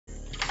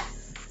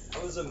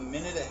I was a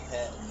minute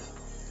ahead.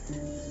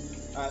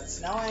 Alright,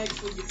 so now I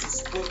actually get to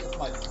split with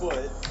my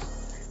foot.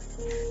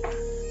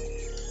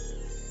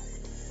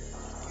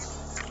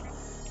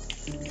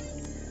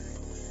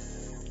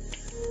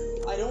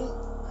 I don't...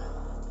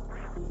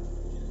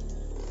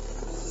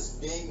 This is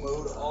game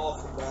mode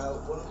off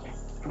about...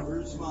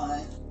 Where's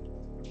my...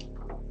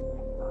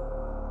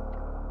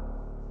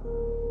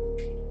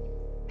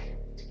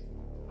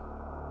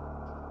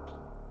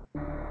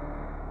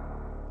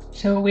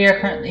 So we are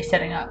currently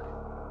setting up.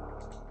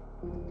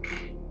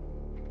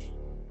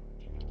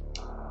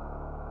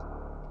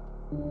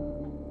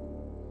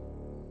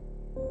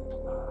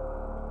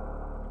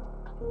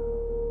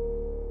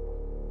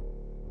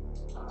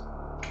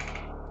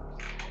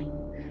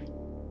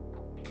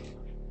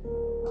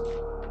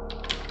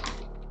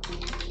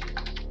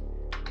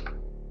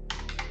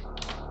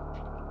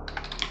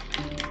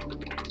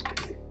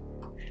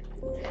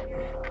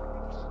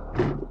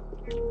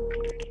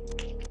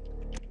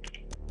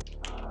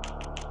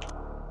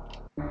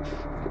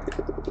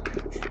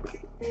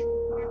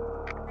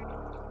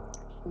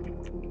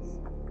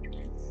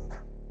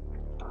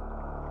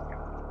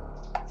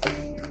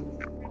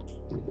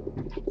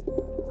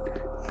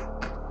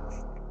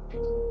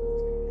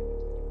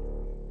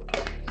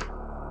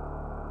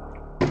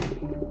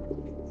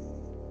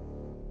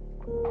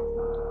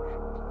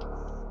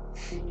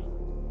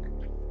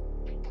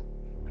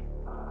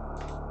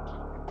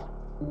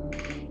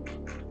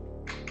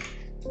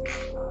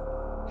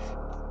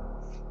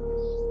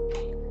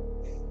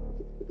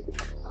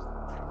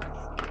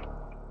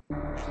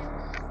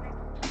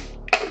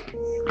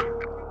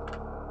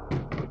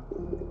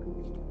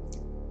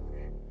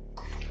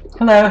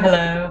 Hello,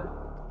 hello.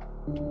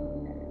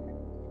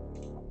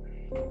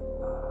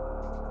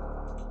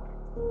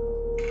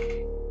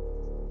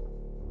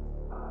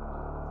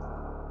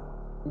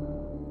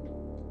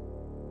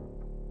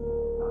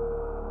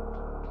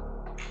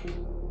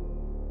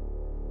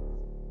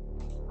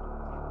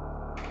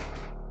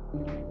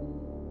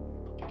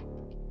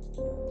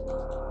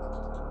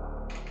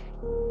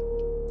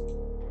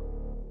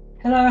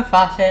 Hello,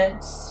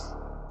 faucets.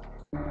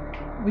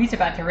 We's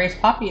about to race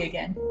Poppy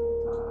again.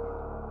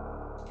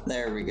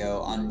 There we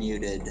go,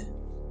 unmuted.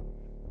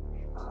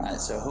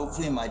 Alright, so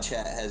hopefully my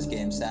chat has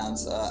game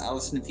sounds.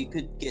 Allison, if you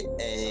could get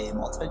a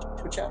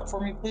multi-Twitch out for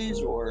me,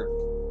 please, or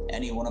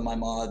any one of my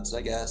mods,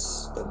 I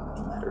guess.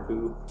 Doesn't matter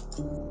who.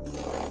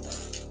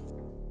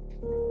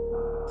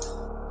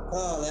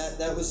 Oh,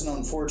 that was an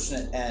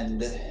unfortunate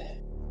end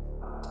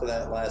to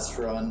that last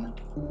run,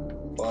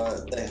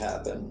 but they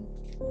happen.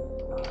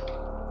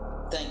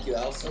 Thank you,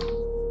 Allison.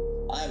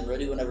 I am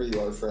ready whenever you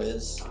are,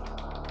 Fraze.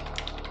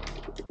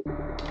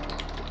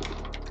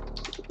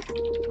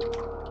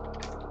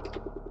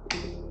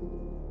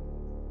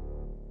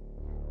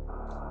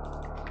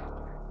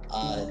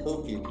 I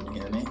hope you can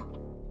hear me.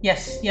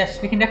 Yes,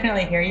 we can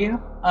definitely hear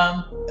you.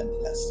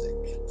 Fantastic.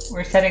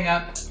 We're setting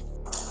up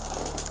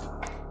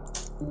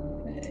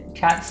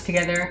chats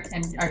together,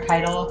 and our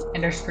title,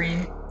 and our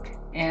screen,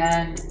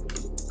 and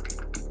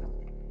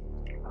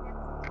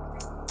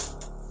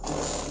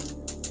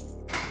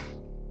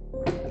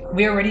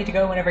we are ready to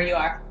go whenever you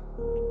are.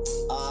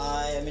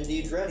 I am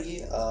indeed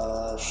ready.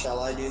 Shall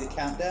I do the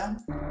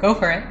countdown? Go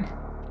for it.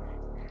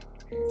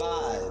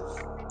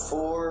 5,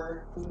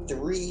 4,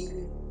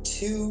 3,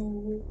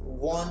 2,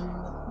 1,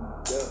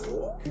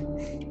 go.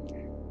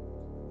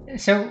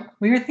 So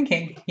we were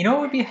thinking, you know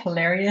what would be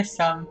hilarious?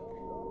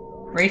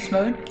 Race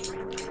mode.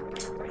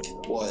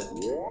 What?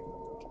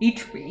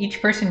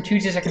 Each person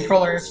chooses a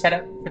controller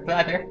setup for the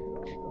other.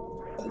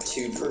 A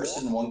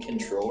 2-person, 1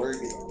 controller?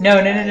 No.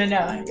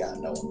 I ain't got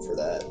no one for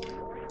that.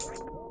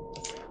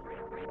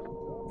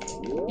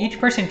 Each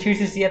person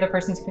chooses the other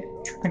person's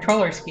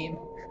controller scheme.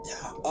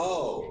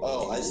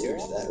 Oh, I see what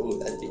you're saying. Ooh,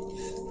 that'd be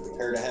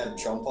prepare to have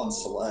jump on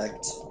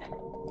select.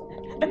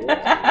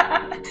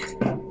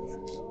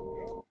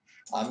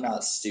 I'm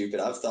not stupid.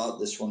 I've thought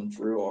this one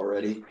through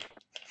already.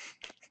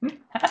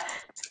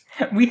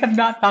 We have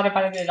not thought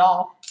about it at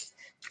all.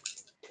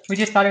 We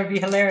just thought it would be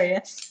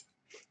hilarious.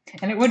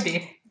 And it would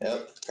be.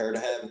 Yep, prepare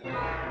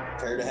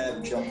to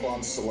have jump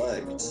on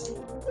select.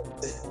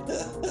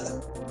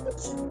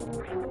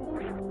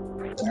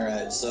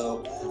 Alright,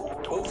 so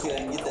hopefully I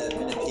can get that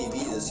minute PB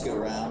this go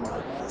round.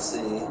 Let's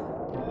see.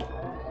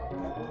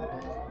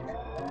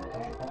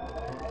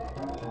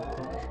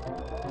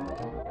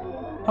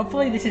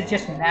 Hopefully this is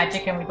just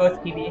magic and we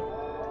both PB.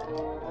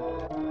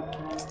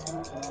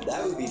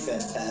 That would be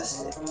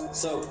fantastic.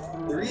 So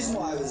the reason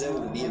why I was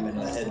able to be a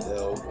minute ahead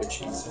though,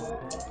 which is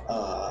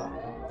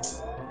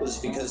was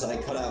because I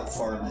cut out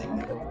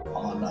farming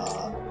on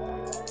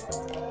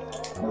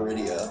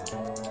Meridia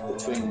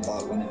between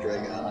Bogwin and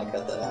Dragon. I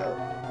cut that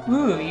out.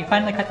 Ooh, you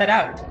finally cut that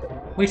out.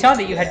 We saw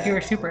that you had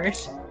fewer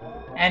supers,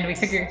 and we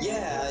figured...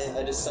 Yeah,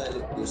 I decided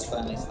it was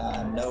finally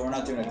time. No, we're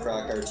not doing a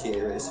Croc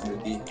RTA race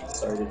movie.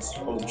 Started.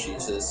 Oh,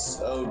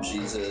 Jesus. Oh,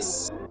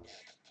 Jesus.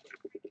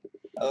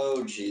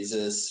 Oh,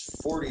 Jesus.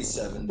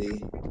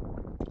 4070.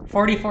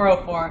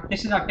 4404.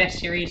 This is our best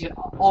series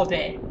all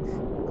day.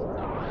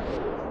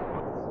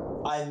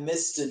 I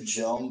missed a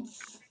jump,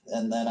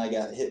 and then I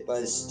got hit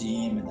by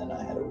steam, and then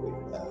I had to wait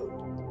it out.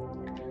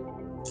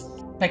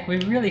 Like, we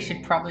really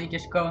should probably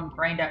just go and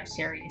grind out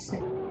series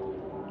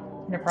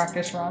in a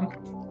practice run.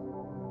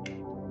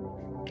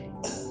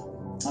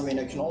 I mean,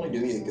 it can only do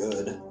you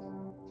good,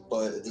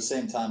 but at the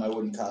same time, I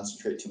wouldn't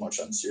concentrate too much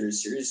on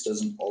series. Series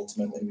doesn't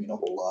ultimately mean a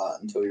whole lot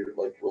until you're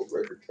like world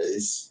record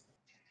pace.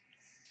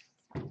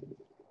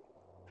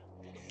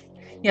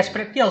 Yes,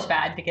 but it feels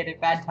bad to get a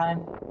bad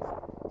time.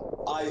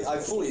 I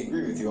fully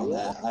agree with you on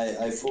that.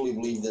 I fully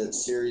believe that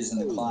series and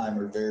the climb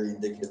are very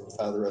indicative of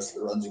how the rest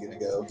of the runs are going to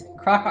go.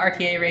 Croc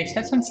RTA race,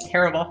 that sounds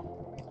terrible.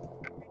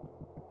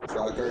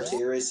 Croc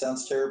RTA race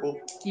sounds terrible?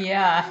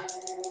 Yeah.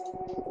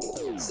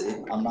 See,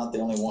 I'm not the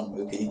only one,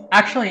 Mookie.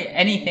 Actually,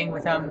 anything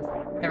with that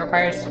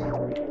requires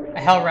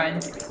a hell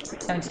run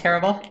sounds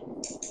terrible.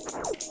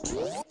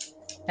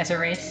 As a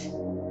race.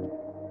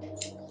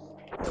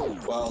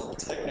 Well,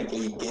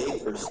 technically, Gay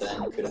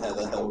Percent could have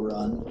a hell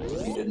run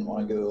if you didn't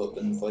want to go up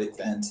and fight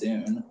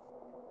Fantoon.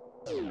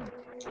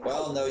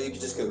 Well, no, you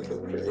could just go kill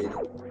Kraid.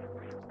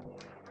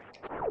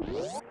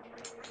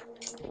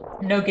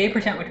 No, Gay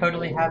Percent would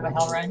totally have a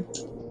hell run.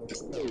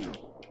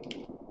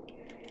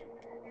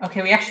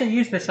 Okay, we actually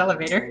used this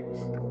elevator.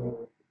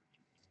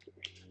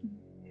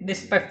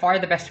 This is by far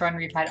the best run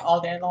we've had all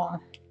day long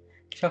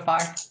so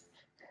far.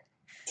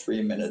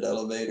 3-minute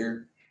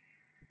elevator.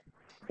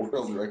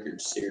 World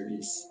record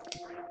series.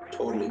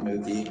 Totally,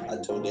 Mookie. I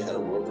totally had a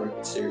world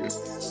record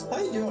series. How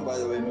you doing, by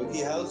the way,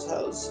 Mookie?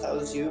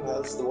 How's you?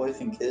 How's the wife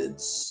and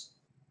kids?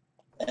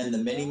 And the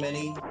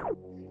mini?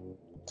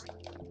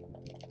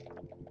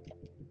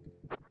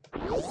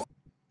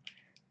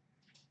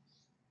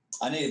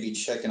 I need to be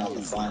checking out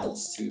the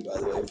finals too, by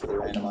the way, for the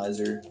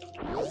randomizer,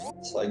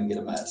 so I can get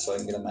a match. So I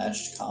can get a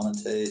match to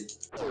commentate.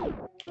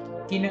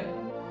 Do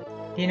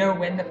you know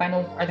when the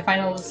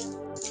finals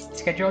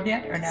scheduled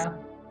yet or no?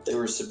 They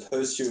were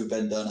supposed to have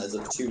been done as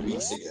of 2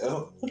 weeks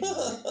ago.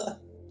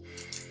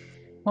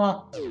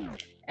 Well,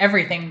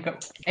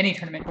 any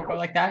tournament will go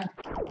like that.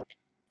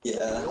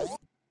 Yeah.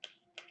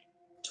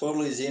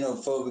 Totally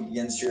xenophobic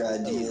against your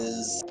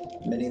ideas.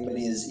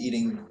 Mini is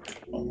eating.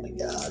 Oh my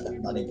god,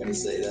 I'm not even gonna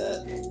say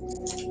that.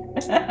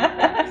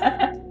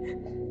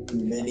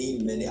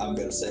 Mini, I'm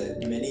gonna say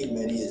it.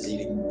 Mini is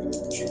eating boob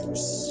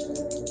juice.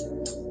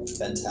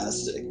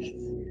 Fantastic.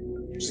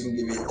 I'm just gonna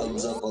give you a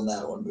thumbs up on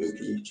that one,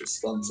 Mookie.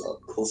 Just thumbs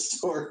up. Cool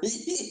story.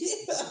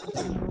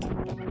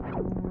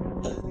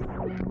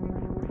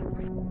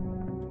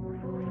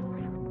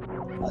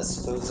 I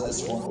suppose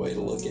that's one way to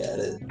look at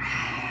it.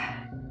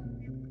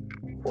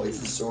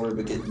 Wife is sore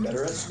but getting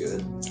better. That's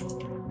good.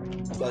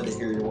 Glad to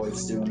hear your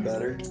wife's doing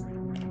better.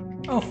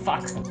 Oh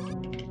fuck.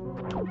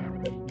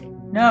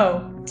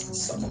 No.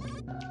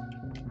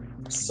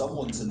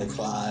 Someone's in the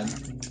climb.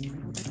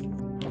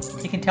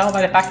 You can tell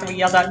by the fact that we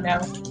yelled out no.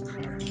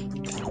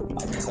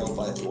 I can tell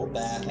by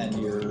that and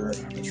your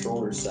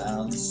controller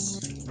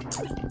sounds.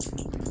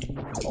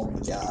 Oh my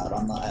god,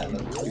 I'm not having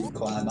a good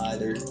climb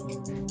either.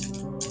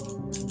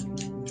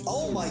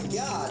 Oh my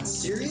god,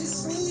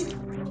 seriously?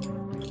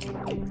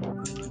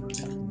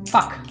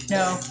 Fuck,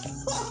 no.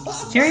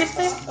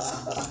 Seriously?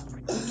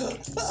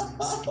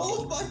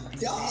 Oh my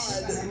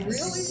god,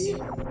 really?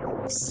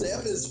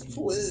 Samus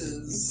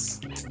Fliz.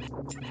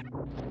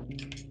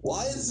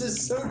 Why is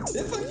this so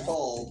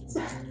difficult?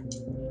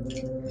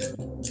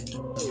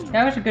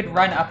 That was a good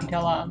run up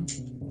until,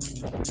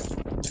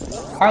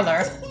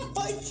 Parlor. Oh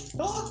my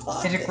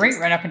god! It's a great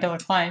run up until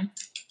the climb.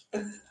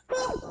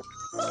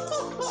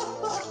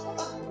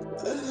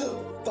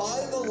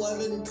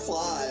 511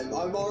 climb.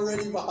 I'm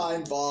already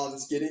behind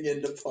bombs getting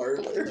into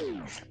Parlor.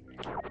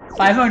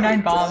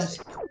 509 bombs.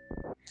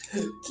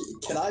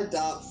 Can I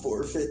not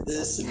forfeit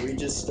this and we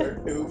just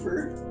start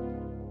over?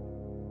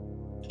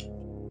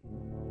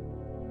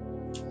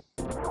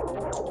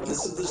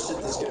 This is the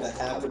shit that's gonna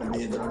happen to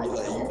me in the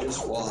relay. You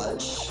just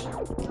watch.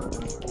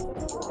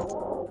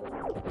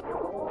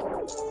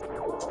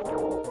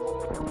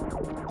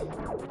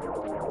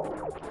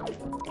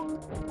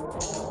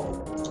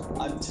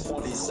 I'm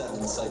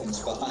 27 seconds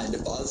behind.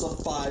 If I was a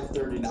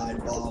 539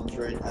 bombs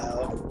right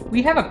now.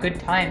 We have a good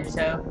time,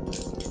 so.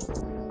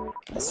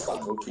 That's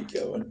fine, we'll keep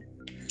going.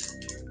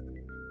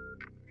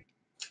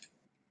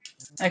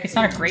 Like, it's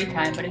not a great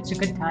time, but it's a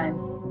good time.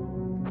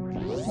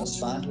 That's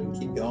fine, we can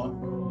keep going.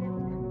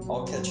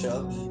 I'll catch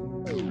up.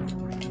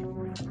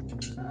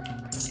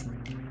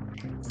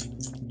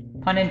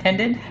 Pun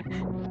intended?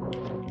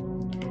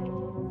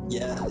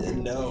 Yeah,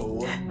 no.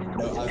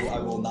 No, I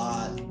will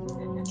not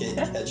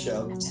catch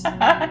up.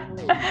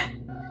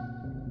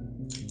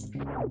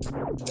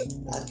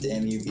 God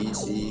damn you,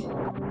 BT.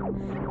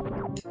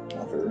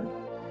 Never.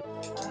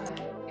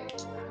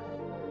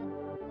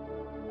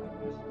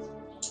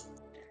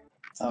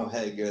 Oh,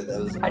 hey, good. That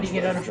was. How do you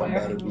get out of fire?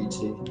 Out of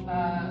BT.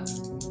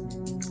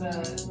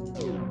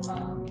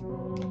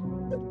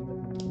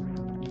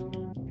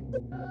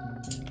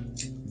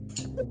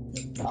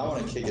 I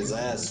want to kick his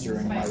ass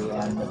during my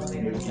run. Oh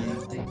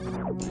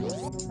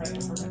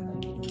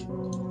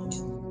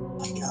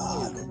my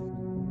god.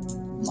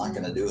 I'm not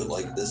gonna do it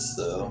like this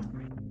though.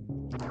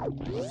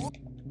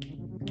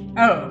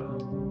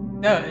 Oh,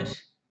 those.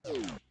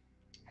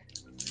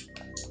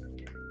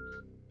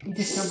 You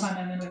just jump on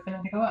them and wait for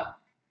them to go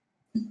up.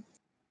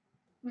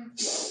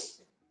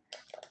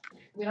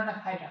 We don't have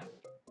high jump.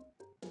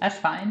 That's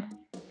fine.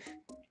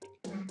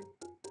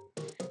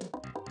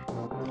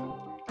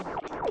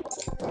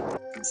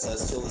 Is that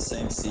still the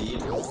same seed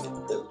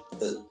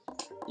that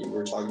you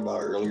were talking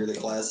about earlier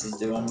that Glass is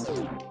doing?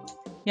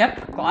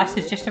 Yep, Glass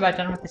is just about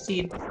done with the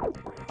seed.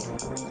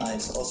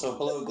 Nice. Also,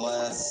 hello,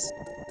 Glass.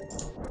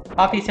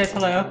 Poppy says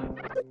hello.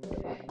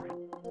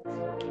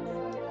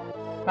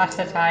 Glass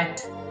says hi.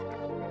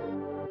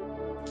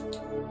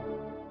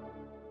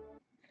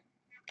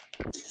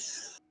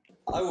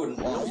 I wouldn't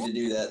want you to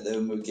do that though,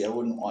 Mookie. I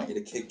wouldn't want you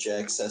to kick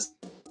Jack's ass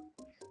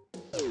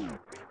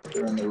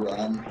during the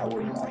run. I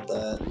wouldn't want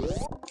that.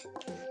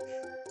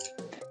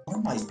 What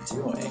am I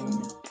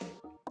doing?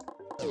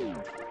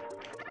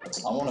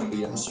 I want to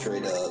beat him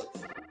straight up.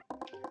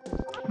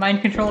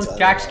 Mind control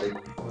Jack's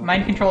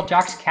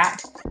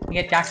cat. You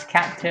get Jack's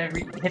cat to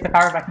hit the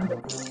power button.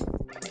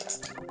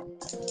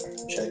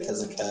 Jack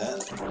has a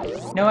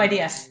cat. No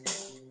idea.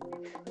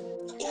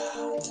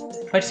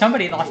 But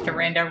somebody lost a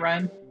random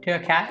run to a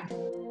cat.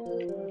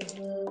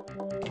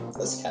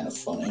 That's kind of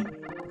funny.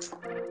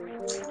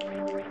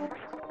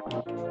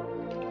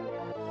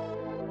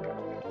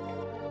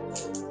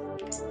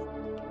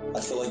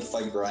 I feel like if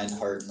I grind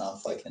hard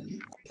enough, I can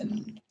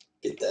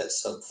get that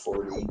sub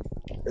 40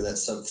 or that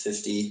sub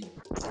 50.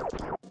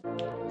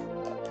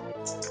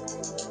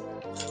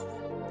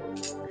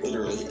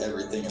 Literally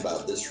everything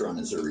about this run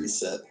is a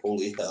reset.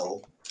 Holy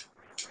hell.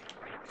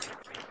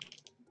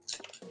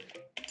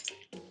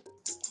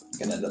 I'm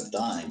gonna end up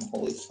dying.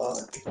 Holy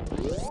fuck.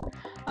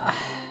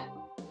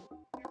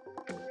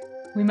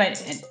 We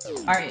might.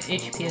 Our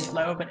HP is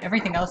low, but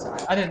everything else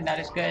other than that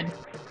is good.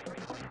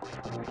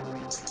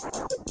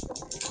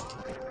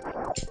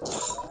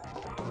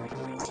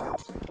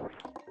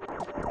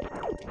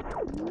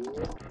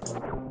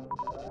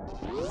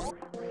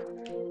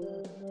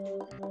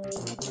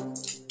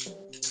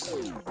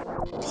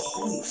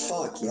 Holy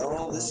fuck,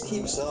 y'all, this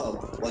keeps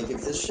up. Like,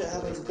 if this shit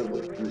happens with the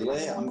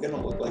relay, I'm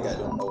gonna look like I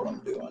don't know what I'm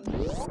doing.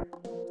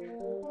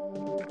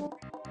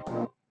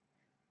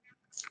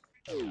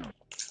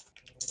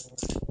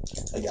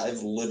 Like,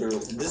 I've literally...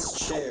 This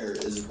chair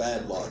is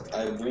bad luck.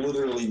 I've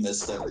literally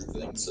missed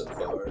everything so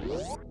far.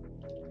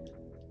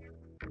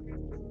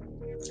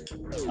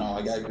 Oh,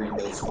 I got green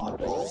base mock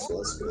ball, so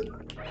that's good.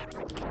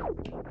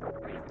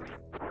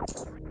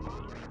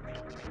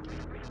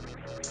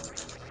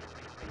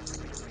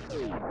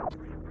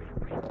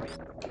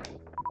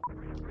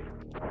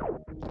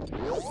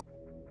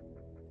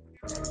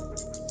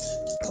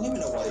 I don't even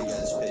know why you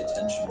guys pay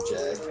attention,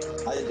 Jack.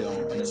 I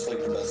don't, and it's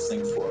like the best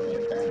thing for me,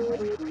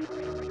 apparently.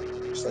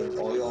 It's like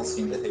all y'all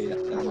seem to hate him.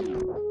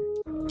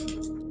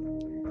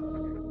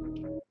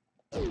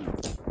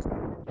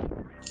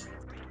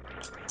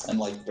 And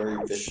like very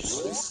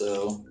viciously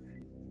so.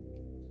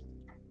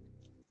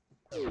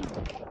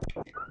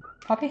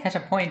 Poppy has a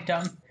point,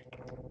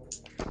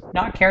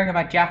 not caring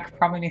about Jack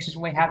probably makes us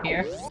way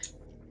happier.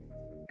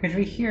 Because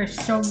we hear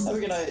so... Have a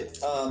good night,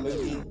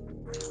 Mookie.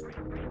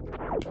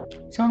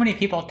 So many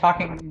people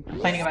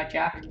complaining about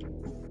Jack.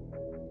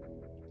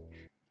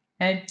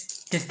 And it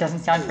just doesn't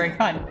sound very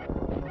fun.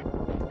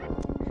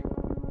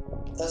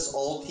 That's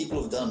all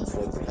people have done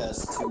for like the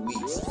past 2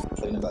 weeks,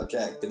 complaining about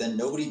Jack, but then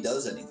nobody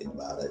does anything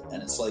about it,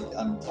 and it's like,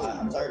 I'm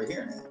tired of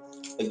hearing it.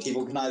 Like,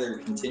 people can either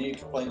continue to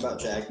complain about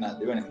Jack and not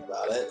do anything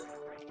about it,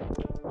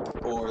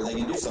 or they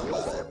can do something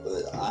about it,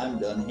 but I'm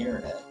done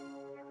hearing it.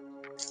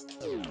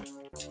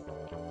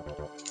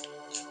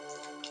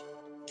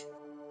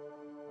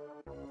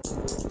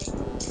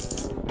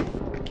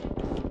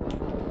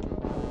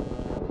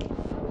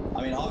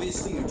 I mean,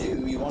 obviously you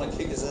do. You want to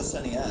kick his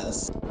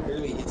SNES.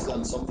 Clearly he's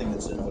done something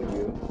that's annoyed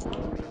you.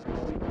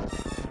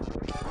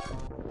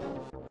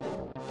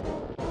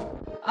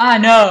 Ah,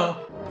 no!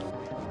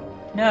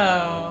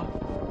 No.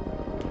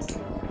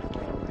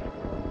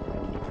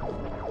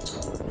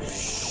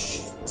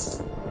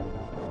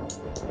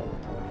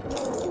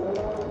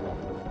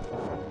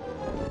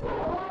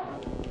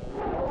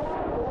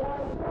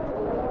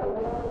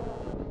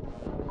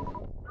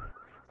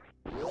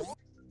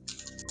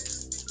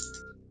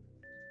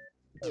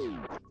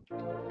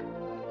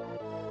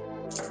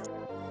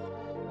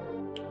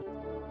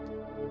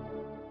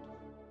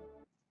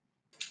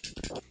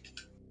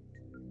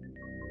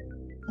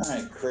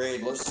 Alright,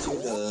 Craig, let's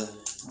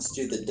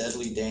do the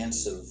deadly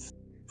dance of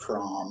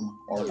prom,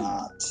 or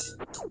not.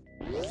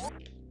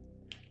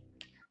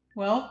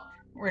 Well,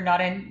 we're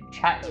not in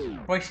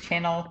voice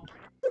channel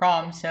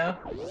prom, so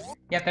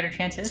you have better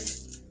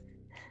chances.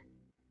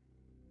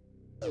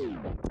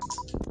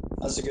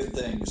 That's a good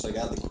thing, because I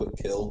got the quick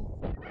kill.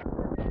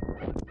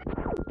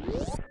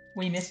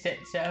 We missed it,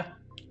 so...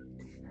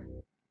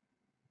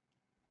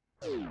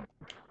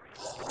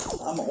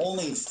 I'm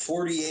only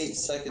 48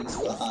 seconds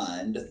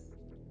behind.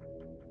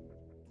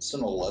 It's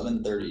an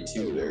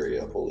 11:32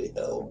 area, holy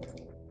hell.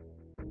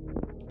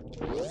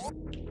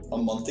 A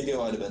month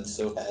ago, I'd have been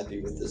so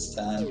happy with this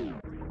time.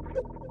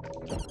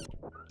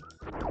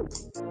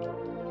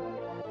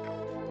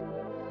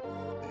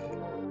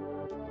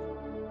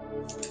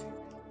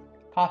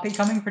 Poppy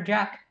coming for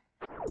Jack.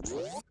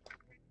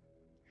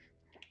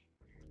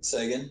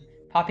 Say again?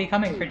 Poppy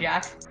coming for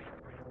Jack.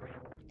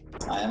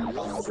 I am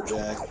coming for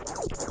Jack.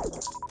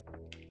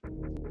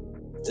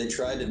 They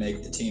tried to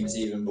make the teams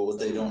even, but what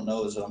they don't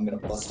know is that I'm gonna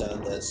bust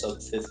out that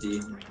sub 50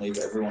 and leave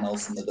everyone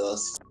else in the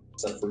dust,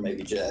 except for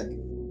maybe Jack.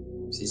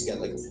 So he's got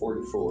like a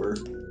 44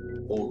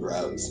 old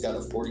route. He's got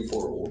a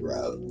 44 old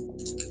route.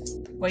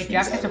 Wait,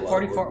 Jack has a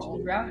 44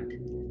 old route?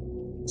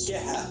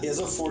 Yeah, he has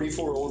a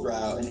 44 old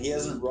route, and he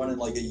hasn't run in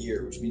like a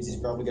year, which means he's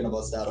probably gonna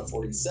bust out a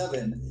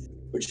 47,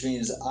 which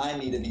means I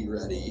need to be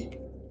ready.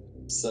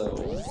 So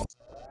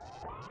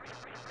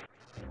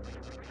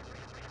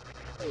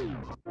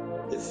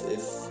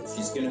if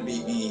he's gonna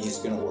beat me, he's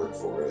gonna work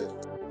for it.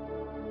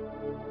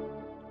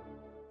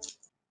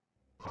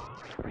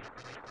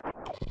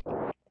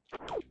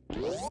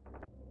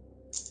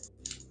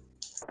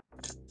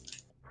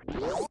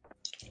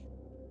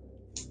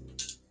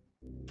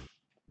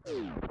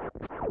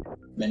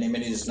 Mini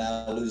is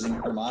now losing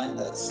her mind.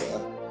 That's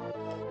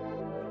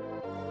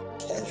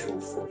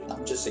casual.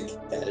 I'm just a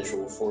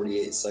casual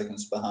 48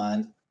 seconds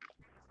behind.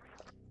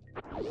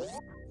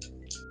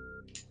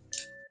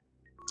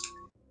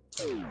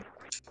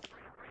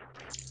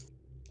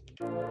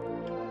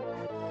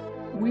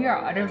 We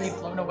are utterly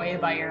blown away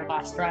by your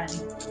last run.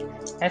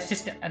 That's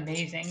just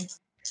amazing.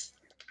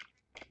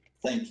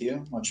 Thank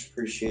you, much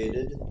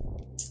appreciated.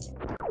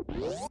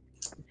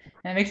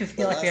 And it makes us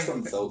feel like we have.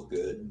 Run felt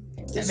good.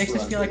 It makes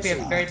us feel like we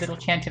have very little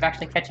chance of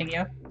actually catching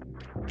you.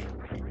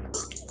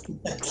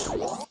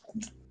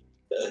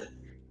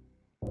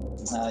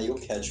 Nah, you'll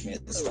catch me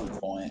at some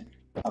point.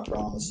 I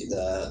promise you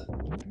that.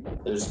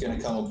 There's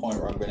gonna come a point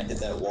where I'm gonna hit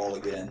that wall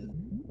again,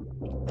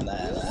 and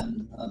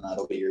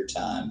that'll be your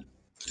time.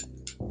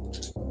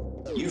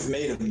 You've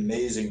made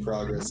amazing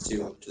progress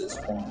too up to this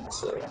point,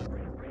 so.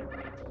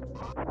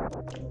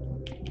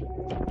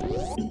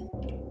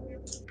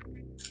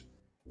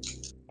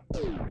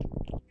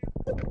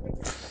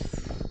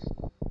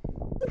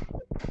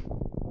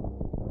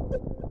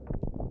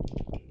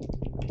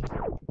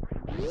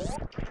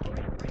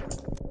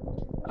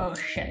 Oh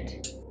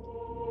shit.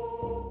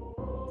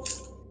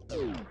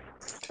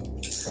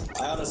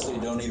 I honestly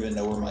don't even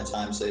know where my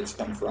time saves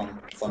come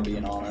from, if I'm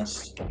being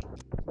honest.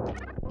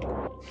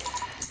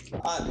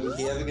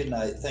 Mookie, have a good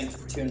night. Thanks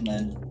for tuning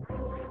in.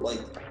 Like,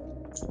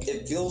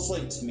 it feels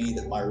like to me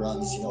that my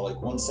runs, you know,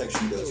 like one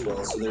section goes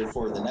well, so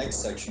therefore the next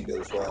section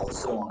goes well,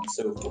 so on and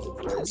so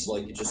forth, right? So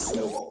like it just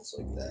snowballs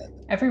like that.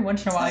 Every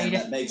once in a while and you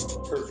just... that makes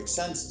perfect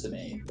sense to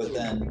me, but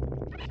then,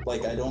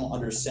 like, I don't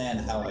understand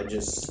how I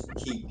just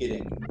keep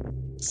getting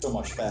so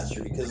much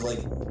faster, because like,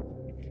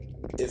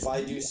 if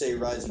I do say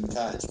Rising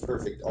Tide's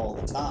perfect all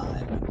the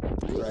time,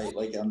 right,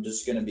 like I'm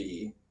just gonna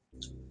be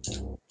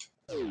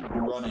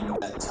running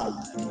that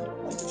time.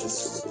 Like, it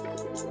just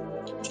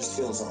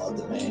feels odd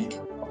to me.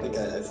 Like,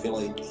 I feel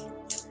like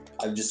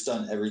I've just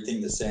done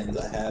everything the same as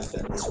I have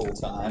been this whole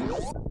time.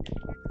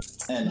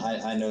 And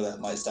I know that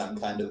might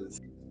sound kind of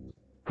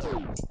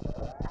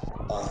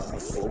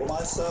full of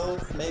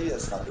myself. Maybe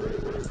that's not the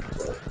right word,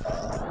 but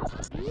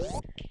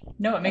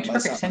no, it makes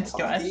perfect sense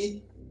to us.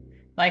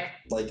 Like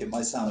it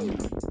might sound,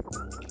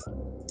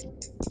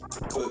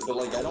 but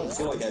like I don't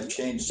feel like I've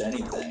changed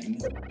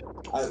anything.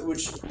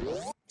 Which,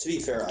 to be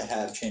fair, I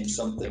have changed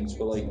some things,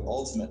 but like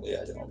ultimately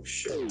I don't.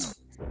 Shit.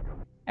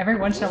 Every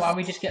once in a while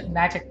we just get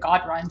magic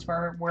god runs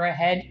where we're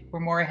ahead, we're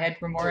more ahead,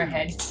 we're more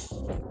ahead,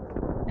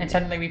 and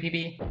suddenly we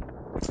PB.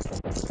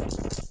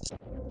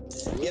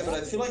 Yeah, but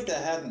I feel like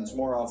that happens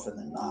more often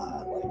than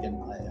not. Like,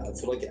 I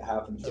feel like it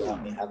happens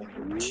without me having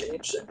to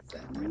change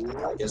anything.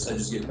 I guess I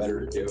just get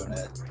better at doing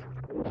it.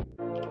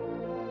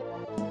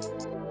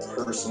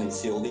 Personally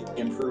feel the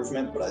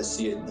improvement, but I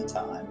see it in the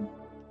time.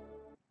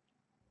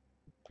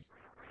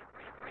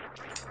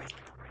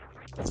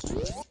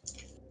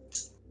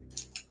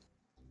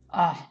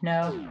 Ah,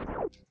 no.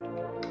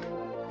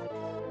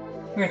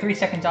 We were 3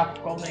 seconds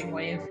off Golden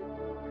Wave.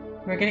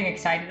 We were getting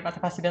excited about the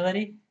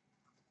possibility.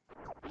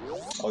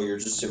 Oh, you're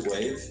just at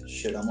wave?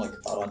 Shit, I'm like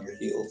hot on your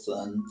heels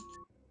then.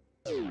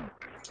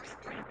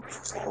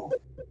 Oh,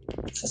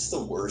 that's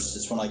the worst,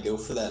 is when I go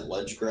for that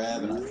ledge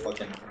grab and I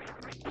fucking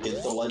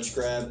get the ledge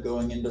grab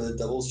going into the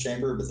devil's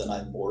chamber, but then I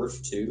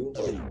morph too?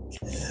 Like,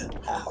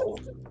 how?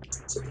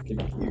 So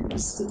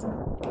confused.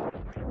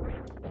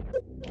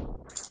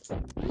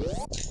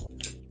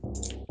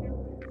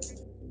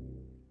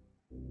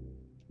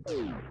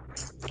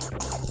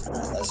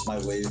 That's my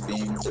wave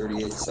being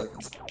 38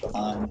 seconds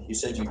behind. You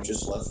said you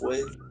just left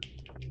wave?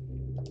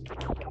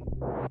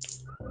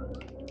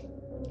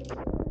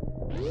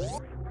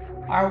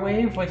 Our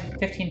wave was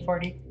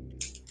 1540.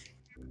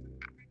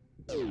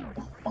 Oh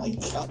my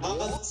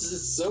god, this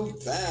is so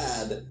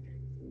bad.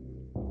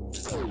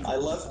 I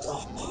left.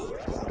 Oh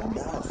god, I'm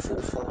down a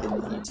full fucking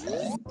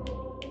E10.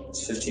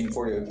 It's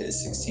 1540, okay,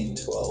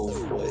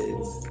 1612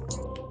 wave.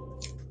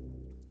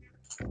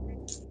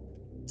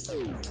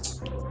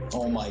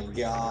 Oh my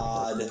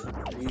god.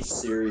 Are you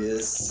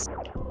serious?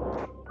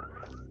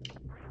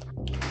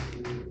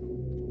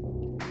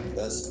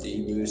 Best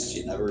D-boost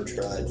you never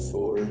tried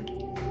for.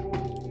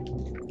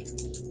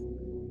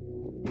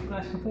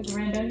 Glass completely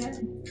ran down yet?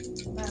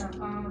 Looking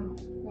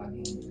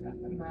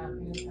at the map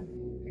and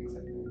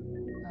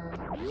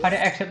How to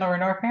exit Lower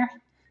Northmere?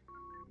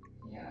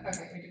 yeah,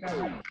 okay, we go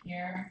right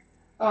here.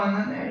 Oh, and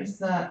then there's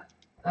the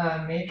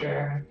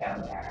major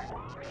down there.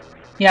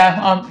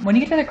 Yeah, when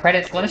you get to the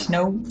credits, let us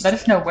know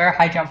where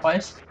high jump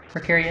was.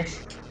 We're curious.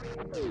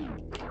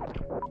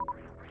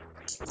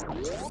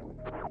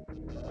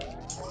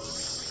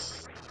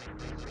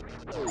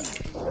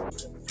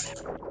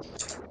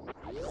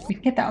 We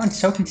can get that one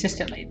so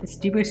consistently. This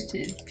D-boost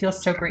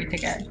feels so great to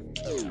get.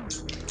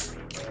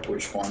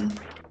 Which one?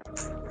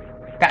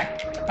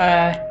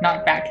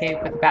 Not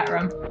Batcave, but the Bat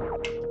Room.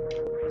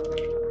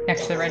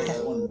 Next to the red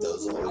That one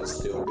does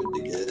always feel good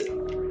to get.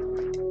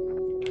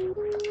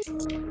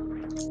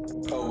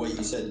 Oh wait,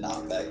 you said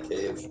not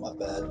Batcave, my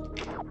bad.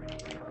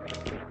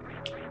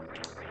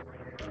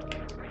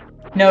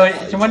 No,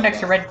 it's the one next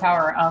to Red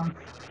Tower.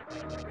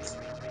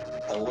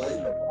 Hellway?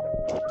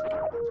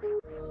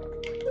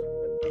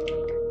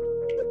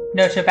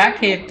 No, so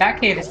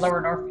Batcave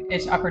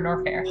is Upper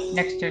Norfair,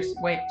 next to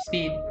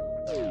Speed.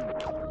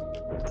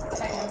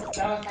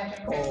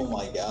 Oh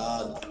my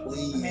god,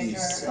 please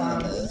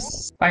send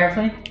this.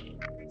 Firefly?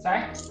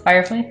 Sorry?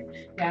 Firefly?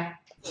 Yeah.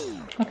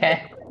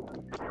 Okay.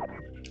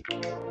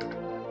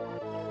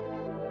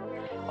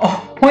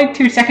 Oh,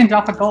 0.2 seconds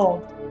off of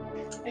gold.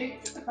 Hey,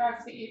 it's the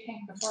cards that you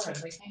tank before,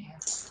 can't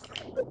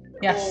you?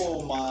 Yes.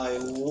 Oh my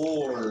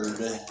lord.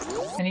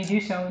 And you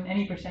do so in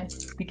any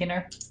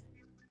beginner.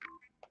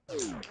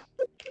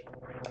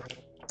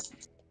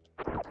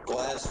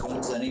 Glass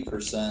wins any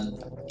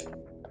percent.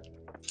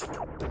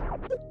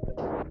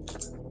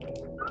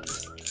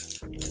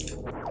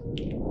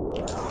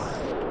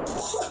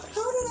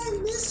 How did I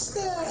miss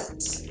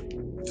that?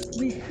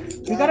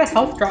 We got a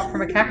health drop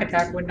from a Cack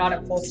Attack when not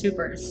at full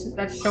supers.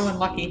 That's so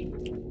unlucky.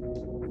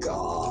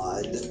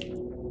 God.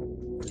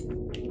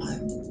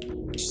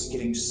 I'm just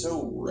getting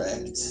so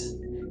wrecked.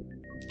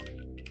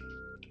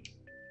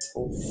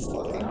 So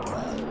fucking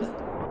fun.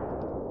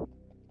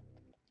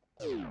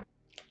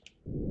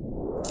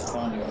 Come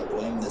on, you gotta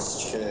blame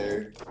this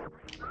chair.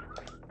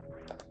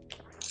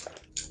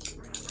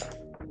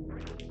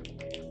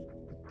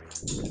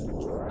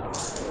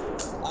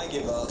 I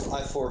give up.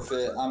 I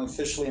forfeit. I'm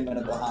officially a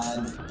minute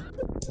behind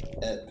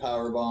at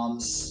power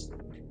bombs.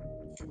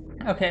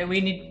 Okay,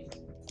 we need...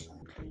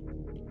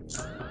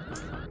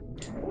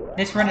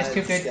 This run is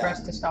too good for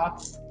us to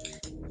stop.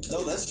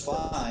 No, that's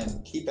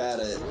fine. Keep at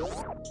it.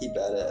 Keep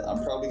at it.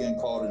 I'm probably gonna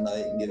call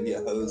tonight and give you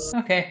a host.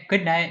 Okay,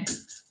 good night.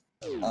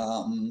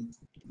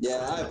 Yeah,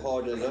 I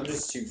apologize. I'm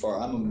just too far.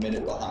 I'm a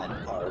minute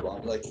behind power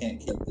bombs. I can't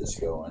keep this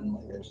going.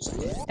 Like, I just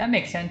can't. That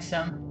makes sense.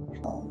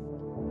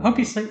 Hope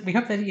you sleep. We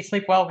hope that you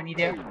sleep well when you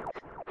do.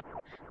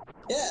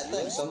 Yeah,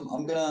 thanks.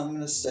 I'm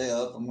gonna stay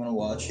up. I'm gonna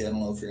watch you. I don't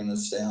know if you're gonna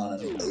stay on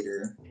any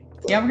later.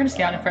 But, yeah, we're gonna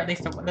stay on it for at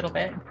least a little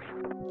bit.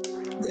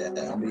 Yeah,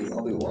 I'll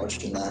be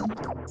watching them.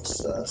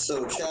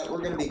 So chat,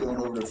 we're gonna be going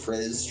over to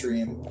Frey's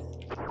stream.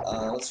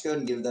 Let's go ahead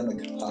and give them a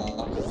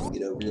kapop when we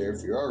get over there.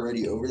 If you're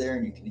already over there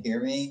and you can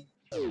hear me,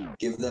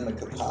 give them a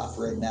kapop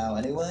right now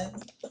anyway.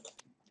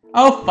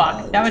 Oh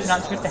fuck, that was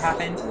not supposed to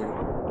happen.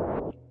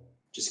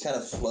 Just kind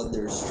of flood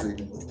their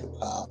stream with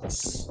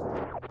kapops.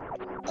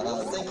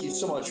 Thank you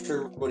so much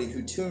for everybody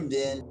who tuned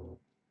in.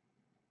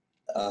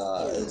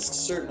 It's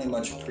certainly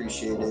much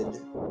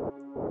appreciated.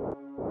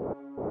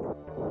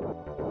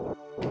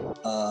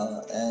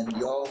 And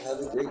y'all have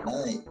a great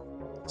night.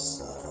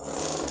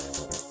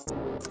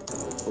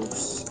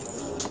 Folks,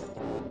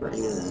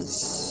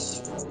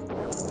 Reyes,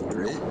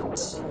 Grit.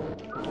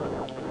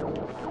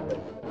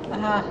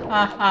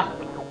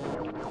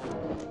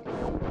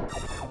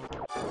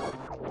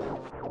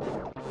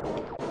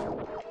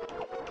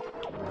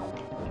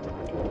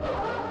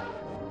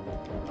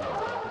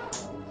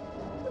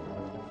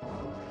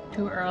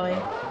 Too early.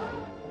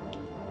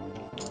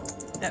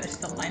 That was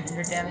still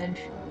 900 damage.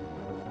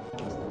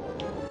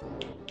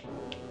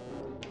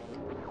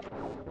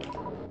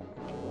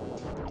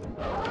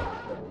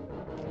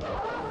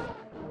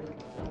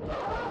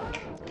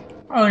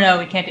 Oh no,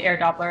 we can't air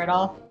Doppler at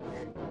all.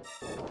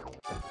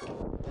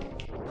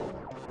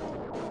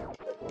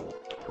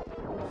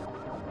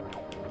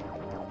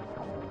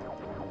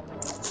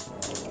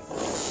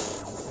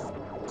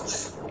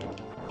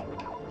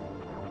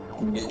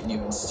 I'm getting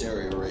you in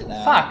stereo right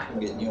now. Fuck. I'm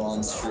getting you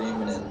on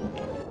stream and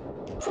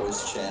in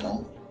voice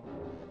channel.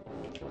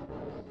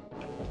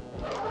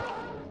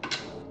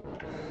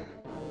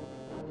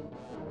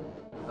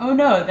 Oh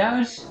no, that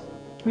was...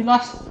 We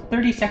lost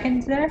 30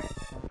 seconds there?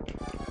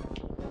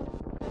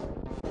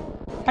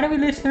 How did we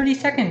lose 30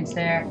 seconds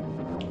there?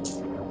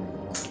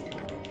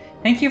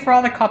 Thank you for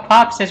all the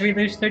pops as we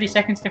lose 30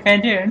 seconds to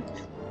Fandoon.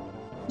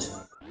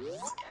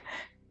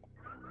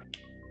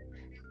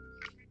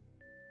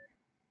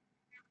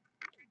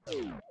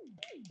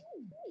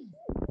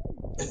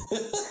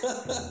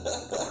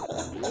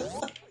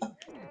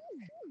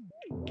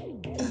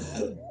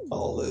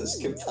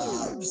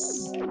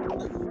 jobs.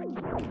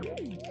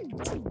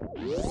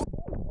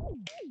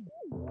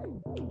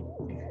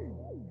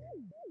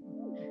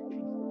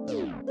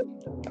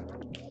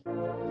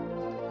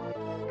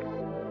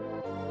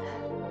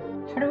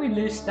 How do we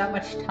lose that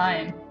much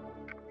time?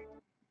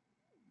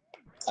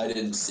 I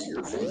didn't see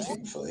your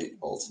fainting fight,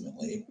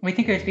 ultimately. We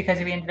think it was because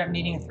we ended up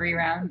needing a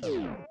 3-round.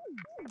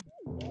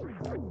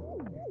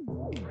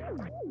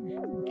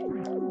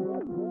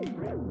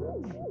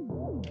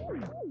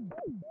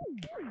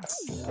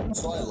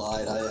 So I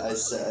lied. I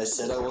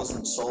said I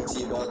wasn't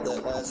salty about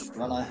that last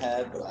run I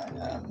had, but I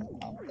am.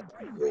 I'm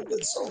a little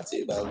bit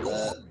salty about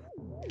that.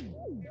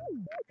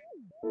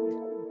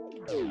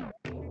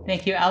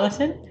 Thank you,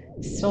 Allison.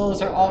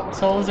 Souls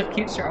of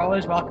cutes are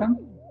always welcome.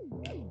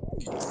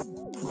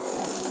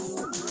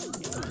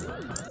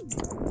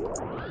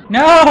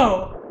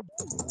 No!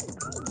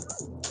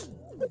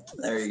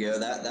 There you go.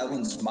 That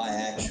one's my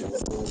actual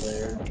soul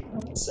there.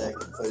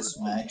 Sacrifice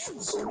my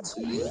actual soul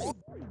to you.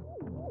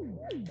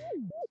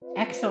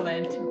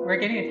 Excellent. We're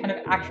getting a ton of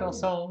actual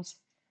souls.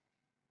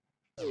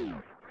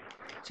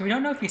 So we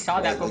don't know if you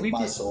saw that, but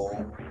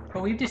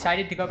we've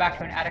decided to go back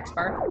to an attic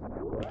spark.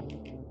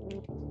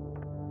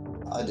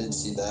 I did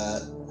see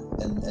that,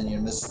 and you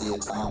missed the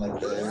atomic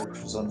there,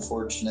 which was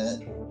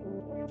unfortunate.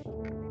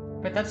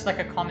 But that's like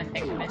a common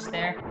thing to miss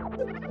there.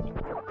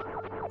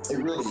 It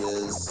really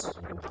is,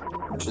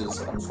 which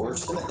is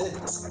unfortunate.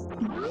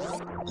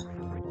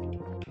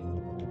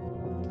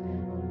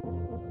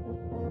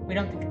 We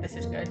don't think this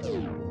is good.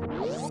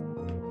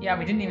 Yeah,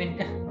 we didn't even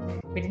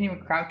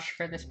crouch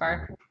for the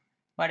spark.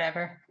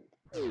 Whatever.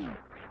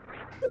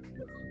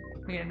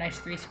 We get a nice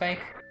 3 spike.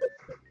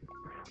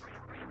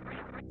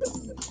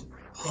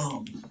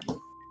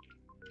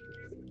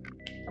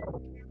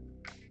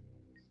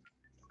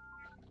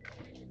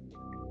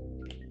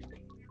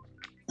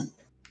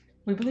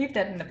 We believe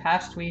that in the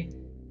past we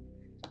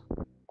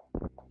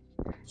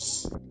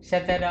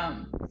said that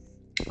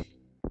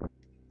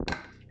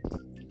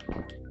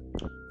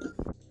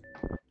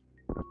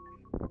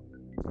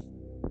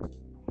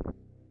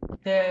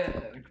the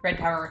red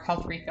tower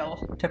health refill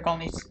took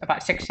only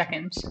about 6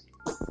 seconds.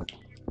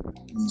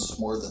 It's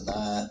more than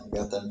that. I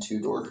got them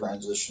 2 door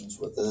transitions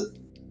with it.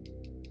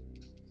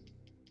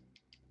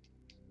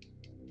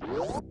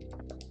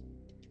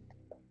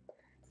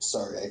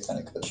 Sorry, I kind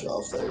of cut you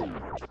off there.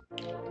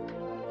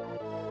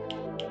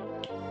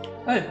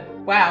 Oh,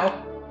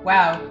 wow.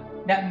 Wow.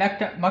 That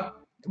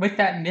with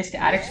that missed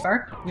attic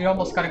spark, we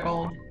almost got a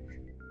gold.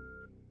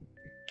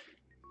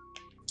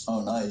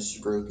 Oh, nice.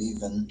 You broke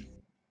even.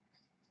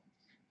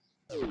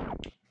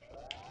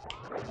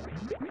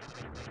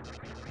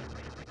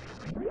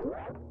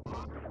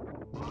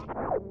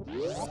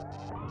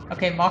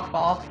 Okay,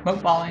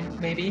 mockballing,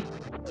 maybe.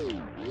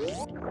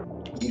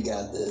 You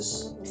got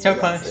this. So I got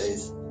close.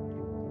 faith.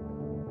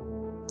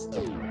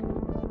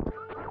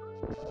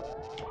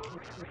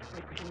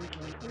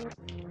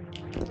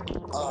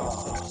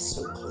 Oh,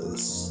 so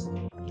close.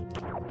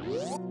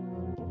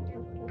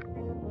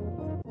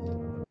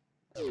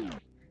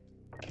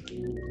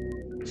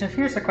 So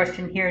here's the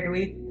question here. Do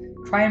we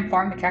try and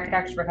farm the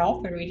Cacadax for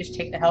health, or do we just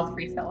take the health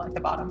refill at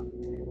the bottom?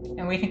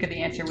 And we think of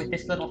the answer with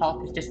this little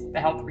health is just the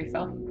health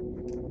refill.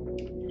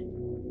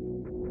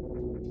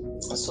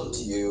 That's up to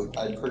you.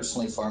 I'd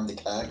personally farm the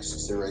Cax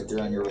because they're right there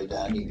on your way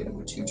down. You get them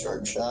with 2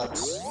 charge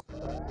shots.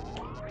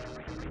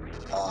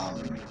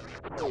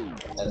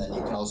 And then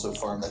you can also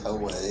farm the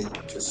Hellway,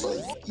 just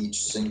like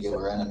each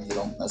singular enemy. You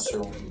don't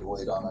necessarily need to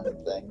wait on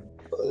anything,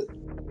 but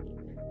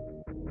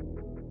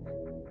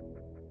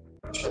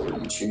whichever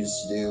you choose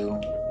to do.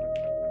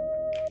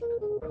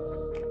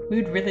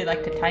 We would really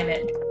like to time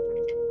it.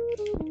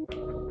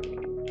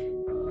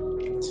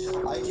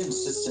 I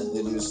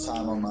consistently lose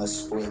time on my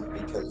split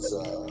because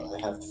I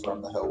have to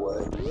farm the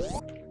Hellway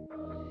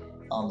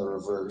on the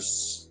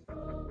reverse.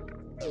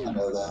 I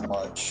know that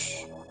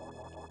much.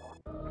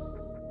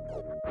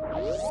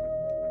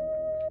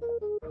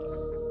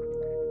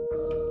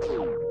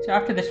 So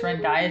after this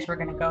run dies, we're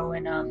gonna go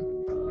and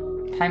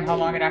time how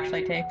long it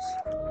actually takes.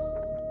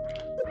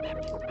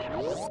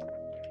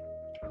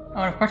 Oh,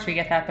 and of course we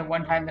get that the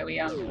one time that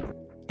we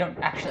don't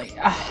actually.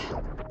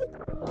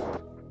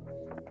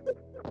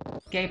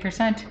 Gay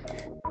percent.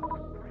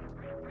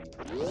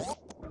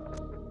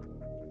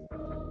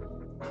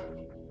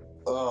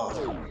 Oh.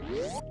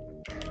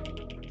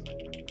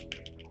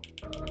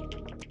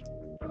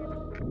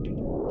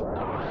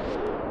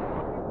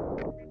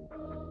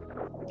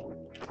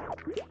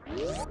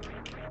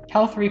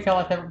 Health refill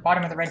at the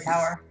bottom of the red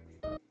tower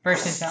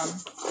versus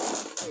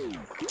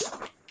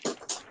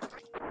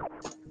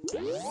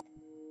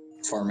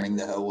farming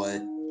the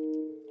Hellway.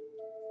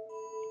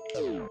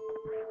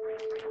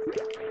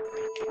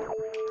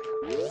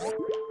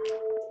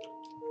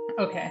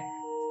 Okay.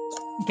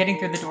 Getting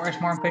through the door is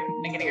more important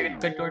than getting a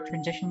good door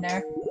transition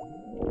there.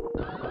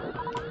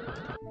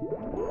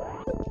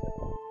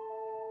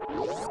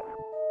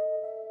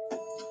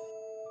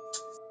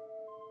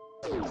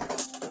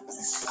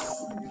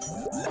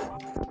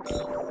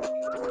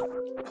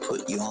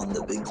 Put you on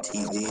the big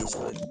TV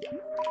so I can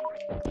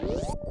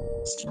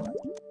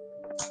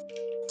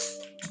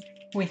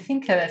We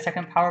think that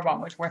second power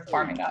bomb was worth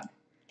farming up.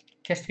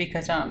 Just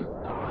because,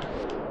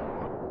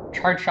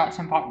 charge shots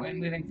and pop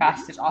moving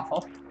fast is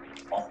awful.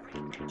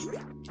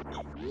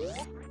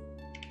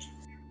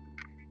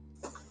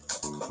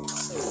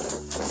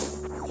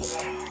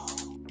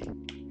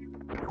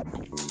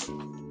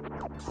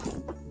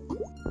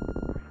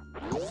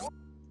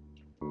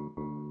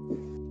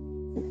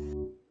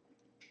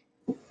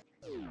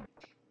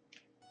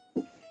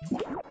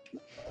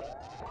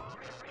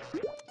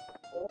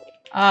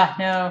 Ah,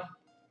 no.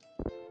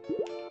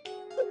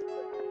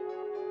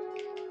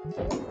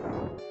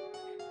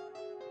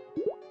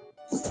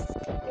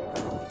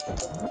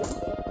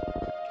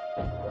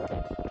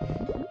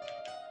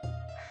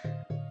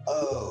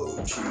 Oh,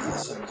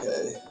 jeez,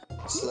 okay.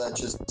 So that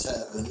just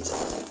happened.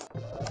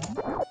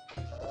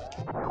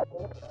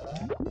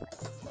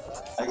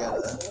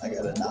 I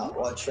gotta not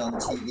watch on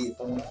TV if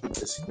I want to keep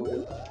this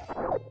quick.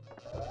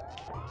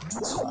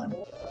 It's fine.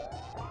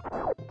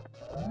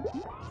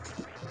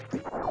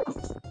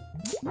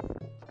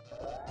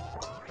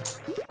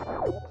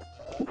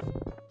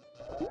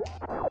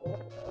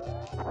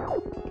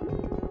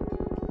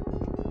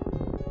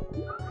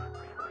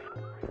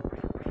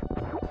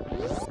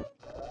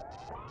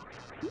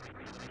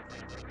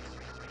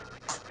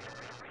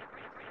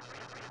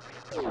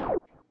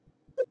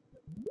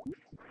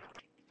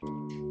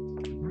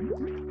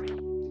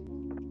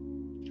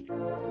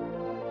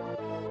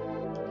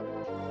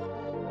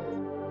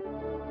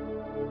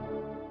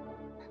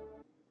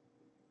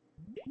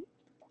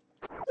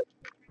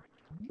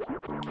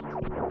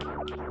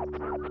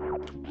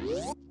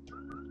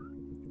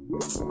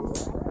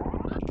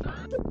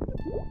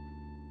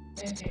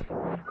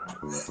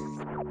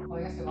 Well, I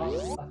guess we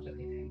lost a bunch of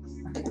these things.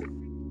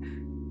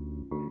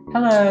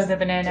 Hello, the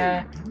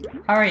banana.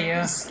 How are you?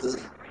 It's the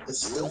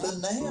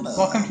banana.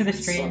 Welcome to the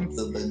stream. It's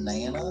the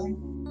banana.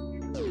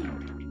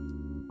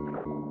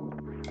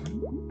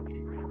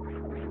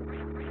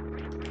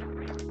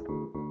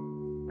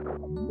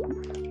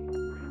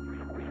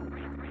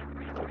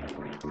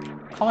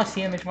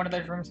 Coliseum is one of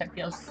those rooms that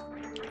feels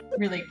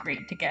really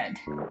great to get,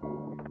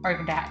 or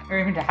even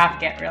to half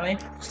get, really.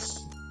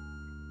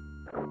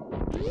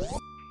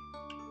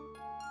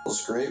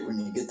 Feels great when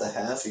you get the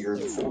halfie or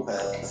the full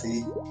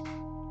halfie.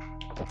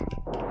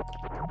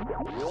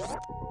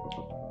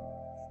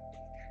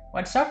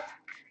 What's up?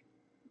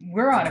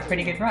 We're on a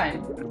pretty good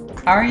run.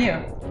 How are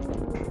you?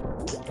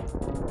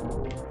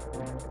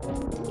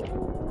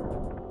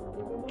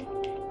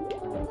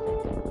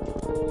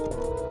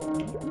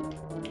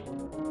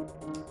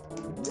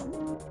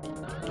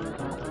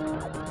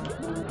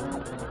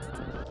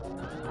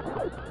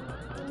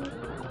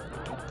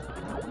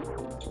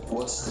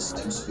 What's the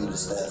same speed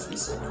as halfie,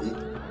 Sophie?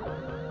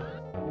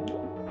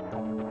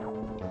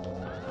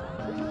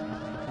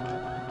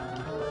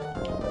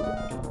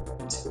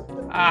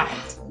 Ah.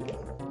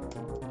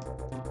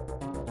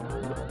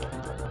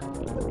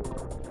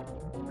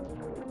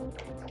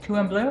 Two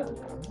and blue?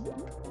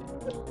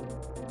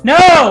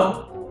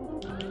 No!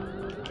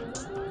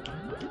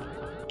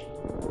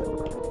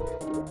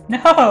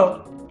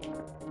 No!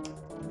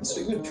 It's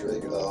a good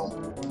trick, though.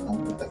 I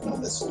have no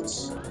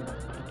missiles.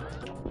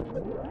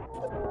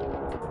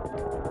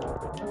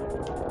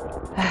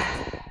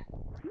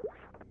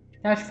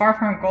 That was far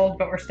from gold,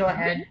 but we're still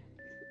ahead.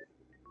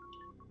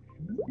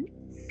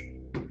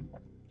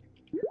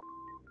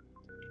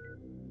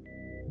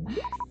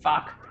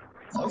 Fuck.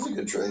 That was a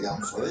good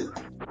Dragon fight.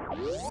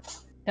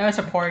 That was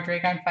a poor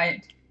Dragon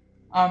fight.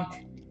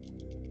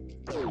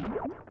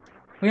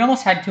 We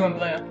almost had two in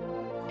blue.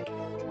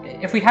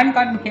 If we hadn't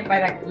gotten hit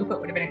by that goop, it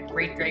would have been a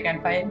great Dragon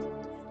fight.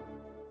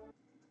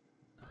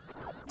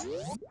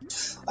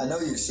 I know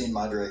you've seen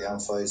my Dragon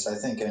fights. I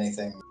think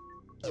anything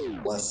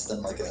less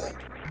than like a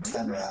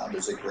 10 round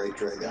is a great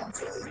Dragon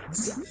fight.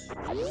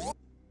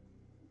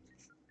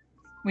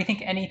 We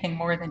think anything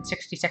more than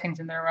 60 seconds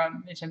in the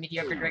room is a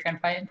mediocre Dragon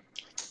fight.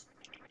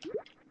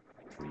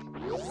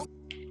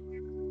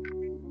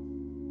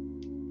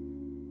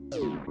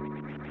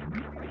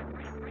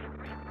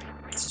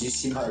 Did you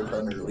see my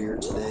run earlier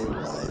today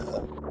where I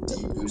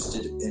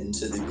deboosted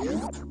into the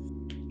goop?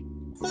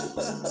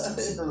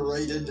 And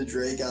right into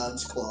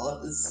Dragon's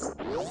claws.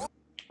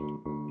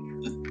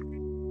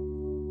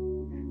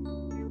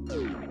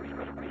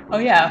 Oh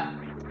yeah.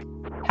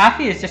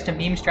 Halfie is just a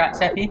meme strat,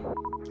 Sephi.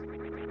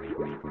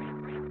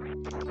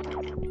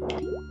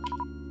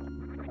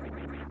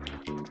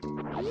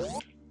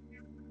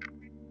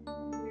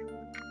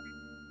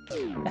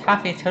 The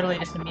Halfie is totally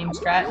just a meme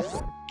strat.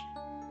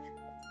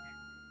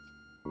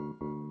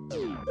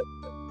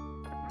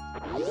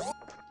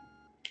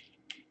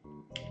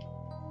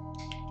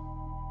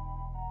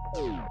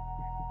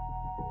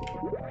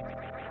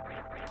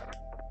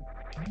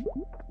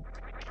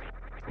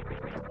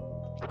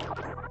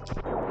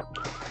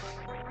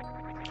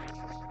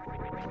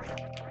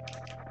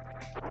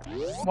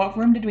 What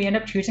room did we end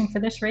up choosing for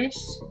this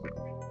race?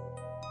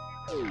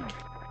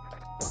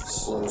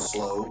 Slow,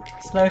 slow.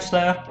 Slow,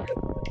 slow.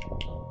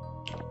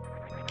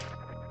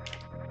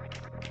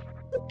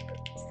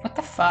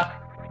 fuck.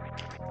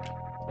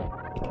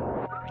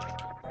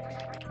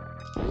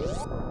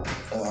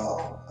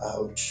 Oh,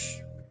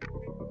 ouch.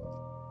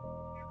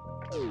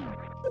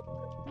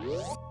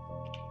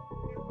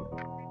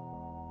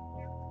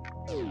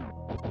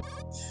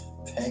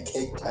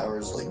 Pancake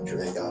Tower's like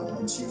Dragon.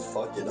 Once you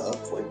fuck it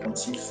up, like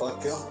once you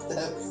fuck up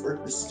that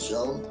first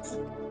jump,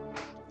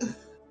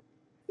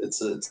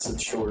 it's a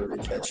chore to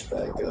catch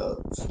back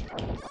up.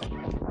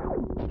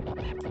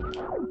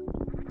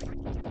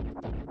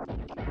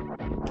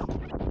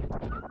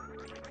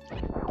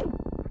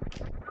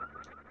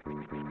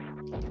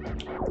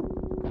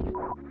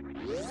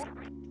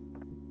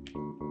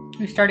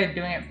 We started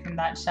doing it from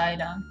that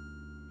side on.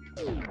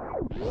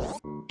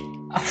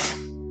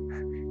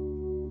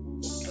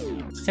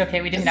 It's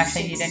okay, we didn't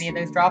actually need any of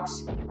those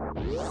drops.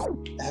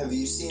 Have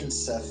you seen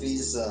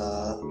Sephi's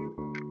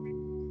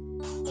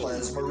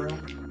plasma room?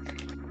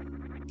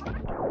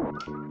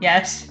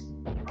 Yes.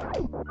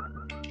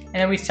 And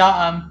then we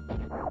saw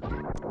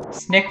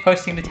Snick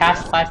posting the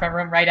task plasma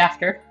room right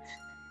after.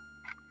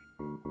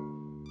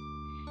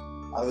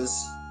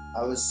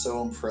 I was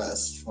so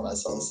impressed when I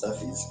saw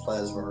Sephi's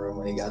plasma room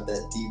when he got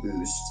that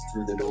D-boost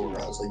through the door.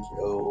 I was like,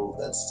 yo,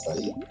 that's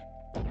tight.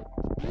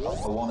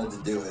 I wanted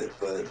to do it,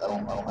 but I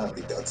don't have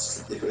the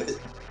guts to do it.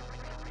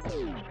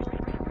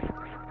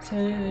 So,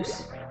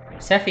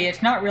 Sephi,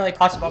 it's not really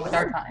possible with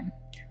our time.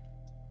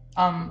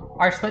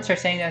 Our splits are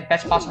saying that the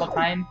best possible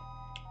time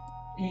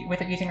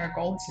with using our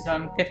golds is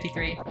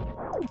 53.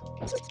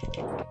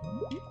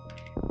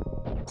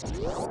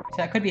 So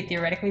that could be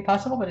theoretically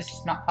possible, but it's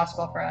just not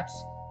possible for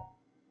us.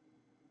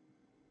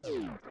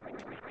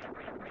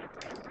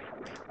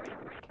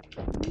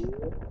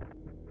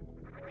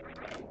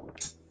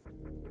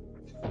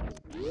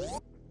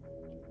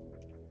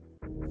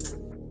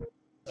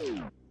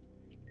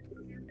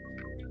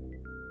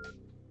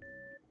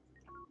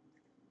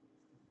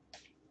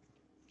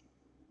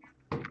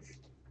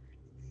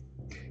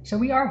 So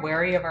we are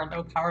wary of our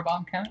low power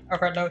bomb count,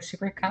 of our low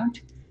super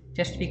count,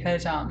 just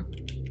because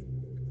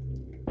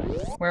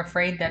we're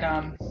afraid that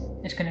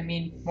it's going to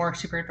mean more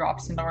super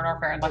drops in lower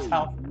warfare and less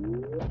health.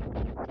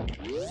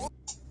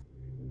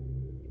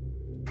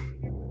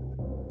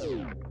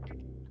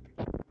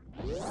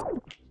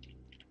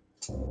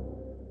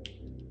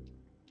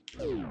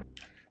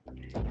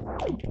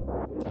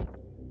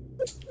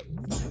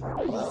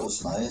 Well, that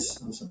was nice.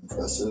 That was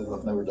impressive.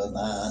 I've never done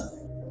that.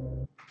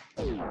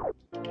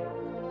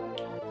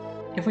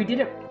 If we did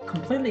it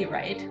completely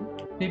right,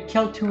 we'd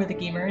kill 2 of the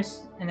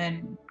gamers and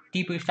then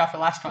deboost off the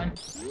last one.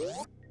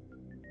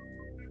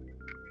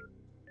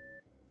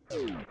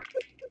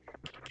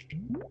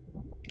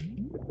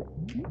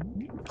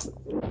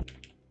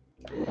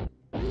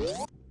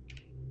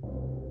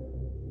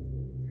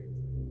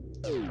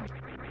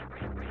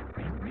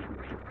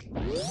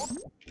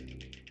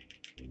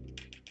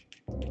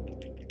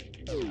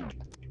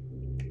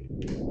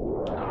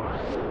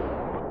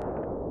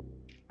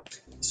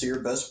 So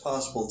your best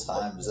possible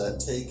time, does that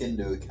take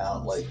into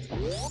account like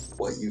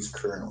what you've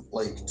currently,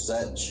 like, does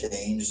that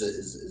change?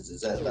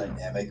 Is that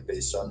dynamic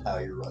based on how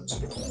your run's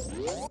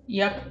going?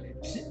 Yep.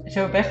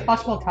 So best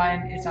possible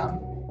time is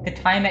the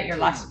time at your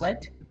last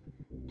split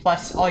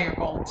plus all your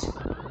golds.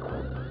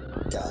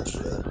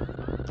 Gotcha.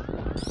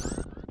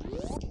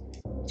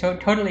 So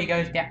it totally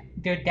goes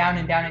down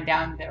and down and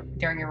down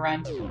during your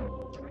run.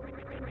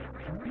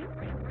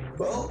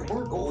 Well, the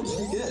more golds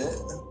you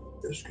get,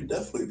 this could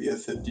definitely be a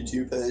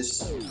 52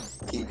 pace.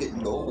 Keep getting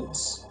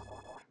golds.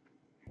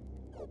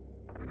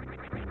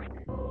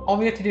 All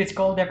we have to do is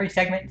gold every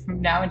segment from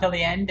now until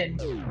the end, and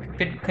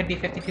could be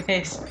 52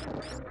 pace.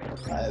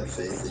 I have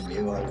faith in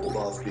you. I pulled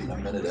off being a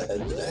minute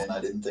ahead today, and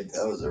I didn't think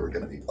that was ever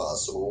going to be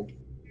possible.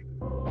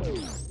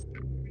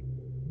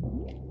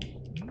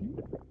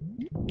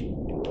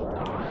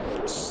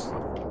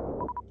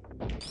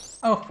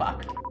 Oh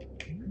fuck.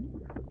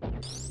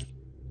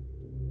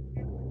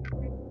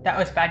 That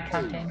was bad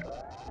counting.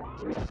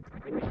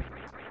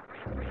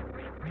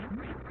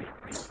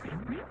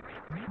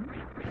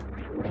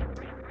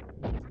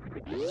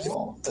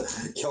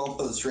 You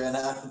almost ran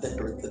out of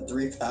there with the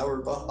 3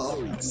 power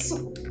bombs.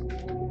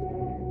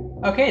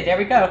 Okay, there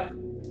we go.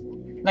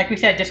 Like we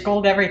said, just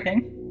gold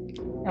everything,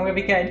 and we'll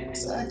be good.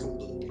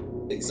 Exactly.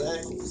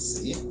 Exactly,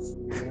 see?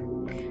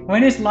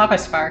 When is Lava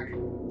Spark?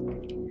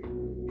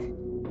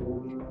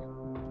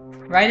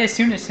 Right as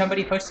soon as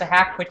somebody posts a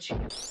hack which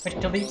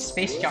deletes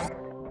space jump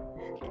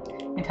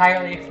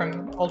entirely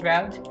from old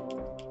route.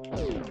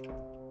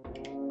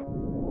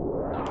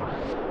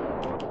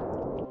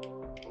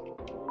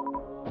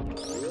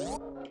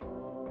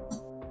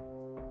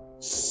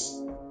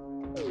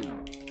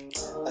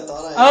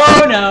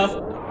 Oh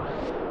no!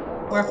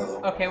 We're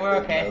okay. We're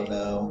okay.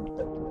 No.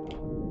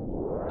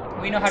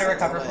 We know how to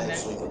recover from I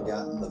this. actually had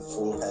gotten the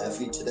full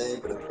halfie today,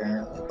 but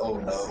apparently, oh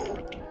no.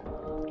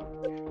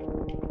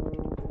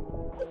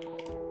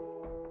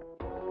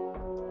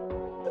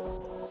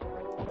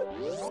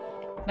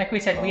 Like we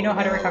said, we know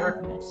how to recover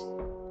from this.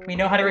 We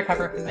know how to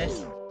recover from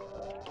this.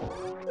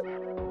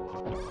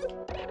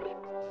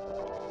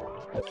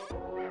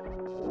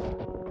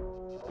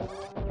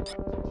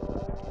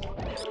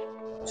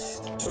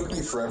 It took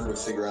me forever to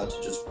figure out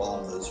to just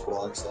bomb those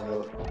blocks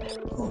out.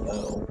 Oh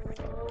no.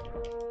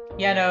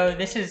 Yeah, no,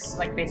 this is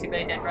like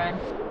basically a dead run.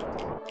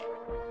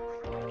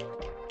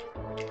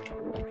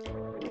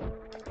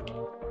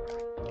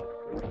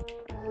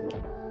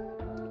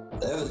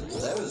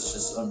 That was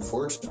just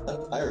unfortunate.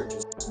 That pirate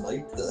just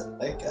sniped the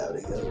heck out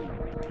of you.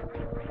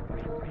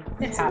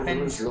 It There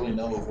happens. was really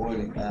no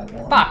avoiding that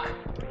one. Fuck!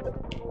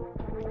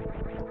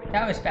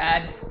 That was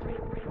bad.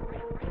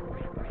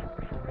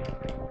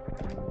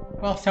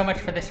 Well, so much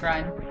for this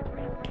run.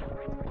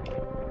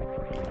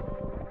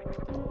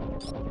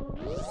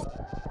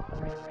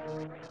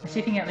 Let's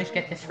see if we can at least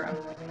get this room.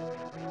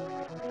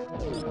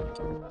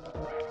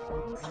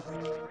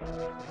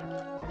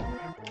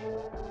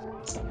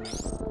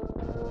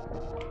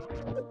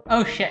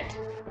 Oh shit.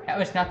 That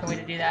was not the way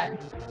to do that.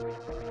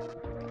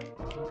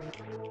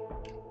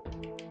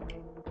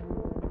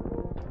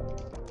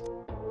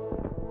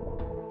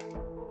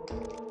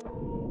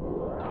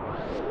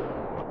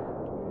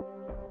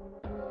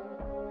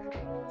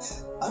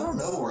 I don't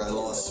know where I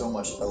lost so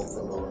much health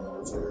in Lower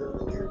North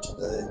earlier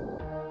today.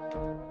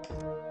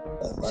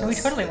 So we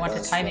totally want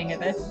the timing of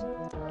this.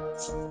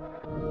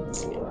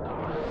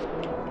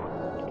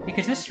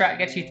 Because this strat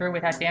gets you through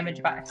without damage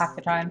about half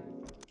the time.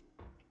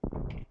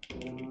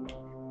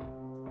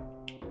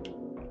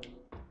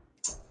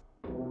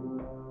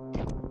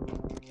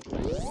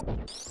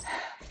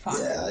 Fuck.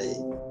 Yeah,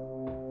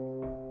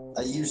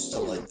 I used to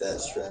like that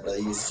strat. I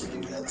used to do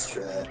that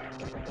strat.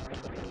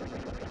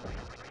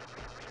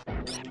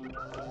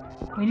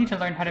 We need to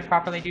learn how to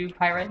properly do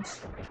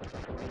pirates.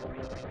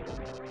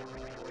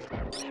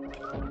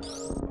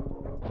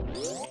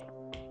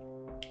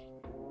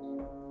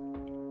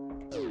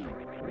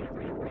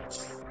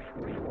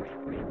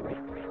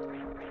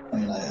 I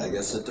mean, I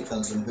guess it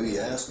depends on who you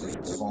ask.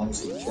 As long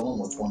as you kill him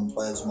with one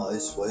plasma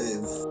ice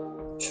wave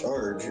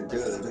charge, you're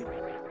good.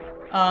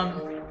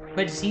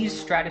 But Z's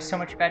strat is so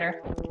much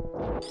better.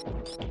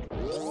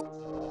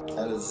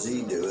 How does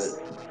Z do it?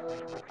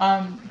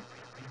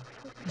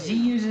 Z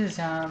uses,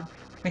 I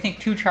think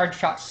 2 charge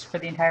shots for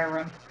the entire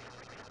room.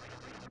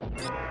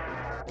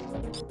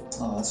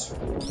 Oh, that's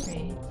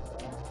 3,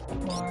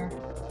 4,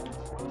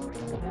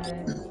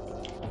 5,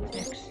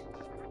 6,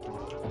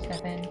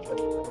 7,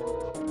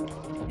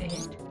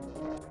 8,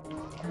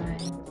 9,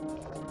 10,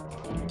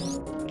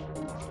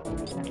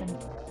 11,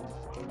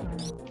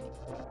 12.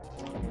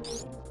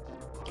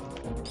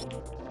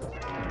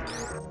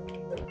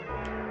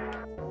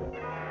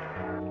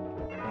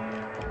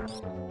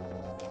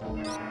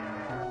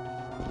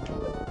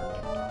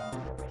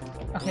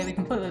 Okay, we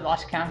completely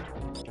lost count.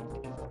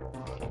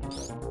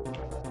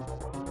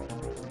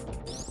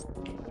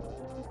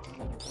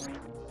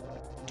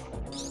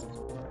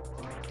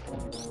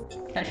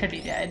 That should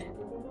be dead.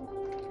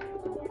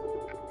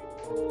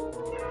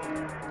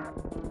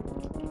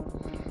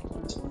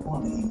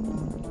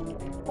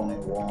 $20,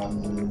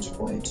 $21,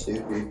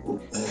 $22.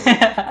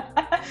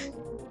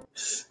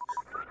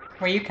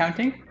 Were you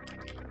counting?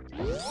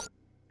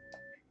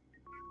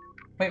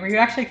 Wait, were you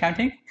actually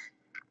counting?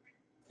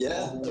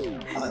 Yeah.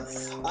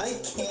 I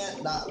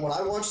can't not... When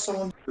I watch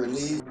someone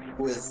relieve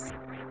with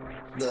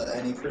the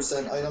any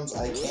percent items,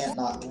 I can't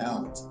not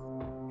count.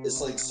 It's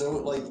like so,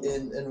 like,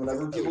 and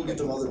whenever people get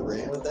to Mother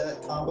Brain with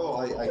that combo,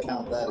 I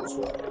count that as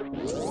well.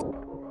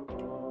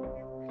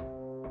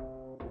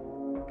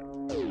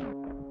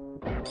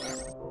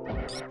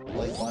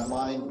 Like, my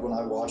mind, when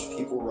I watch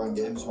people run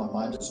games, my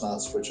mind does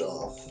not switch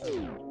off.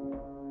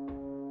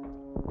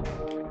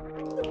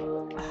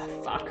 Ah,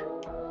 fuck.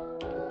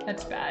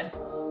 That's bad.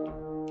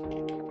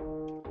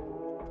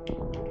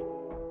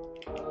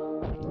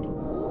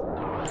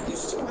 You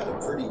still had a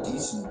pretty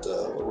decent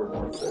Lower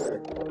North there,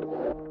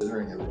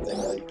 considering everything.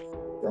 Like,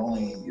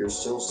 you're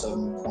still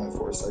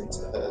 7.4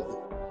 seconds ahead.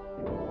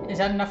 Is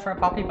that enough for a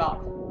Poppy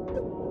Bop?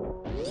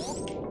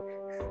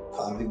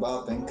 Poppy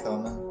Bop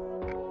incoming.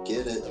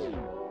 Get it.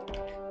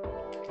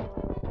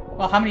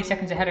 Well, how many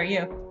seconds ahead are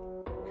you?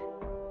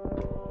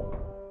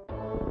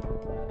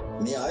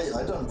 Yeah,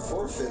 I done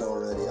forfeit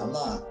already. I'm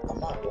not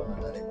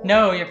running anymore.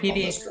 No, your On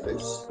PB. this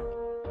race.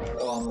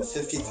 Oh, I'm a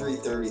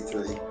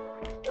 53.33.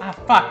 Ah,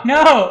 fuck,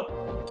 no!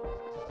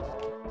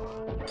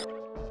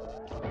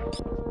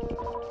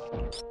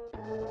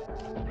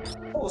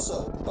 Oh, what's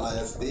up,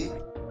 IFB?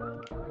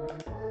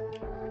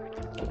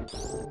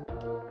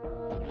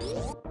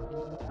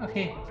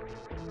 Okay.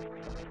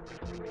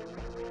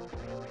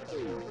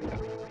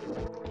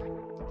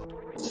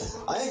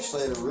 I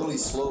actually had a really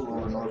slow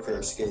Lower North Air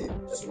escape,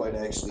 despite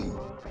actually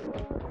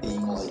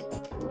being like,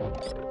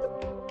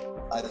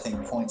 I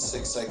think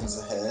 0.6 seconds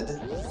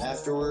ahead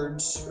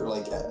afterwards, or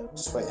like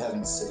despite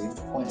having saved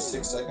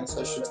 0.6 seconds,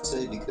 I should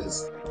say,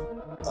 because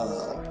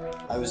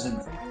I was in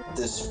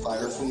this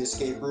Firefly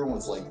escape room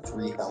with like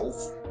 3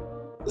 health.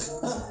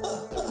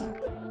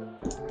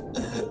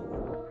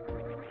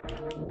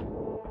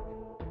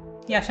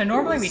 Yeah, so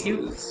normally we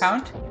do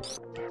count.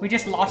 We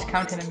just lost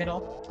count in the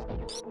middle.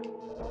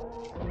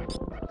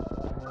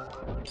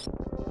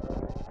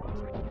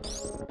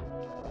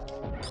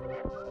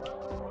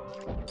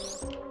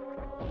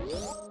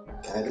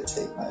 I had to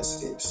take my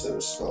escape so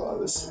slow. I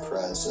was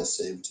surprised I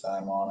saved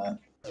time on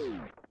it.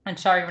 I'm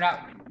sorry, we're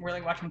not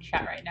really watching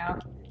chat right now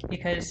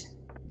because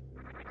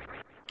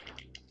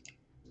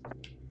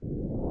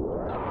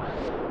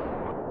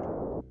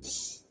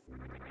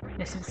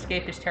this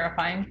escape is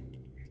terrifying,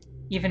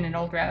 even in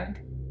old route.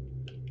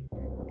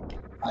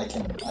 I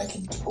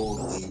can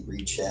totally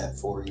re-chat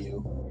for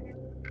you.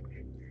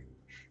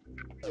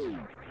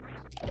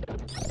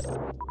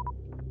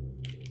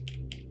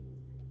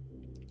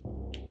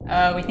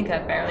 We think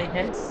that barely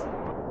hits.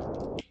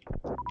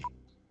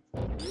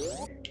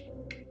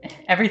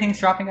 Everything's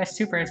dropping us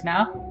supers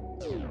now.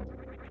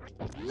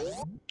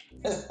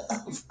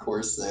 Of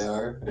course they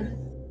are.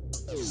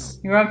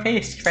 You're on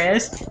pace,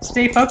 Treyas.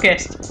 Stay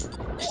focused.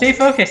 Stay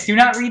focused. Do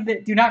not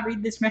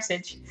read this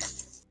message.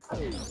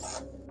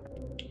 That's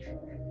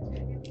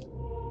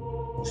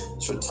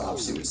what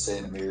Topsy was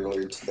saying to me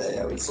earlier today.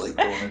 I was like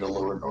going into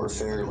Lower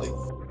Norfair like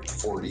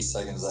 40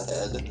 seconds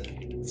ahead.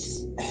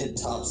 And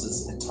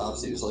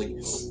Topsy was like,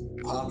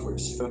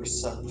 Poplars,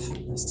 focus up.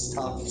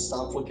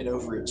 Stop looking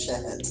over at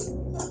chat.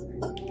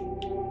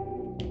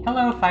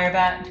 Hello,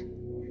 Firebat.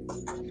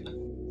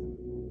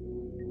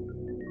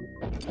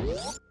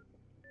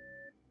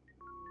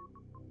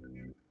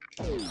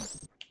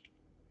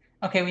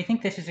 Okay, we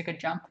think this is a good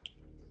jump.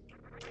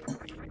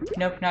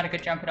 Nope, not a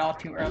good jump at all,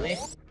 too early.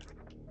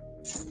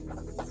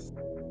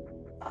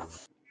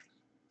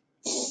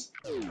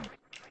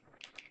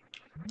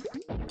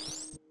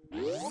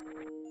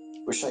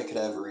 Wish I could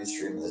have a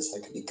restream of this.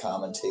 I could be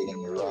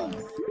commentating your run.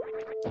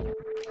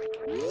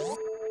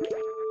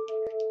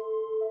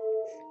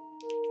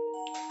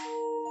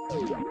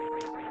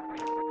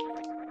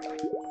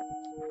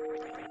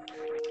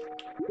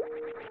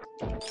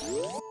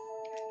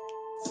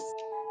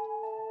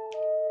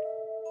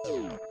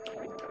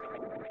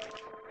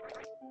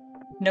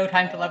 No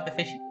time to love the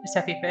fish,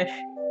 Seppi fish.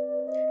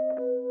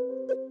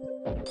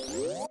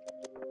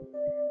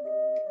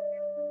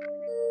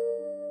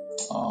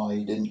 Oh,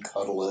 you didn't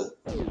cuddle it.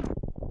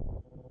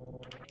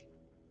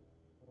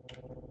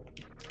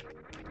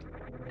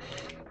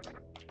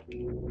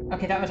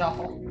 Okay, that was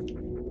awful.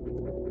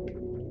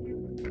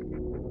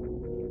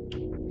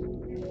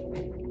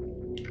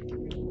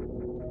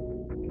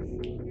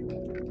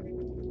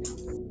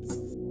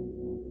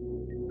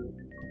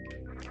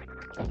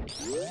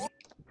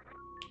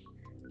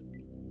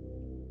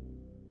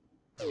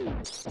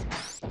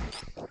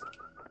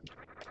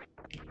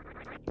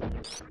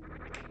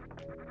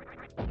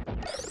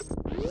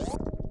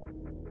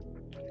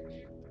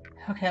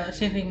 Okay, let's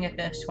see if we can get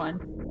this one.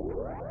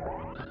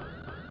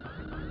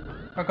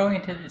 We're going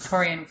into the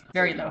Torian with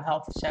very low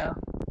health, so...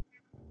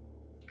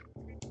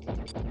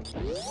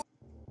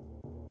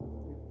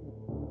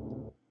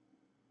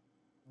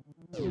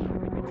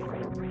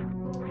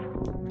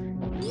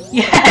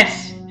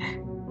 Yes!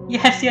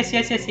 Yes, yes,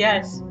 yes, yes,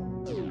 yes!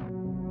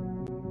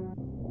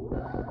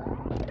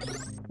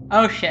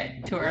 Oh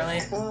shit, too early.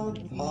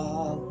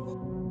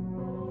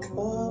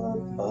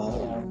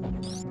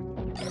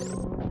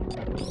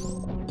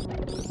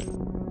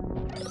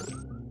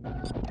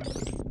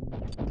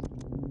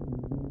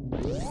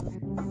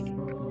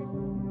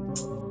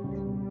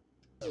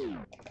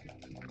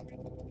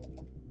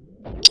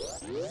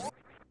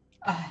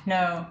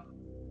 No.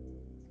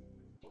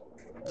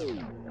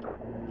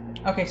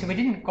 Okay, so we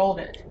didn't gold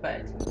it,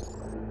 but...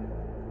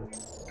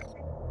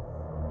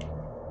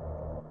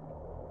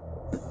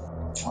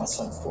 That's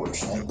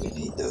unfortunate. We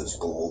need those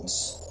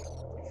golds.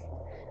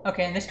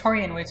 Okay, and this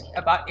Torian was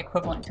about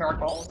equivalent to our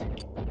gold.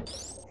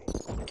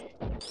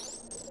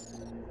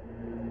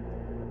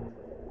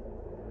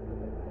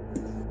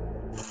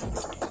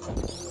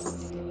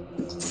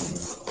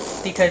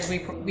 Because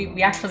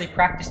we actually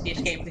practiced the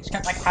escape. We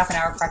spent like half an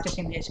hour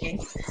practicing the escape,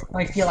 and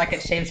we feel like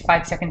it saves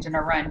 5 seconds in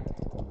a run.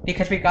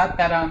 Because we got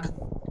that,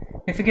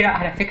 we figured out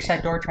how to fix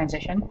that door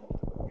transition.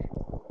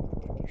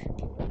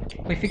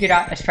 We figured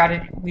out a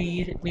strategy,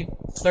 we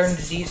learned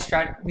Z's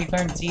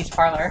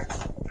parlor.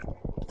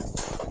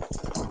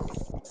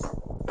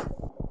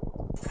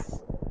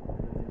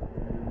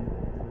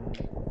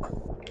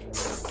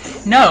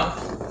 No!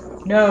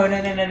 No,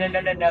 no, no, no, no,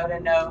 no, no, no, no,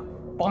 no.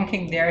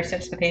 Bonking there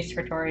sets the pace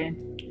for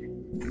Torian.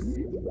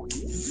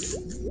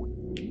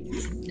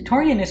 The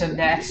Torian is a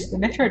mess. The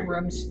Metroid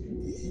rooms...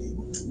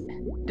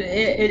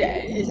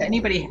 Is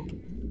anybody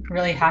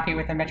really happy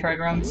with the Metroid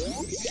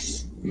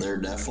rooms? They're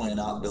definitely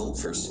not built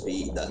for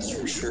speed, that's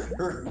for sure.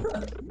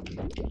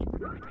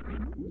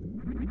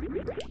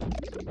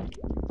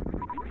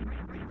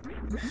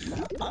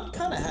 I'm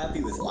kind of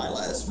happy with my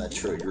last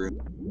Metroid room.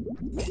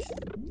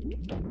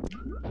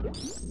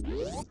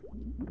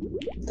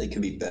 They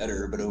could be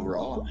better, but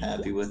overall I'm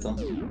happy with them.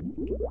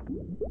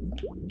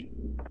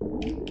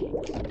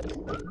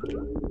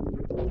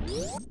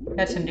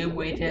 That's a new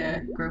way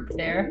to group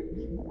there,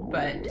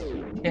 but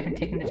we haven't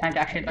taken the time to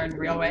actually learn the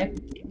real way.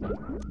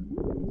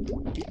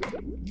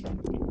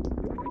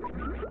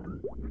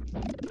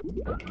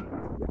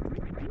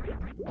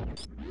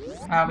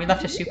 We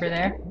left a super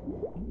there,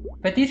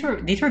 but these were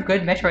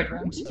good Metroid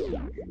rooms.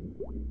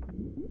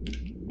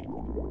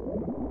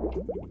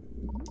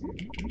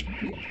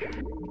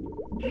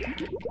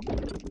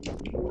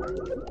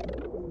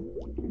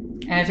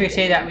 And as we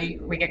say that,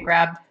 we get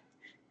grabbed.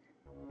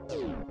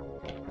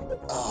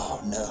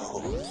 Oh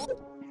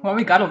no. Well,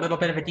 we got a little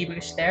bit of a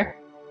deboost there.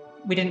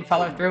 We didn't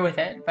follow through with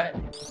it, but...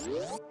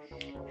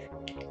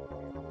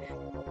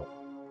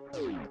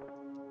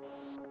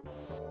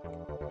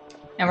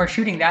 And we're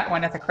shooting that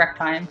one at the correct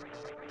time.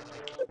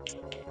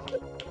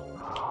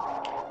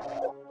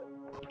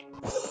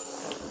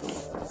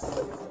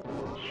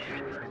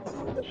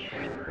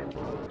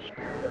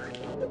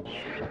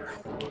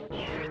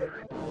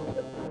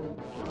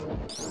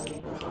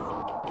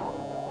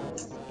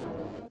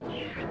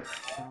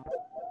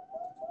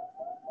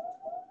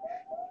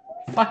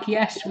 Fuck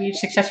yes, we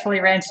successfully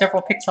ran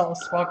several pixels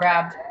while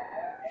grabbed.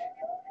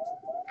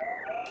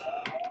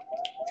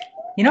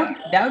 You know,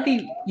 that would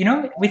be... You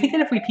know, we think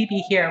that if we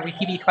PB here, we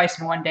PB twice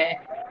in one day.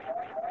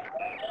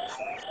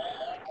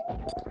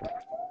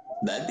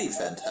 That'd be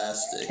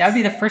fantastic. That would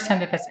be the first time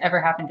that that's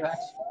ever happened to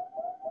us.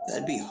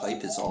 That'd be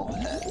hype as all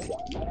heck.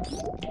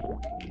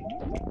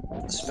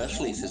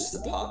 Especially if it's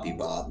the Poppy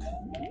Bop.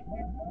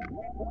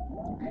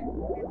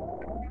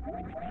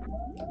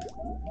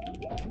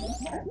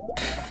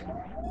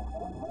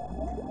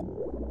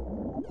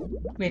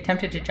 We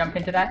attempted to jump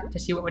into that to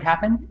see what would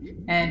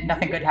happen, and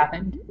nothing good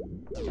happened.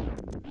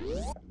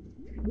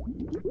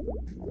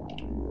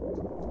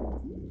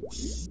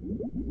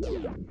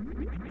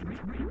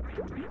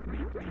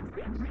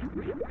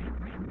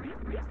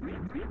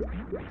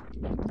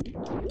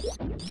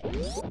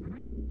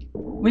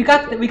 We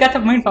got the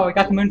moonfall, we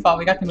got the moonfall,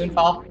 we got the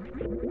moonfall.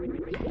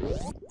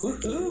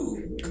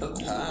 Woohoo!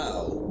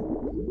 Kapow!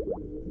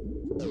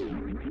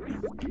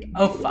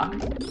 Oh fuck.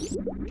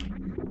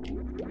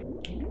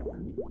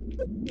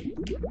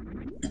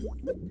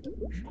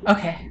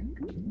 Okay.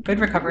 Good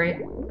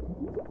recovery.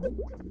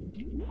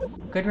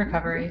 Good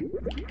recovery.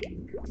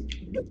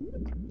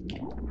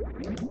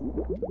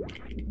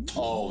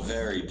 Oh,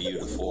 very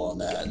beautiful on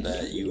that.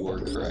 That you were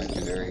correct.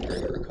 Very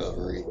great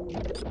recovery.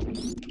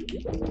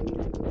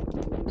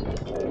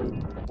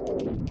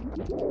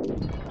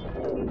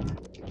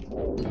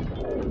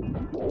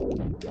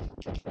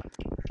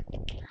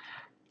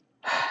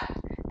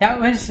 That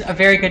was a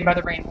very good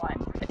Mother Brain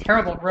one. A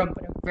terrible room,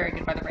 but a very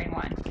good Mother Brain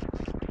one.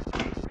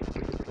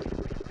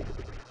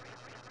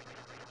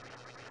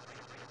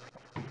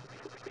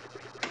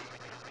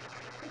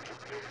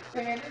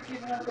 They made us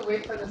even have to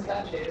wait for the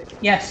statues.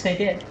 Yes, they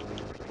did.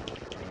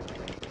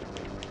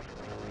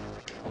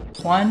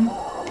 1,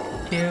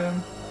 2,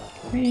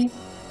 3,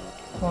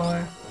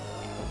 4,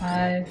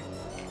 5,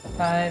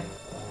 5,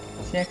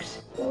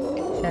 6,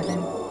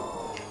 7,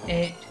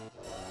 8,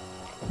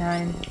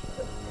 9,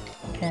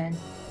 10,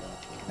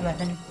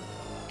 11,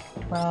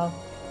 12,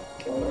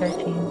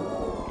 13,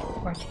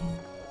 14,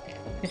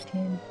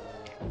 15,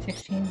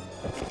 16,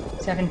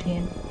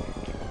 17,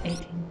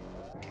 18,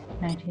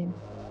 19,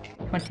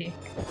 20.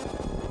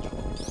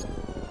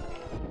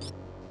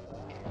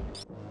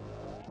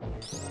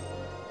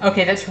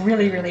 Okay, that's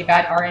really, really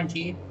bad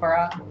RNG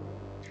for,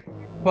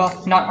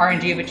 well, not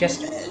RNG, but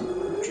just...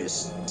 Man,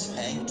 just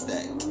tanked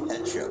that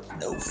ketchup,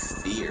 no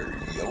fear,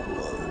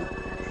 YOLO.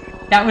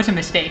 That was a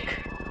mistake.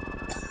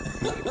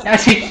 That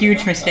was a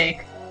huge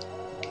mistake.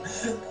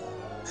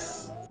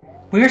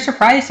 We were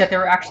surprised that there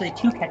were actually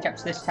 2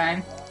 ketchups this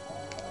time.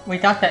 We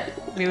thought that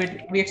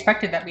we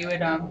expected that we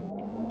would,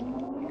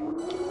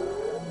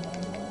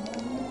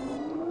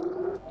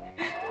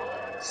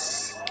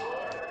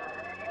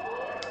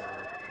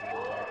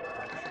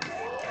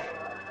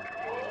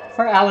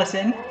 for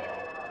Allison.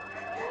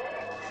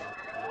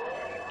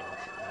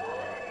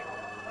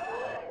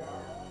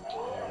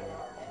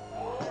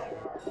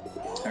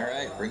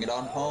 Alright, bring it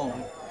on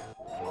home.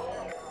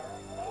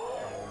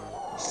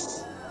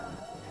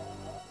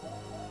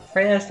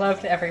 Freya's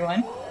love to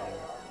everyone.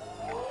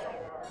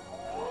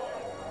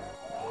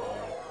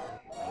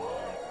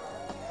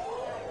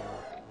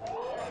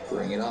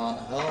 Bring it on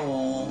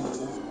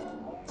home.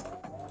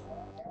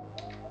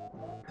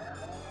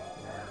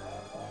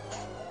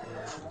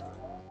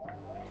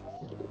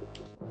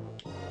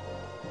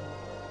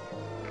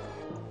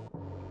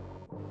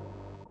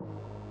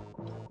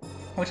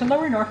 Was the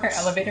Lower Norfair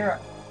elevator?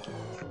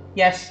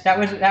 Yes, that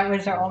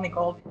was our only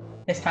gold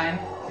this time.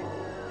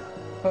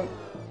 But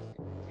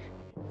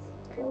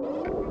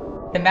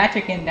the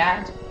magic in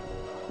that.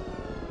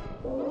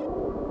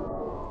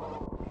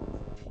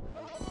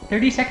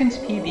 30 seconds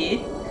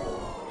PB.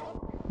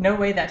 No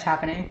way that's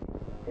happening.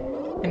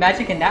 The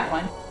magic in that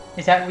one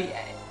is that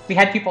we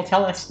had people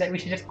tell us that we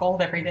should just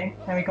gold everything,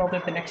 and we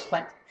golded the next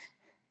split.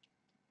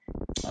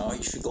 Oh,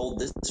 you should gold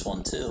this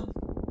one too.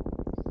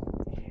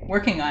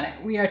 Working on it.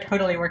 We are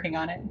totally working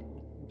on it.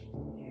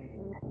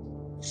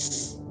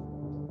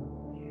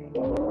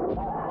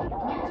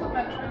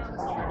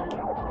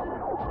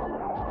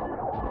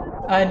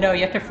 No,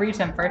 you have to freeze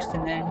them first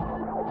and then...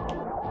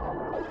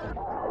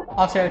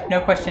 Also,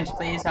 no questions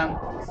please,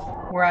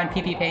 we're on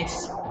PP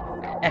pace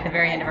at the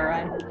very end of our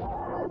run.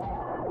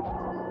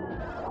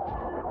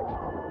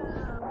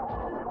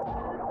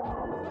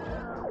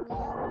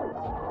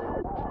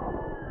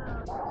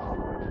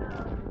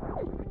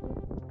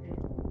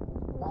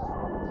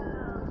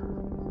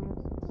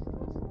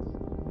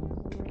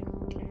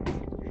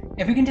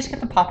 If we can just get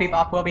the Poppy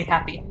Bop, we'll be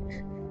happy.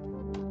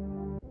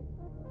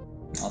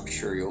 I'm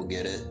sure you'll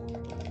get it.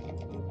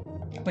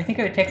 We think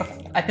it would take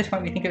at this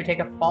point, we think it would take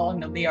a fall in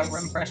the Leo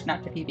room for us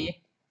not to PB.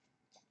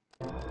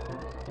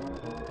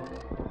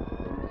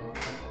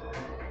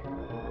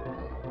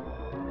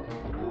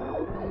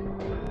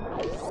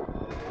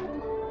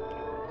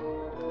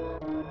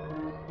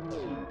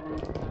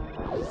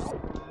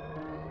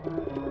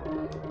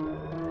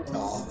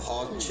 Oh,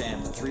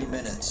 PogChamp, 3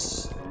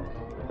 minutes.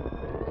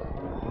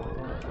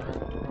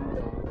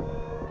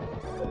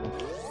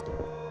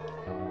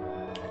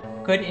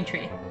 Good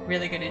entry.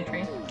 Really good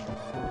entry.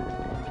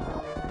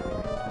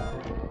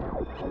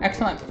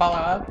 Excellent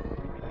follow-up.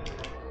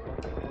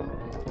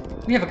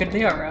 We have a good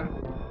Leo room.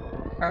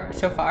 Or,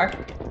 so far.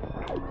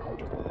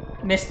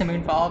 Missed the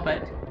moonfall,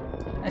 but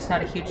that's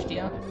not a huge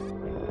deal.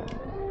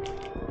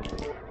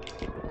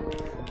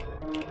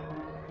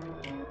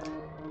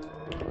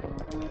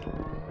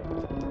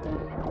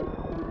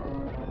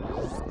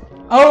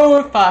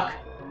 Oh, fuck!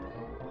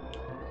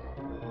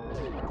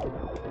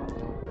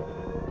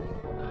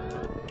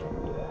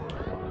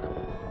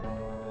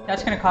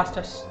 That's gonna cost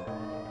us.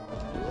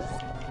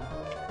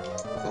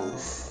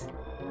 Oof.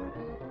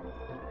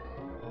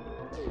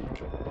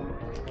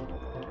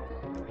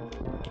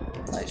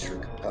 Nice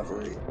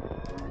recovery.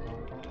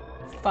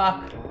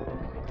 Fuck.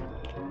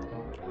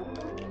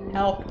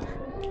 Help.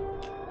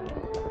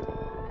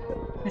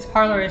 This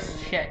parlor is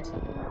shit.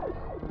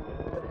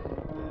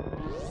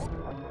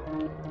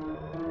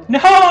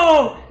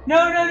 No!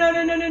 No, no, no,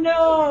 no, no, no,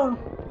 no!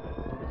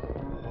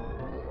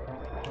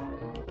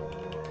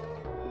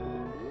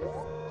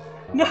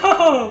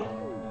 No!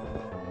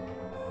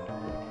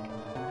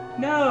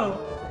 No!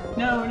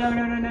 No, no, no,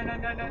 no, no, no,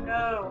 no, no,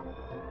 no!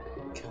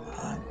 Come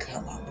on,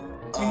 come on.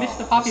 We missed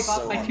the Poppy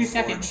Bop so by 2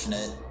 seconds.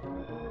 unfortunate.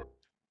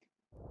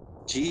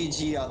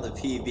 GG on the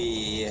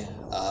PB.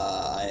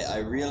 I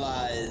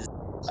realized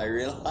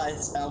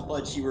how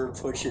much you were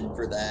pushing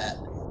for that.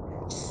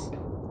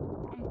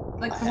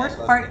 Like The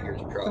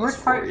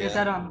worst part is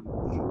that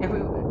if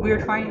we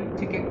were trying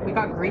to we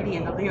got greedy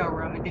in the Leo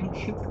room and didn't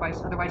shoot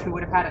twice, otherwise we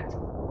would have had it.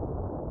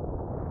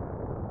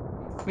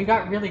 We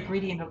got really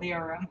greedy in the Leo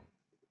room.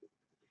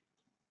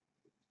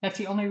 That's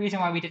the only reason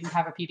why we didn't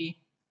have a PD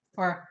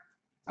or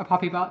a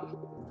Poppy Bop.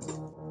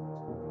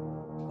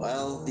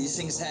 Well, these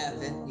things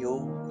happen.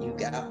 You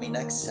got me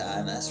next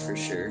time, that's for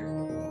sure.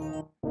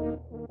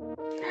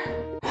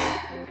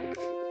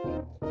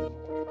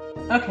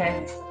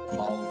 Okay.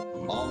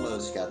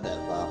 Almost got that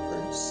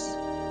boppers.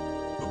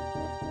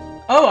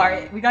 Oh,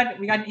 alright, we got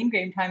an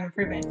in-game time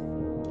improvement.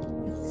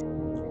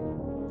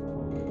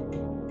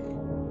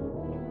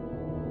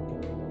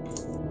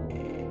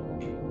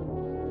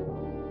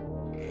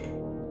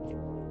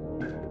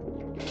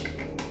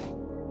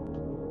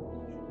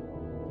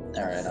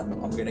 Alright, I'm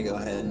gonna go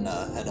ahead and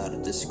head out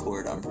of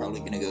Discord. I'm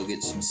probably gonna go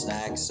get some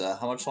snacks.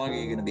 How much longer are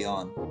you gonna be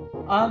on?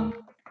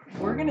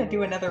 We're gonna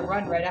do another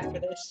run right after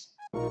this.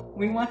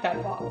 We want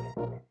that bop.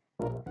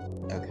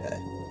 Okay.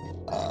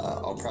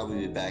 I'll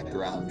probably be back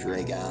around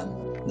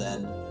Dragon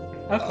then.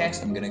 Okay.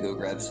 'Cause I'm gonna go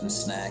grab some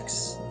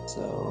snacks.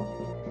 So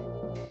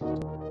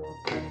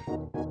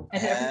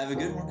have a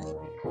good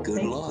one.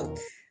 Good luck.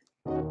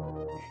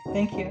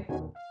 Thank you.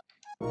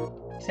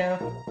 So,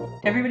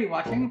 to everybody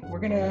watching, we're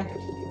gonna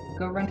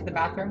go run to the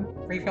bathroom,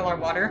 refill our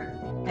water,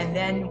 and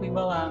then we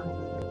will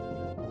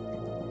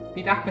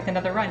be back with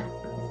another run.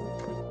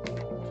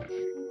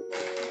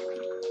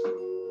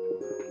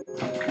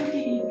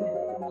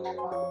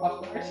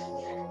 Of course.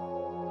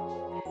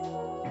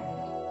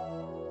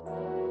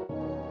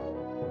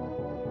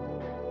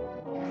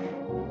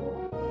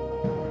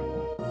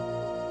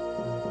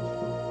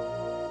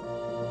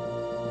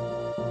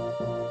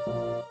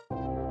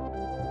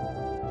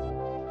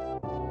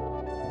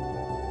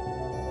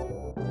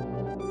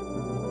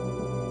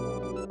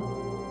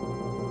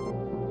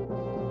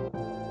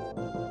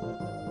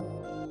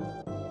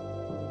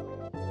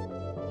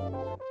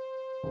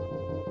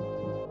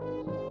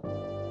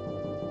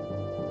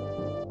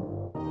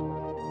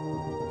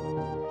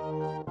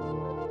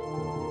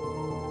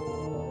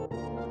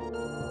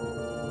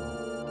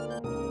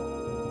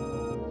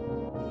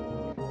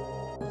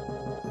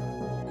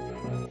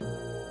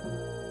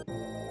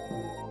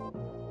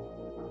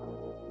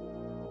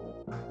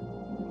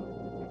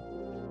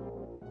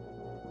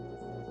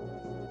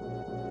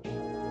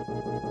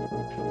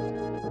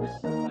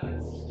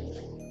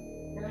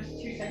 We're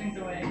just 2 seconds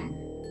away.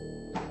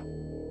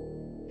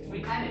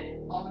 We had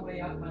it all the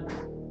way up, but...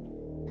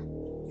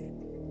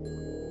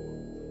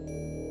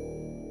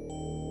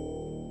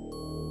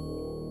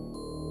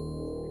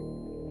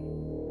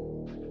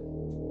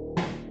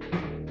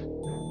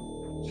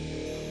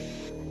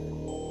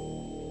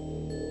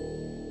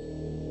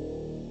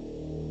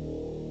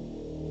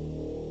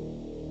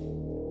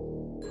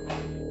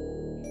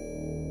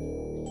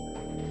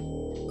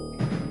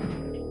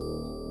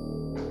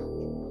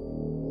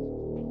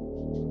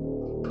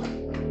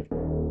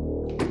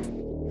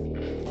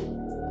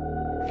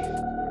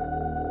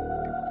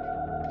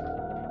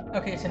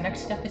 Okay, so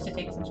next step is to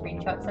take some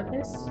screenshots of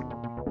this.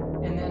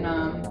 And then,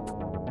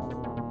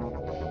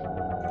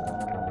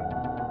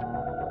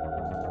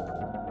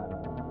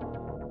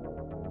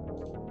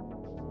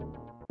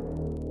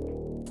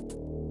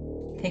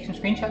 take some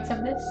screenshots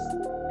of this,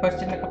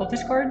 post it in a couple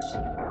discords,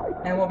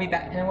 and we'll be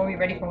back. And then we'll be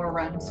ready for more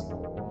runs.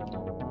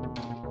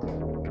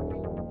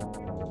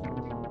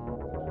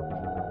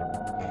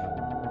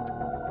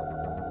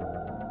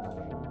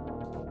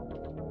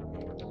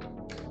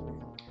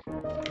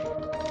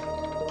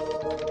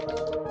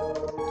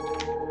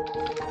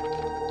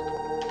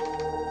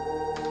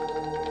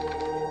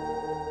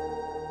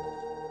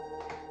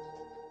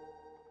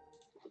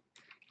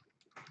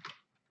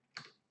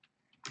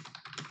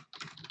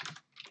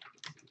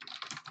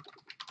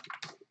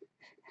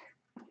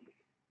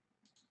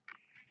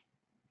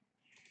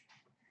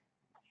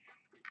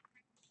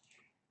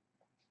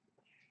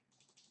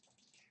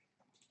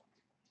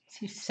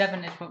 See,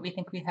 7 is what we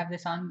think we have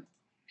this on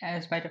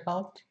as by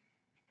default.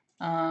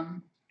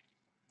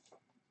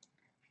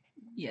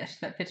 Yes,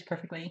 that fits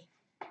perfectly.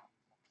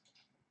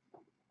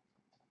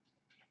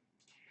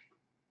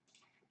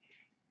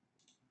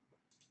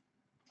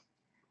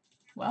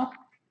 Well,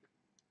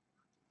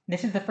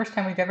 this is the first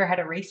time we've ever had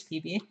a race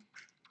PB.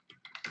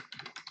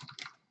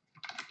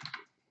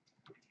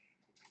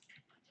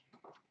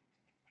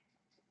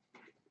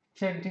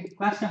 So, do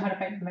Glass know how to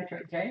fight the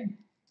Metroids, right?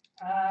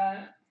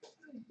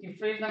 You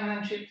freeze them and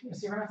then shoot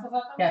receiver missiles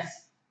at them?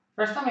 Yes.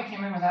 First time I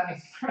came in without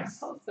any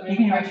missiles. So You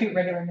can shoot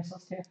regular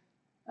missiles too.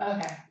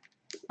 Okay.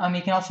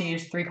 You can also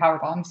use 3 power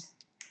bombs.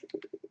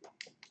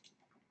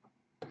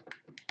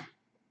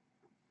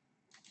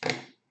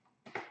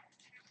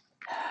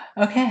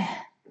 Okay.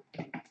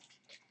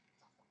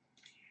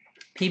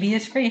 PB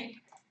is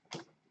free.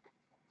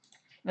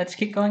 Let's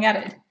keep going at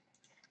it.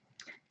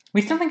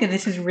 We still think that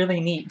this is really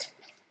neat.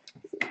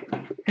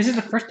 This is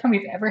the first time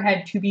we've ever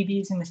had 2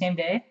 BBs in the same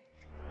day,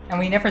 and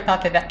we never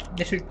thought that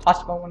this would be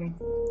possible when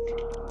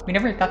we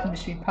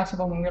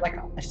were like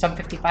a sub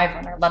 55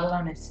 runner, let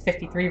alone a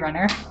 53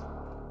 runner.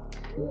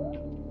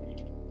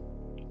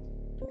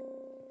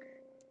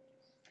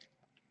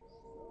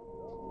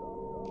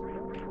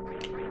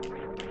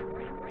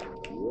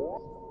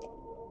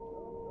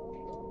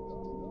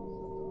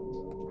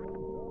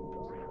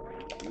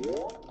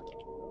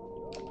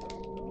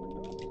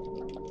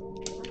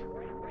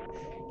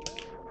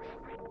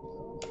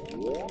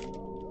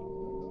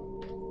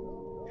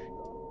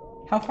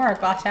 How far are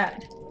Glass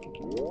at?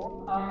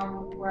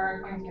 We're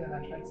going to the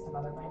Metroid some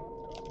other way.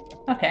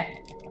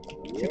 Okay.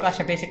 So Glass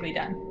are basically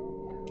done.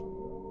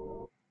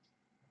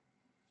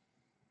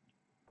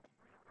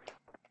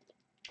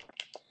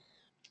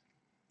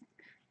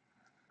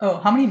 Oh,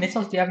 how many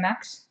missiles do you have,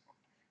 Max?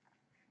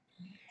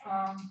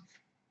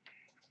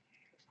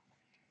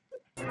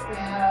 We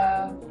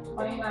have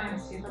 29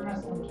 Caesar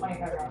missiles and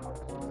 25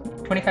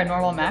 normal. 25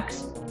 normal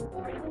max?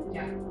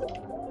 Yeah.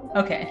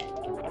 Okay.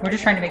 We're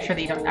just trying to make sure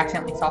that you don't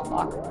accidentally soft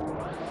lock.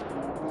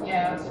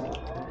 Yeah,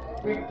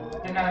 we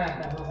didn't have enough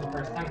missiles the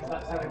first time, so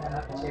that's why we went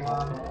up to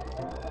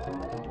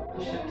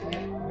ship to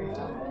get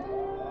refilled.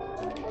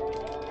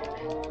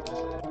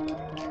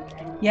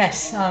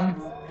 Yes,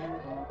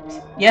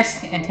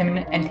 yes,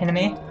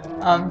 Antinomy.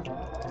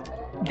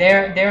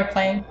 They're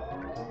playing.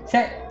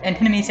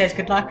 Antinomy says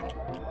good luck.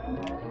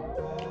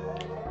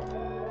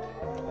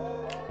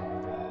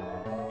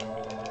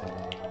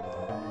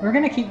 We're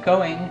gonna keep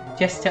going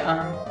just to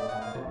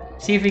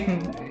see if we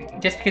can,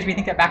 just because we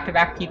think that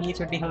back-to-back PBs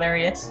would be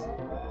hilarious.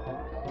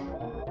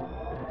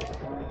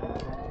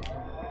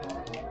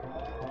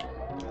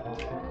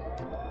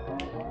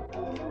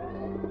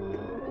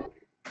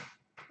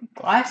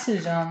 Glass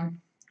is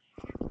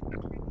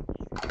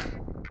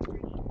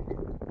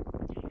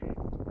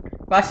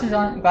Glass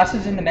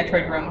is in the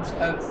Metroid rooms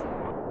of.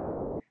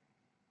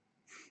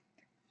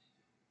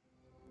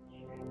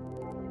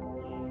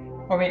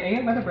 Oh wait, are you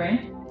at Weather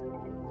Brain?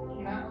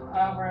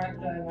 No, we're at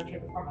the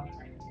Metroid before Mother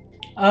Brain.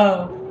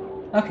 Oh,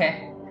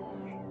 okay.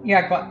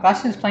 Yeah,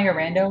 Glass is playing a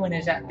rando and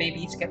is at the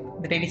baby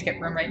skip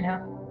room right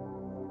now.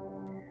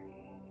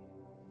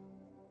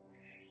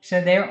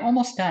 So they're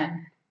almost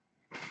done.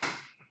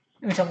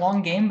 It was a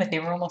long game, but they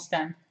were almost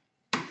done.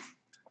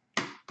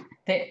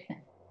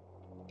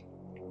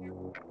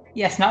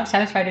 Yes, not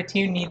satisfied with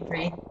 2, need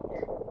 3.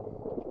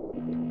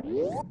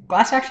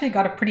 Glass actually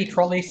got a pretty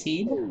trolly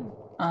seed.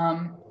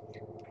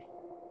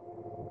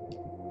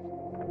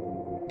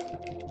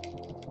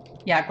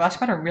 Yeah, Glass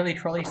got a really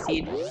trolly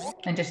seed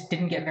and just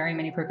didn't get very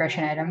many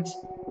progression items.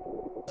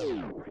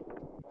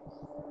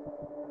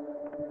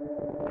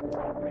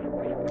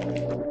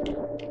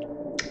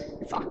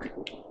 Fuck.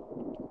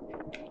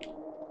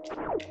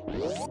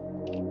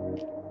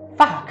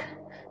 Fuck!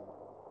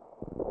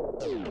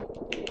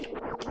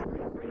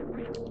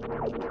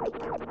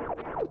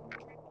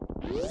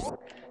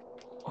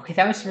 Okay,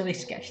 that was really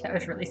sketch. That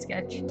was really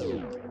sketch.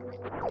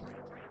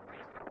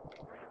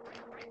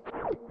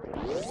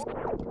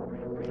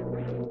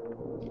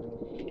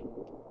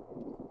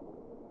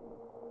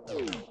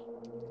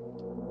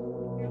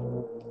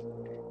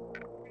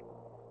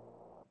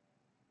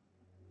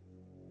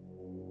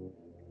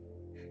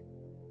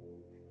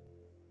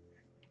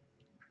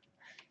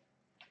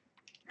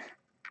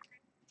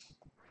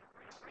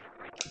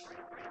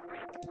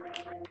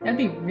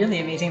 That'd be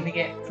really amazing if we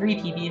get 3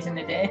 PBs in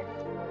a day.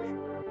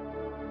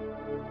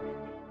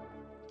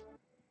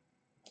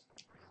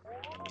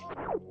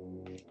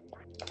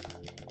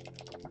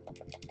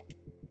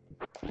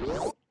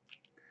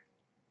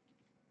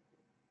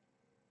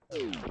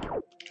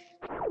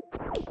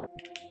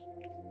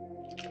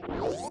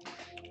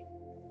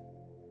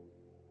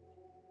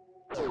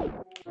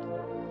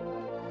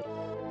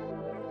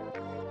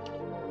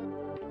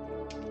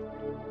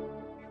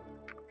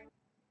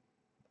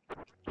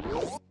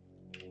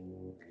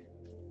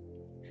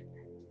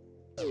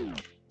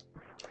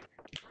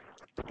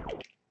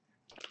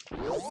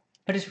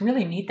 But it's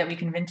really neat that we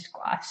convinced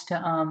Glass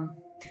to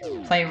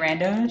play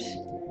randos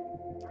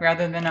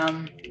rather than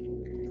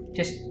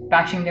just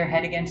bashing their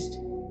head against.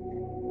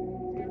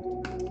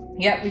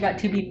 Yeah, we got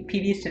 2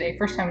 PBs today.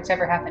 First time it's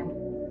ever happened.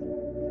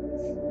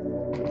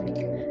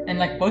 And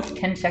like both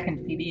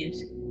 10-second PBs.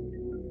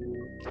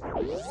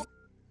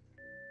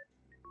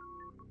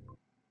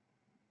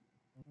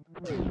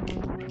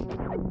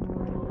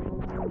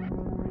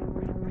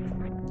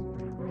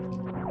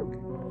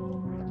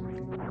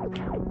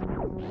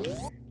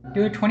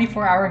 Do a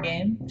 24-hour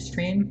game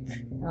stream,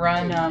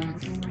 run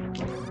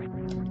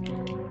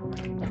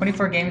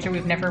 24 games that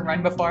we've never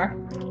run before.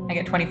 I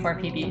get 24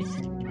 PBs.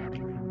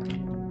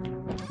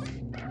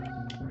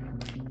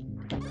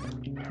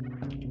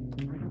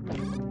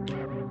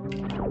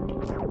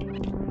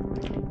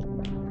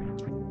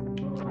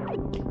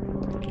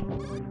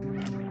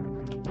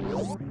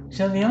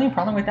 So the only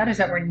problem with that is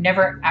that we're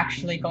never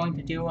actually going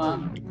to do a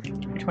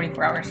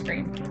 24-hour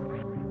stream.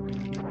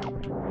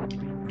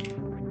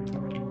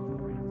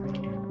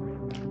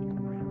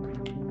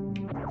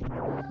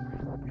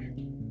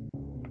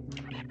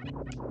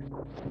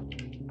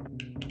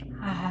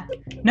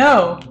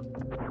 No!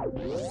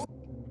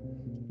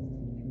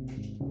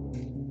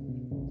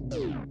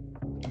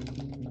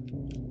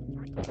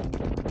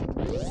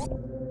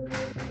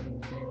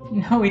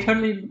 No, we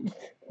totally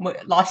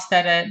lost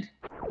that at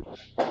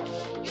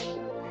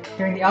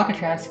during the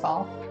Alcatraz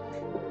fall.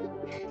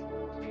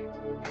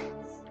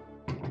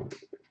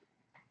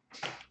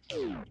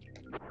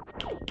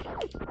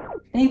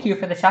 Thank you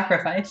for the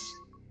sacrifice.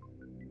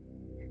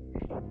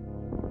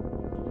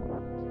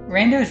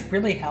 Randos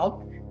really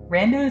help.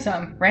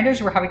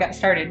 Randos were how we got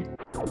started.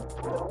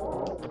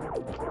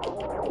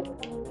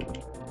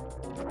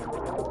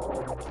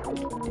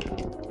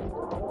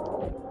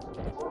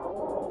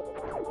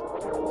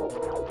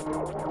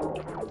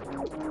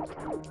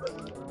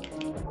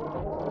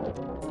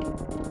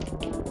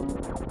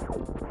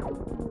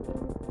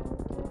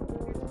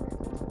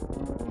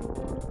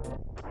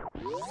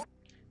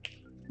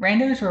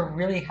 Randos were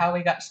really how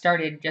we got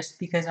started, just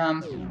because,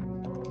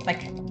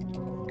 like,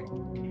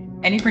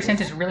 any percent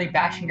is really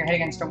bashing your head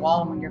against a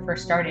wall when you're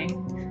first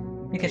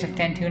starting, because of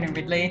Phantoon and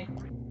Ridley.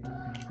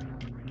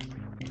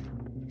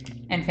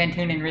 And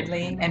Phantoon and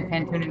Ridley, and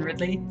Phantoon and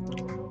Ridley.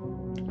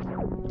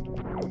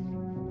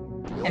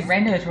 And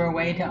randos were a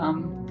way to,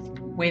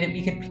 way that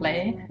we could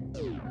play.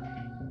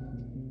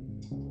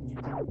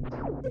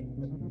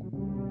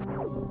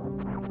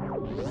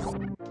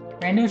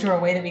 Randos were a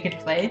way that we could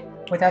play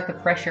without the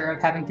pressure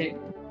of having to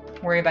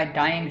worry about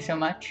dying so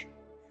much.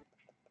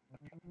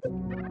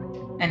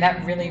 And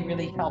that really,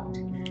 really helped.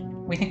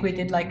 We think we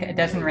did like a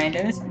dozen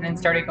randos and then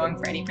started going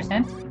for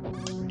 80%.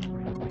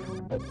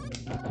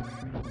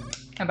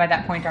 And by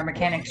that point our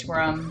mechanics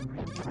were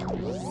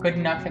good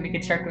enough that we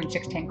could start doing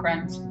 6 tank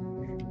runs.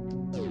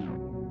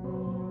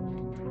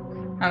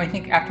 And we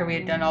think after we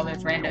had done all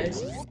those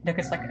randos, it took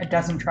us like a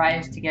dozen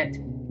tries to get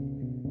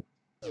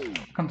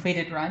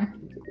completed run.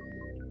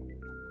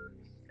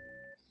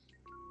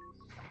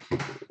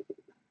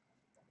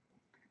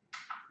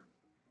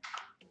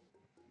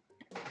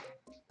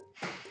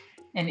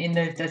 And in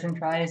those dozen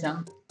tries,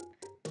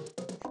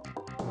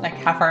 like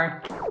half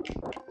our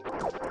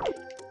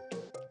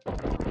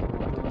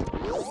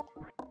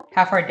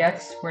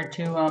deaths were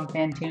to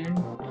Phantoon,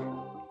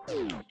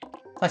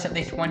 plus at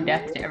least 1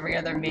 death to every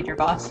other major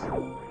boss.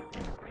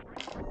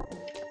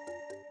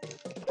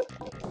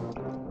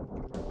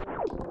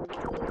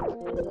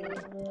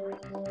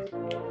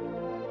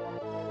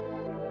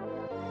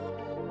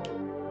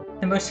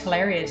 The most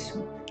hilarious,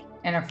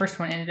 and our first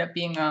one ended up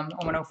being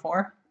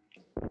 104.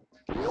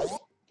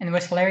 And the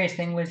most hilarious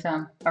thing was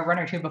a run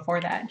or two before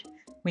that.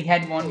 We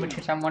had one which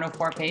was on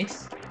 104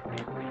 pace,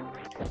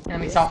 and then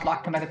we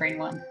soft-locked him by the brain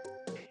one,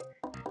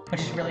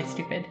 which is really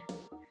stupid.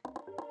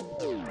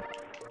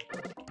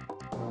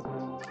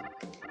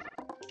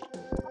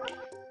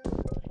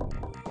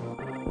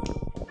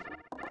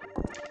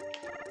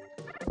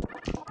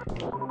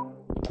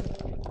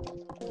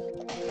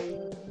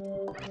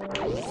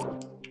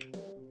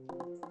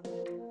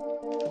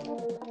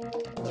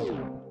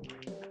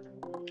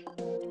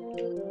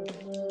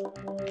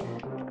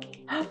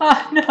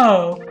 Ah,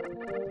 no!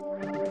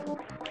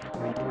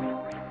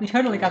 We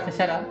totally got the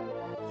setup.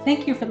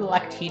 Thank you for the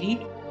luck,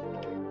 TD.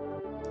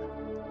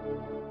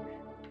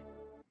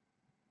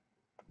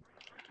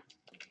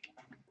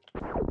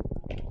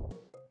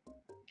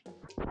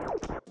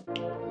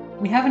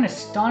 We have an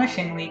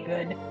astonishingly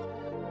good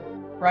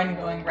run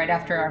going right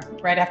after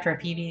a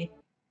PB.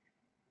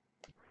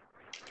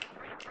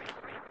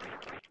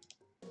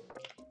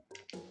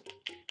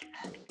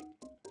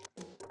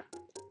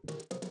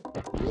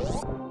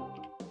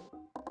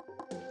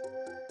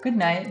 Good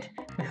night.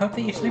 We hope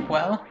that you sleep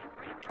well.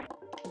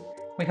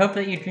 We hope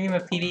that you dream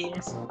of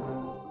PBs.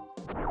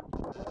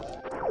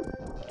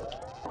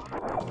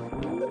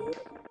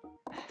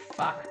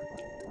 Fuck.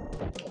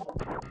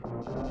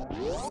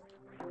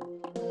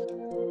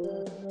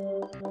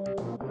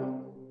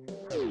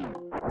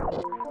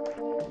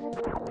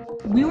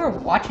 We were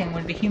watching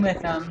when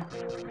Behemoth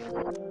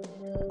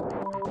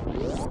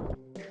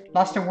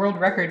lost a world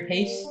record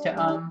pace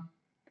to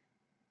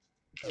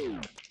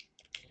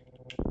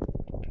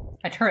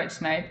a turret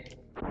snipe.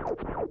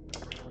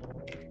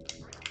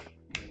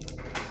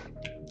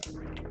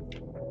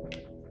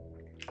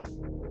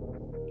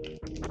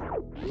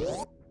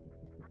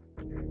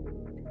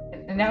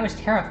 And that was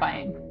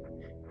terrifying.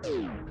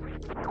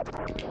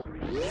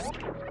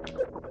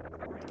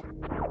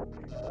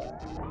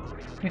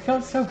 We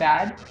felt so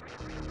bad.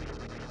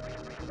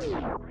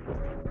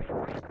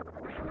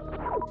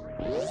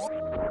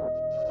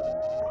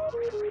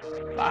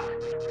 Fuck.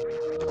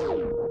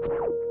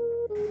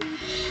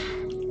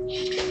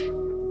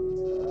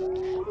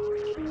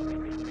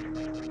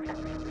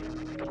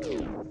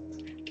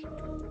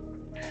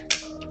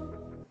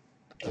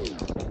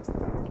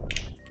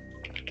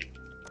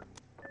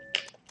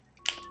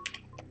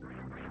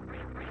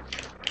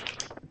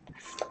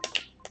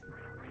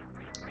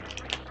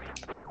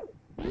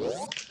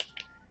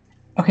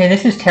 Okay,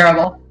 this is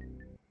terrible.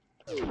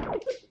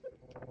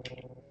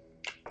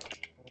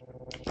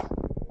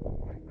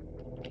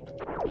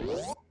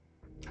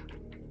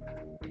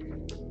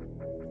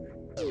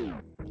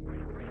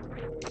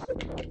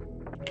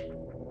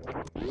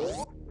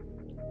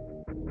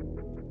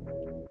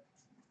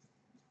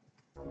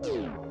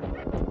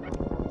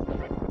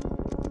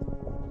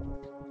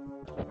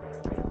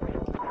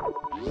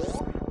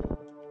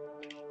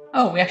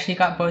 Oh, we actually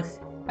got both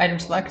item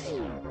selects.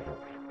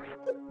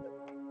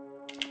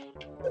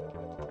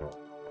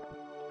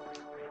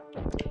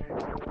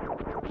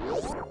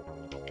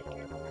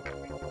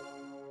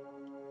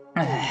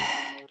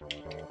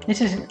 This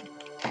is...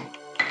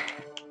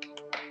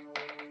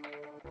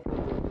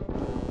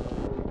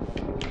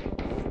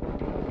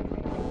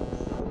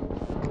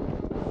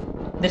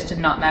 This did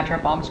not match our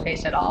bomb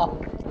space at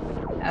all.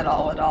 At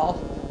all.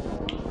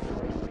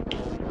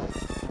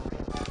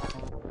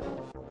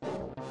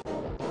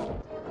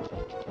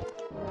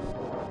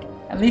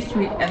 At least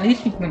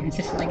we've been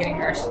consistently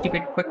getting our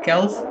stupid quick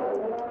kills.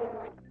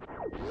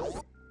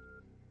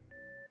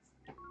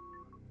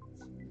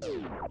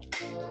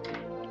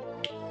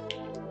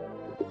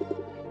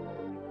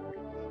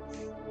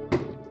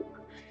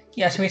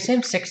 Yeah, so we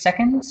saved 6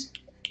 seconds.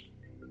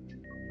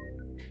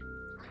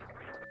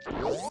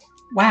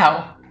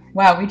 Wow.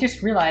 Wow, we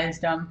just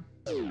realized,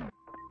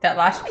 that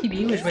last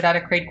PB was without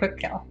a crate quick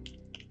kill.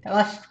 That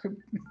last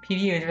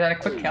PB was without a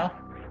quick kill.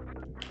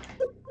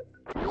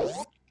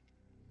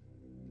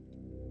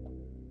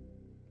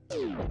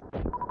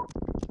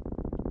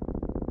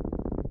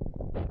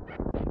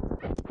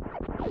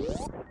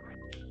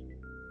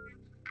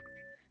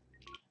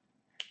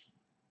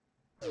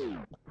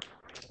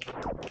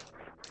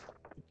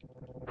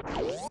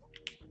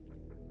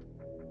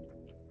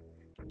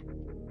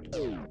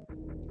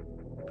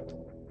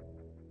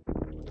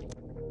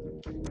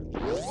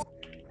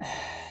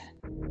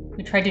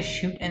 We tried to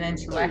shoot and then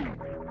select.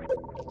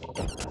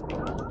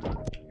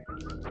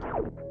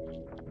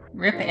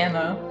 Rip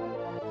ammo.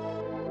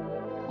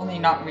 Only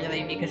not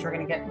really, because we're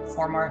gonna get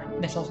 4 more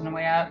missiles on the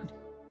way out.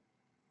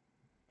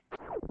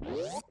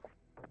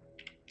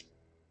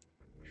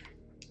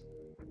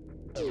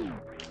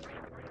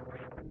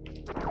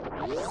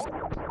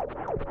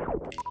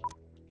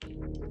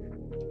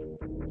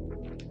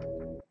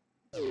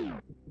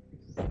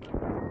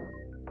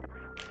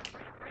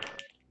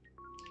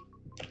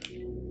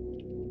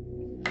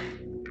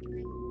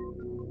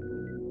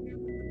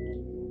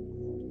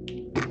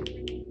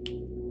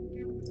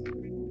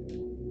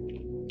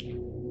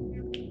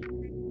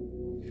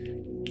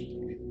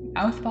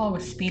 Mouthball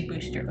with speed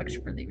booster looks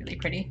really, really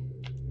pretty.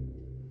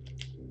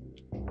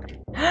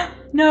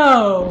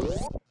 No!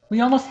 We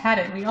almost had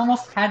it. We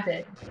almost had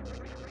it.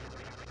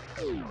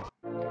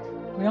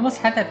 We almost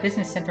had that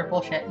business center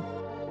bullshit.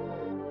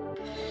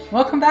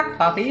 Welcome back,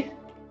 Poppy.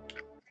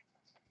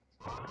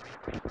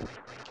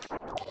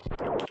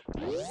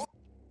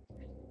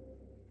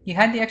 You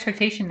had the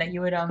expectation that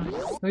you would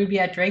we would be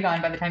at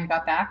Dragon by the time you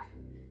got back,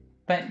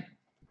 but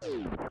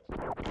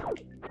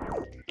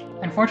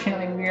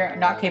unfortunately we are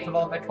not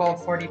capable of a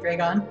 1240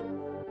 Dragon.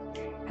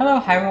 Hello,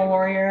 Hyrule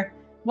Warrior.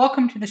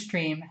 Welcome to the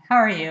stream. How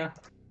are you?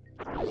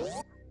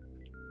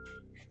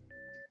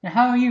 And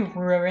how are you,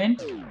 Rurin?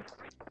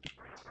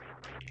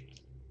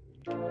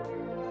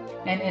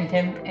 And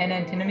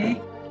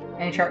Antinomy?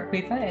 And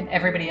Sharkweepa? And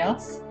everybody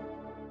else?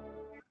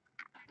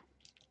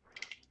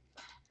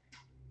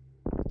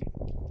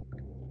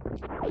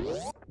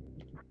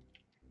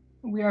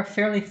 We are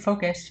fairly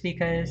focused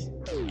because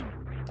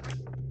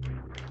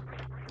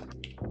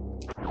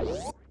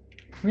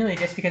Really,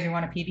 just because we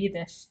want to PB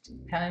this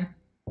time.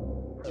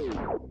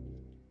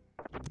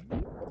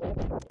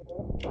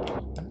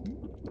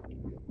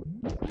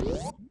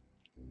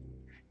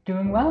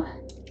 Doing well?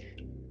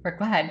 We're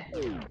glad.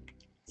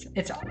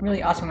 It's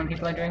really awesome when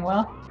people are doing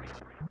well.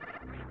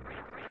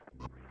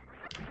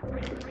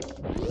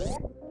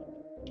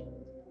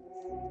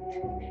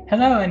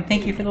 Hello, and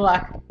thank you for the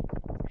luck.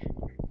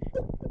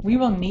 We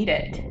will need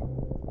it.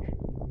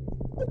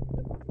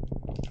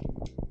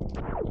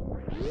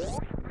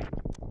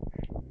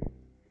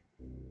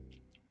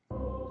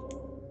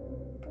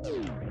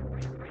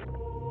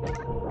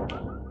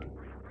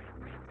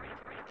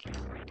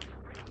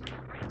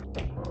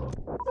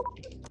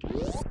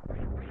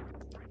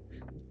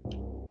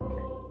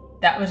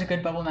 That was a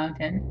good bubble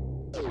mountain.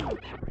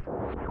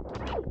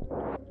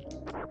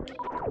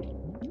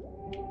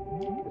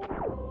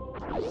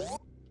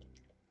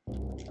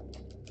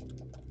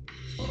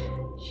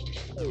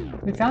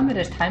 We found that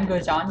as time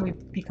goes on,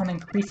 we've become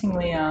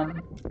increasingly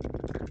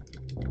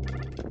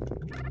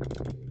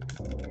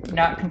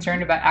not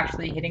concerned about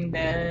actually hitting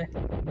the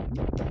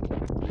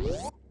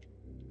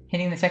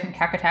second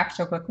cack attack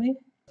so quickly.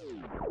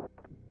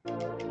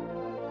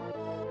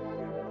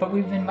 But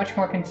we've been much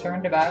more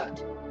concerned about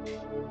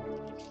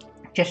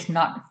just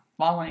not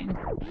falling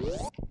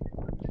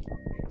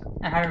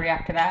and how to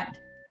react to that.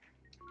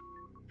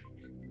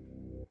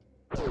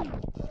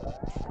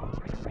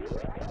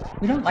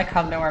 We don't like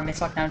how low our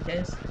missile count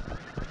is.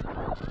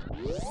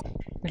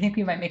 We think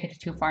we might make it to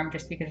 2 farm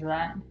just because of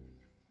that.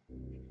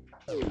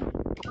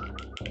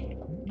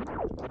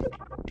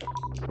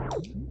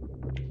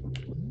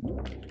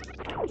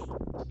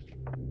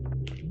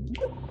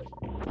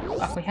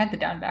 Fuck, we had the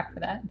down back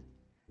for that.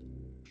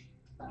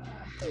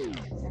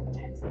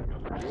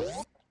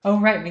 Oh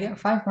right, we got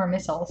 5 more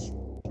missiles.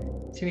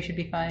 So we should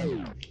be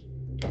fine.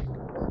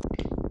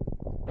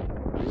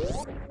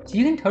 So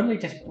you can totally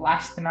just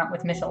blast them out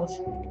with missiles.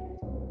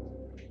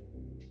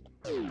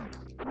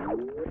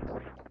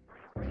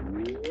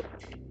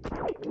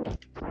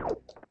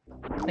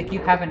 Like, you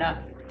have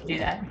enough to do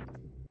that.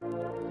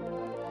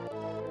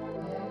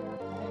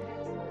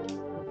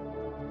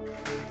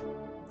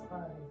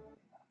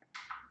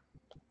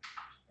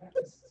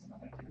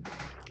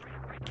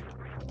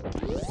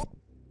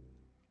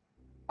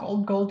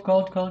 Gold, gold,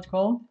 gold, gold,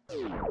 gold.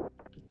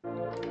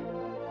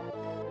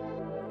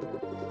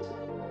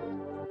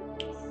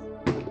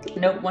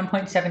 Nope,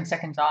 1.7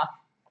 seconds off.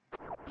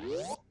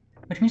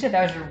 Which means that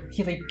that was a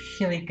really,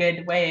 really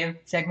good wave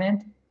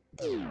segment.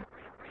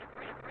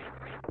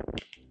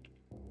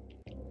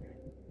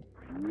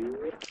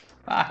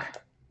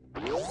 Fuck.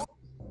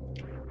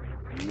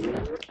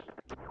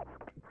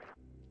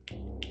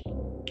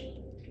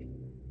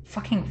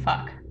 Fucking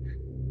fuck.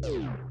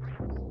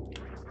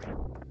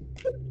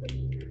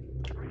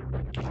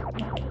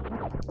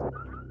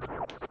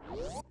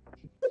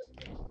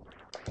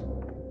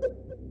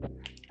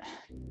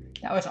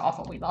 That was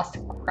awful. We lost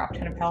a crap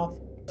ton of health.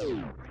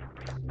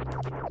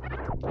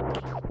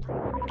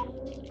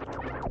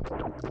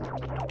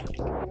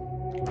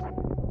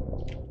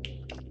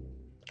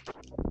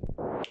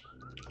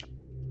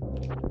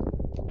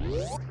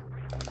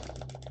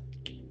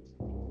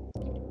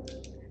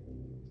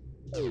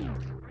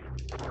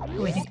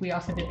 We think we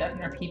also did that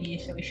in our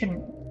PB, so we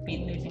shouldn't be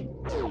losing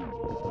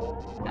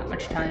that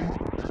much time.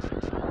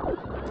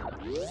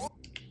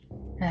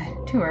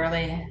 Too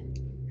early.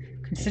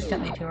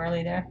 Consistently too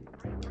early there.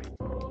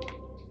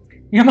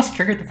 You almost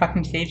triggered the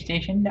fucking save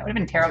station. That would have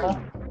been terrible.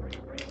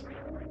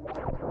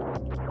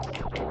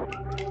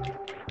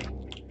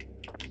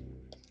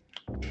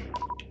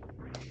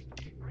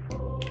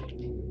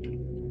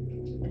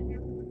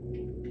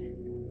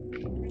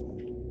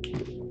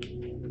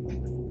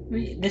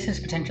 This is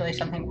potentially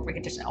something where we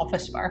could just alpha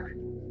spark.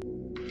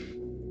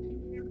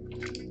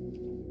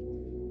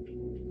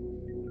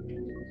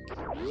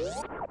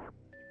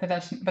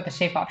 But the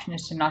safe option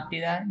is to not do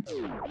that.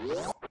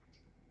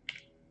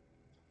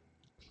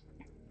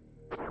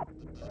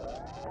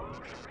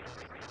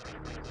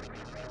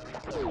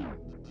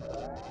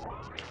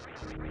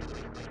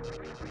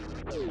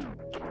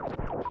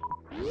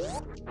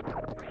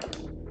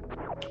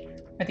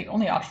 But the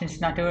only option is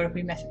to not do it if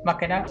we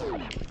muck it up.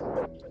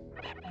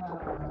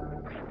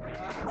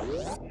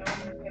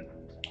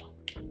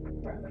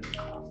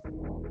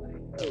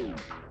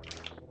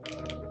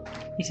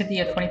 You said that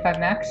you have 25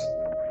 max?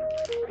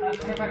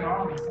 25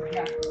 normal, so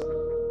yeah.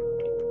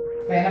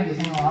 We end up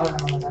using a lot of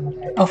them on the demo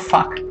tag. Oh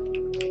fuck.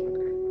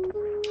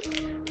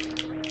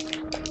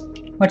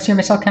 What's your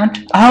missile count?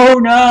 Oh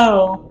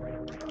no!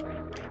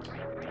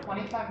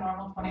 25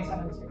 normal,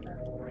 27 super.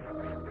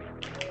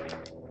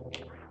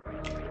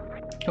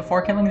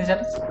 Before killing the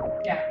Zetas?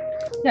 Yeah.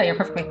 Yeah, you're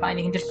perfectly fine.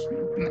 You can just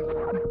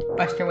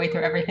bust your way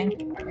through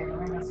everything. Okay,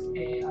 we must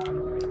be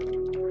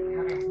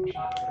having some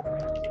shots.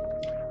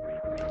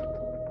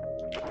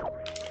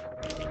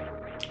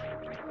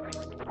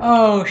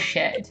 Oh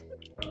shit.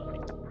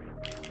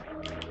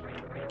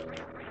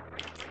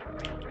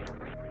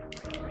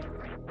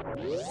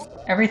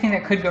 Everything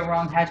that could go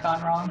wrong has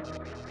gone wrong.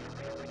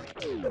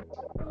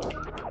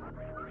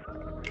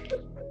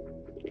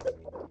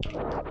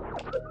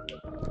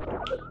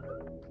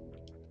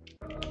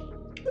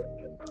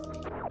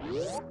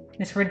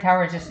 This red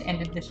tower just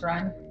ended this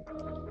run.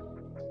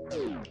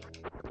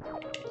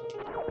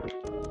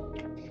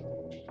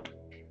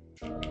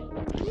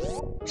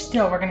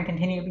 Still, we're gonna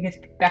continue because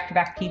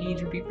back-to-back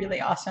PBs would be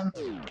really awesome.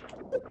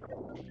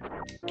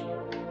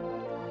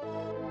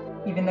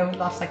 Even though we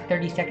lost like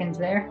 30 seconds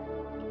there.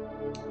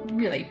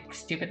 Really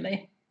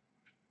stupidly.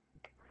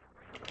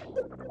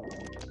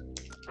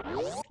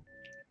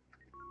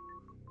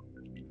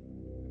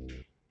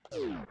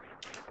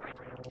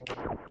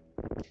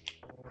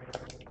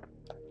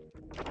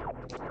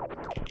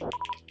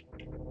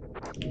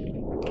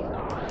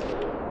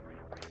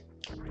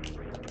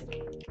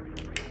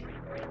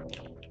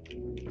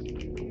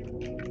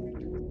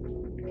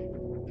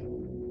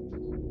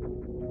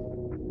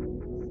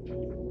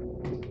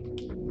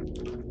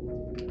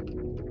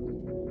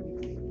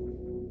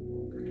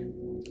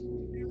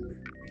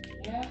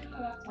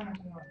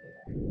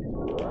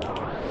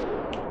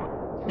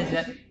 Is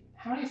it?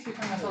 How many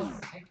super missiles does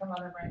it take from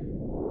Mother Brain?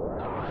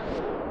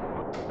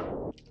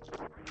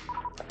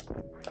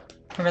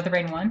 For Mother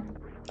Brain 1?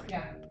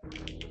 Yeah.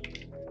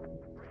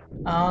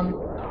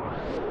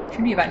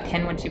 Should be about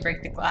 10 once you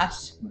break the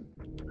glass.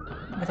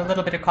 With a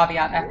little bit of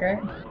caveat after it.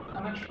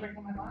 How much to break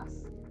on my glass?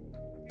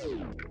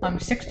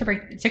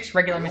 6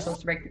 regular missiles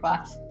to break the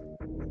glass.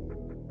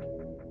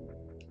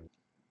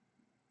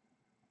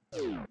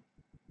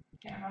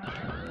 Yeah, I'm not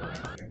sure.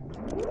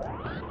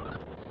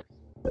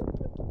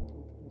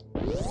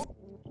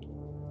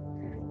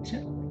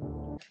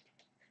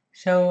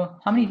 So,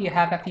 how many do you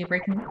have after you've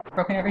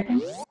broken everything?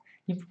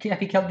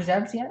 Have you killed the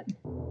Zebs yet?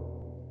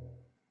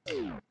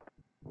 In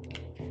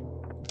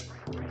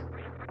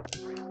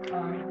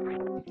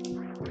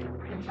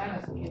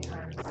China, a few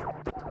times,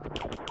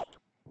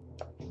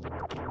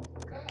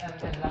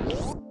 and ended up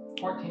with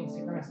 14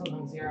 super missiles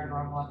and 0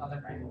 normal on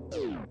Mother Brain.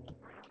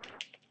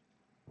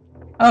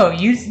 Oh,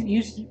 use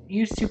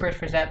supers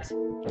for Zebs.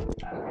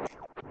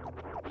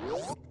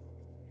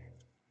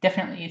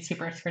 Definitely use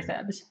supers for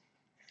Zebs.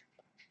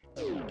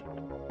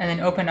 And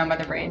then open on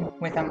Mother Brain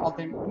with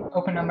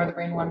open on Mother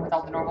Brain 1 with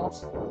all the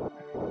normals.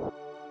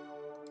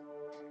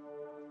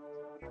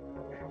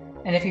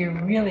 And if you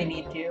really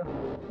need to,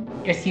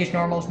 just use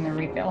normals and then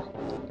refill.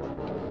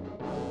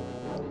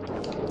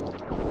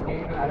 Can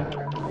you go out of the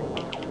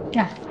room?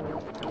 Yeah.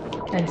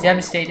 And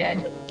Zebs stay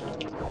dead.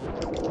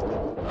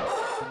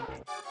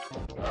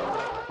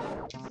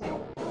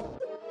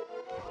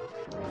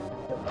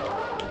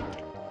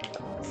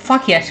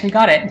 Fuck yes, we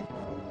got it.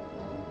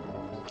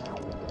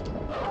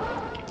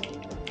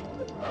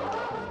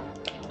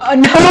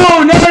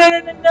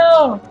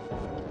 No!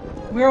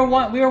 We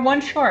were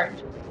one short.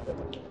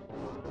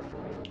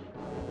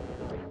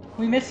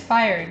 We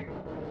misfired.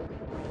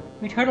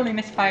 We totally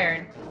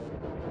misfired.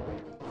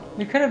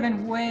 We could have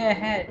been way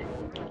ahead.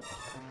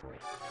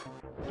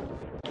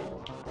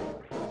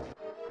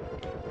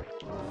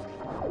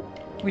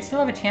 We still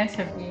have a chance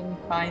of being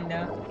fine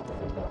though.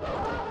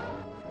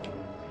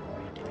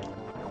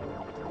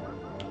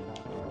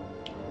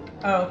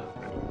 Oh.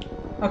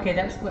 Okay,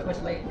 that split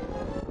was late.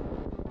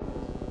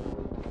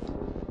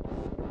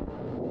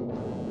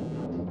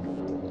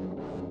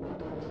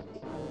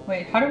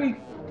 Wait, how do we...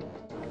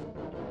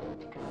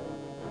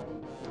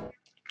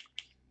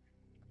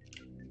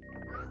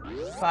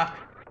 Fuck.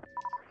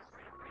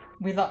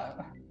 We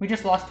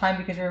just lost time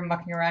because we were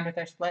mucking around with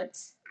our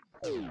splits.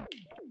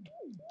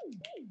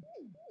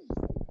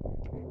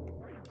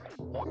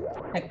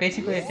 Like,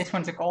 basically, if this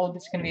one's a gold,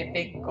 it's gonna be a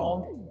fake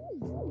gold.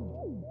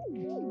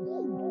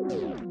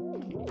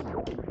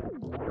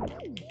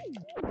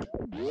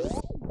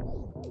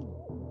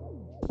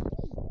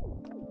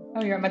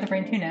 Oh, you're at Mother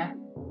Brain 2 now.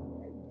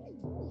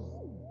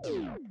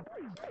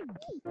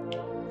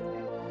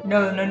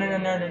 No.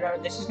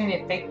 This is gonna be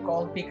a fake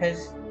gold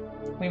because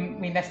we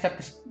messed up.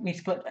 We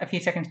split a few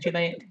seconds too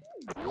late.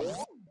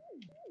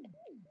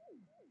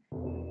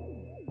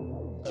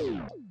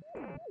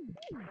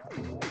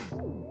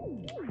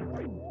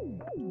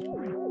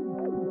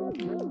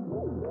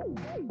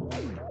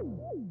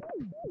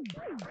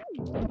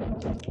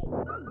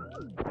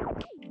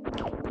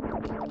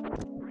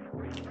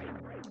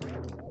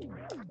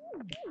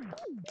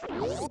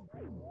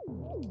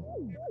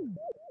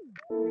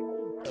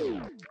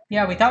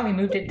 Yeah, we thought we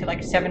moved it to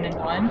like 7 and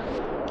 1.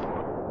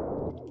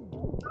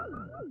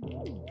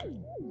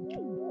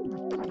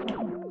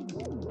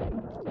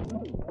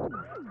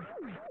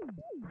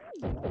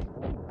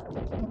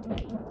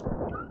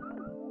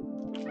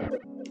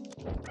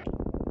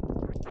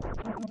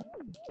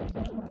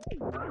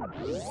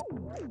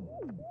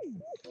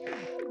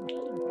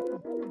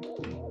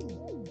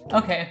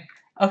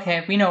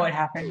 Okay, we know what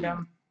happened.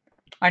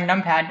 Our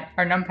numpad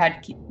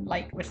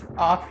light was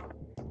off,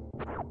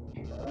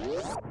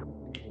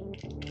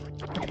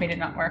 which made it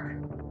not work.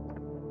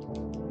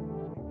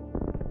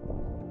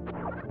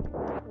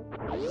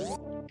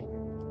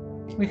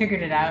 We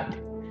figured it out.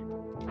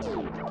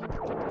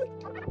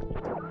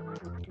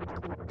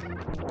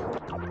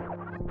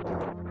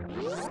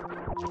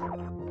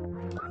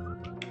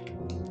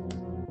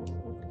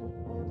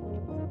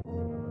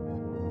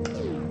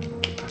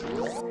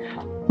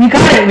 We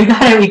got it! it! We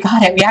got it! We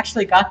got it! We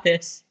actually got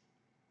this!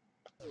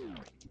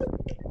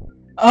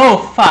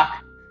 Oh, fuck!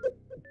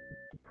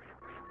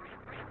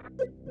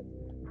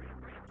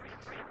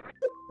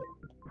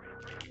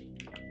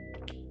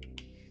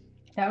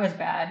 That was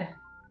bad.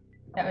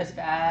 That was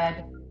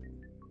bad.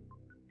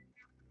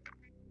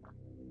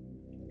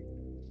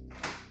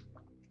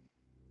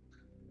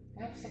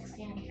 I hope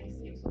 16k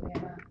saves will be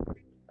enough.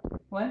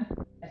 What?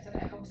 I said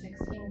I hope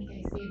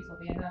 16k saves will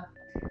be enough.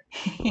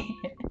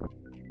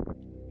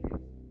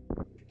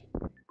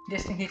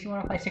 Just in case you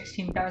want to play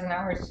 16,000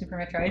 hours of Super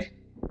Metroid.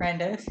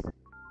 Randos.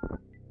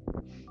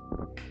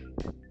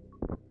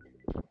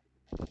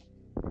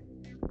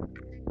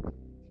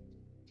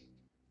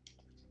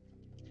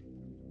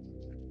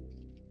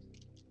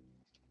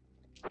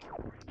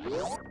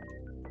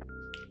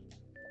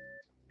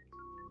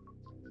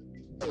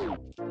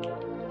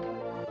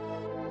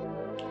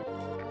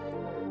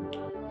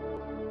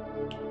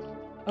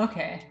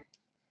 Okay.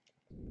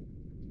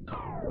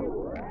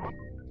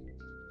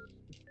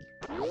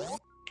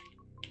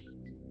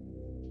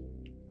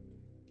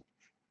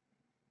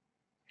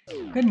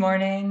 Good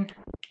morning.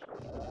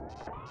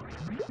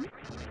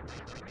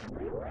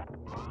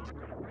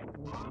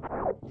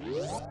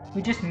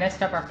 We just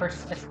messed up our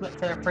first split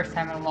for the first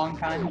time in a long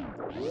time.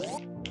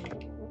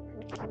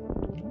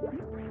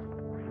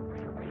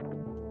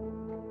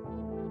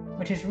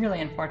 Which is really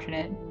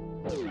unfortunate.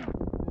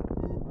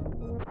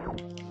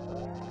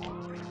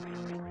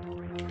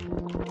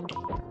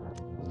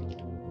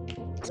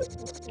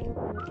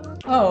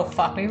 Oh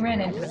fuck, we ran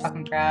into the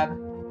fucking crab.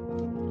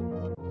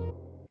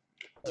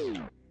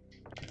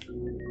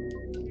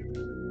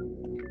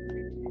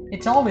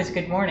 It's always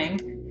good morning.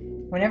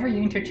 Whenever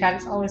you enter chat,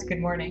 it's always good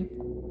morning.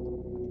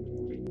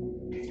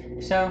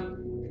 So,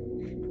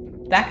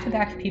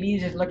 back-to-back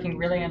PBs is looking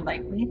really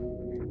unlikely.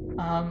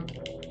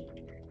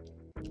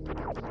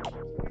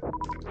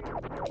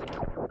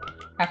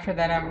 After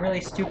that, I'm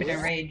really stupid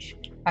in Rage.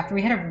 After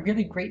we had a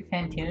really great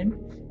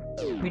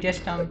Fantoon, we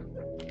just, and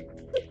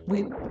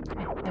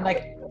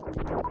like...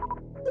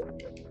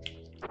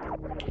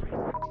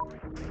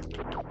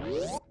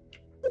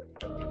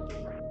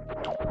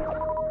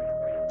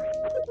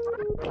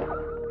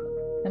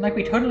 And like,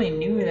 we totally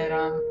knew that,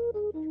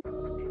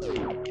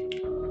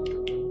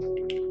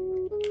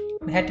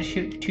 we had to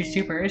shoot 2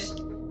 supers.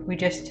 We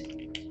just...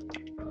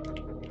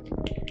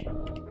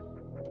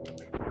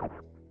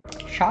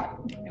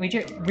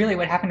 really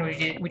what happened was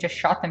we just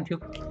shot them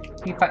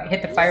we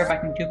hit the fire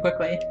button too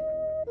quickly.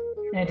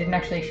 And it didn't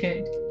actually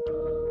shoot.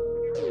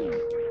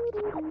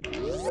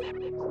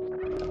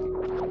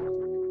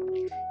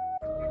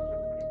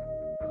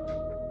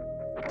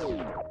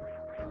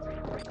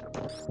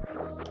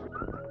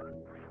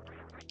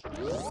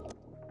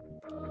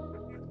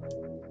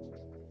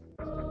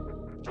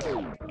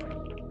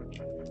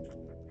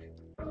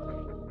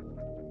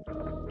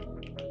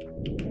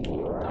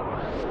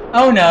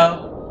 Oh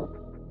no!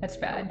 That's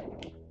bad.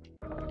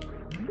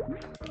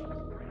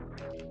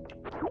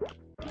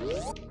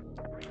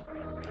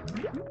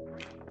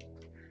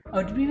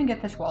 Oh, did we even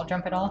get this wall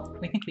jump at all?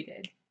 We think we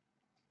did.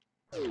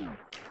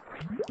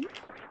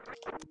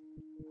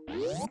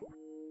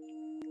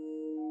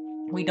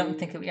 We don't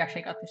think that we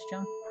actually got this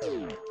jump.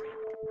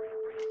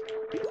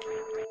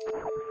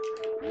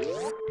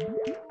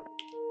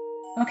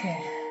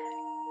 Okay.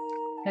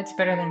 That's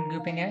better than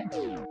gooping it.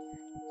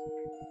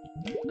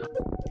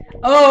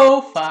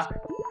 Oh, fuck.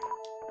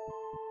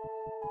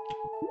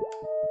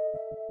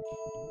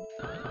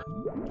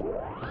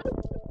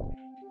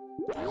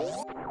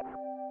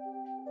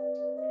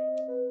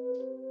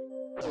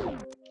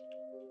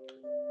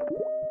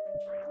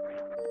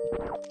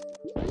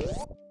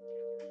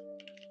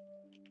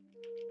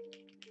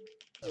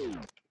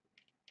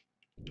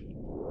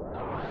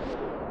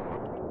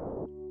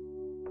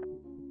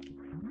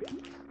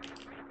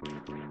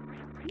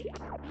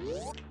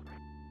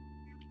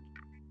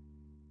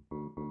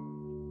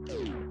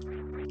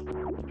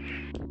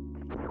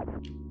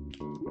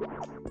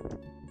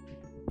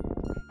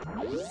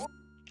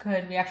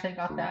 Good, we actually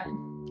got that.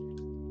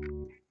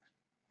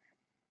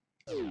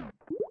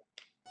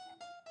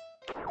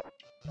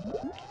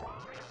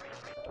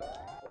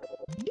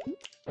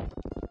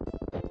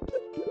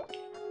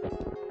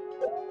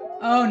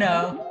 Oh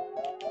no.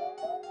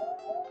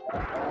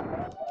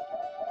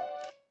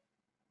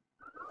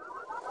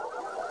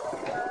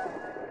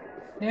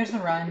 There's the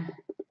run.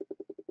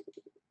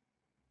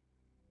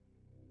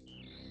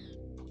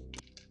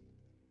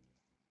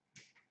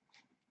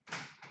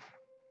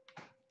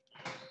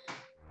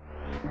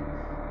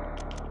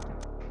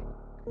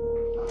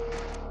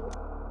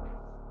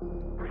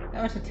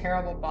 That was a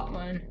terrible bot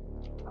one.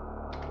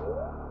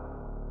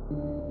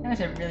 That was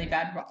a really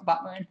bad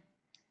bot one.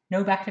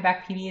 No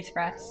back-to-back PB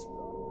Express.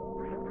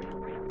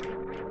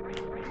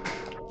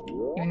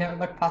 Even though it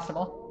looked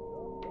possible.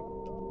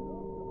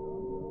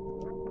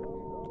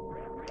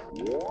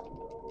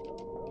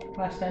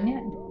 Class done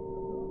yet?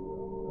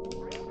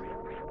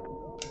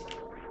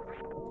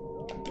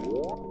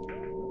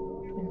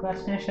 Did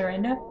class finish the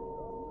rando?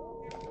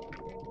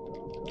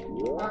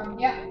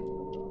 Yeah.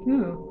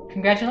 Ooh,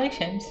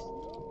 congratulations.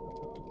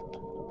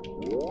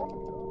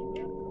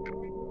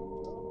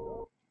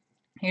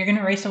 You're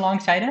gonna race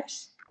alongside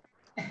us?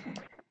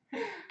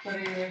 What are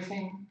you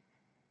racing?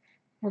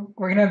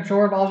 We're gonna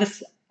absorb all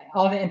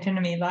the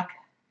enemy luck.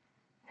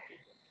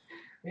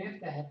 We have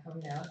to head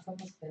home now. It's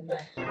almost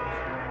midnight.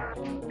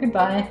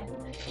 Goodbye.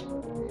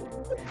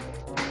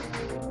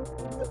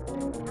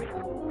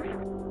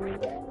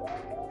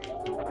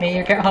 May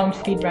your get home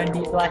speedrun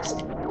be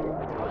blessed.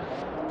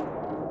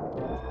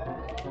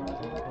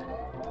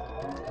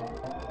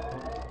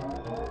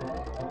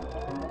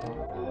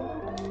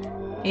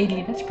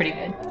 $80, that's pretty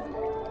good.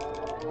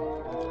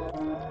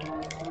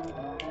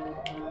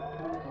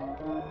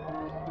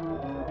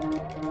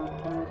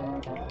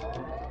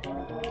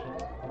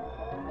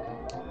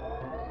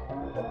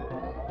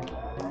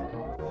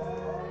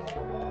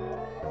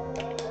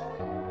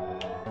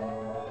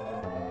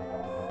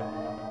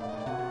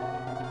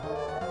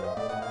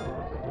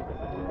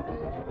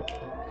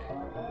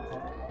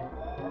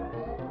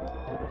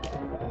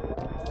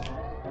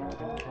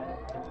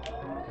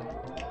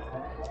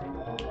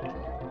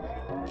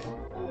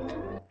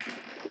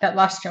 That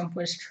last jump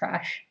was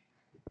trash.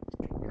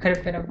 Could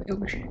have been it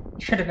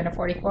should have been a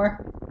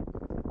 44.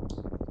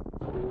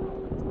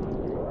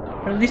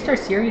 But at least our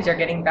series are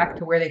getting back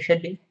to where they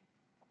should be.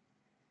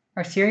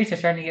 Our series are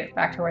starting to get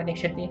back to where they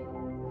should be.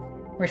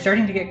 We're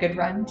starting to get good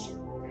runs.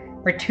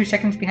 We're 2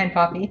 seconds behind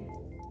Poppy.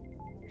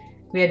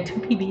 We had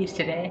 2 PBs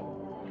today.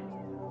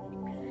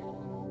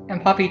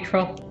 And Poppy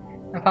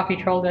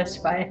trolled us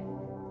by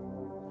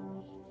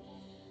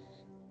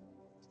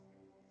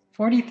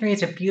 43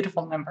 is a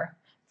beautiful number.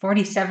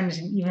 47 is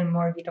an even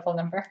more beautiful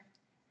number.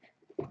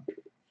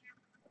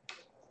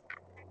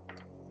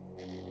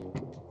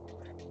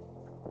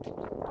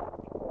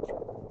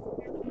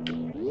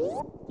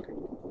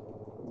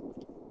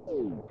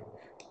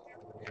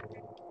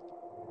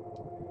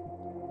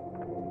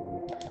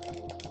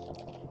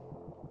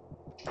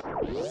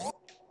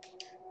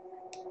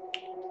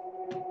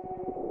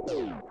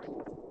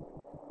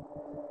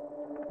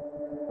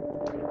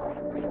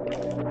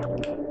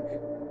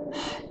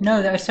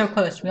 No, that was so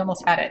close. We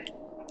almost had it.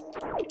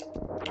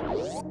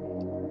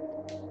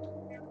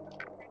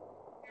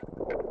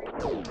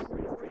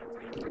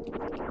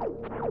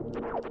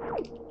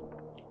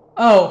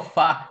 Oh,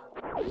 fuck.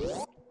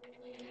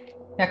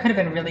 That could have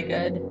been really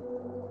good.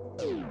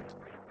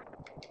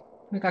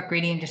 We got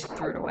greedy and just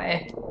threw it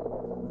away.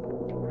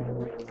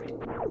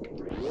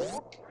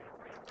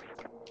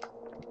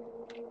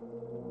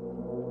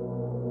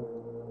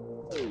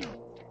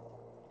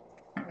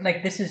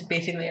 Like, this is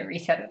basically a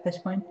reset at this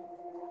point.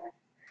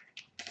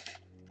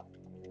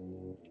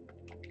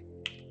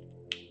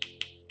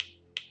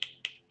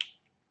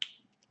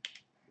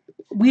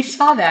 We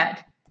saw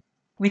that.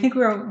 We think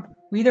we were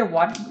either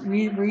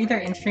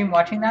in stream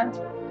watching that,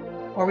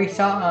 or we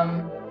saw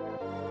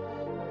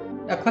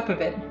a clip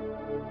of it.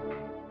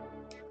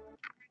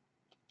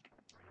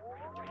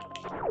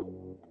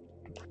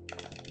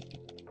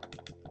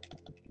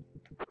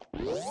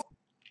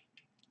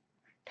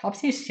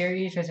 Topsy's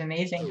series was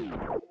amazing.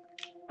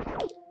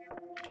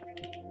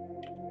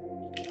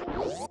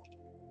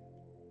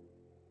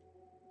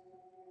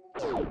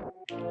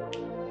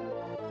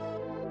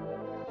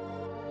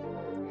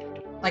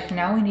 Like,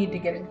 now we need to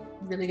get a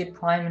really good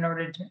climb in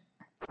order to...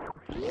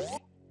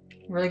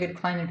 Really good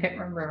climb and pit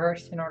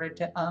reverse in order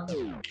to,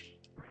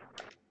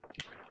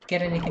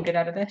 get anything good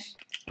out of this.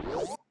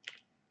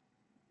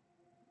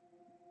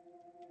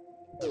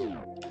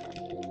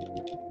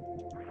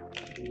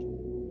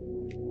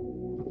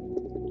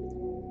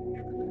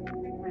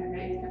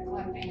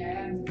 Collecting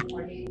items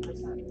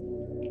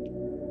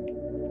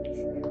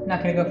 48%.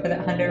 Not gonna go for that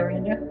 100,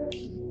 Miranda.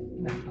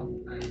 No.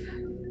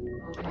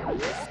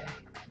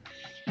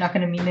 Not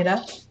gonna mean it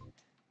up.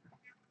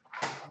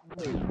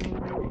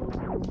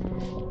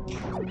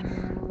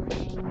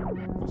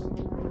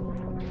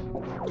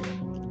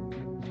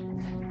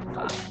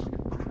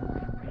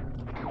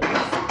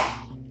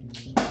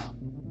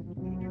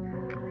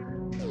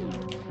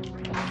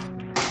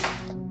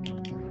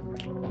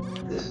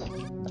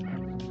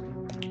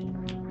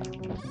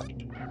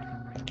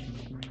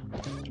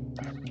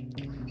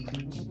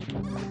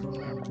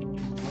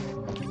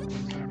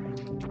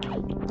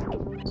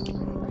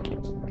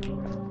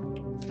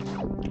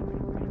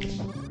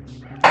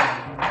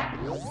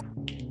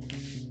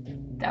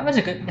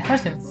 That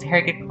was a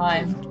very good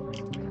climb.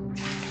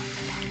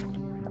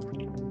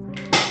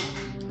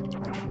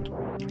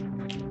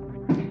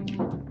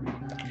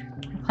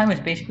 The climb was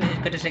basically as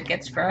good as it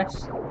gets for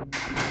us.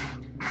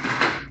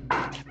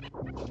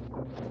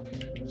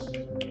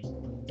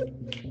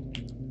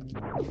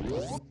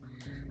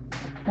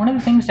 One of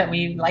the things that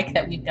we like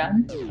that we've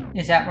done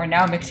is that we're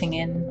now mixing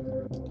in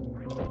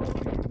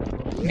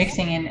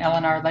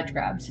LNR ledge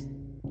grabs.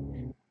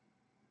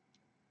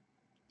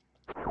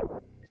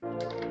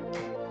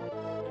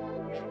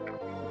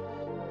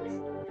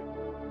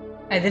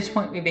 At this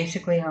point, we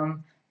basically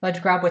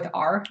ledge grab with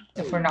R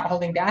if we're not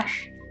holding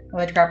dash, and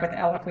ledge grab with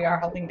L if we are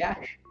holding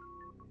dash.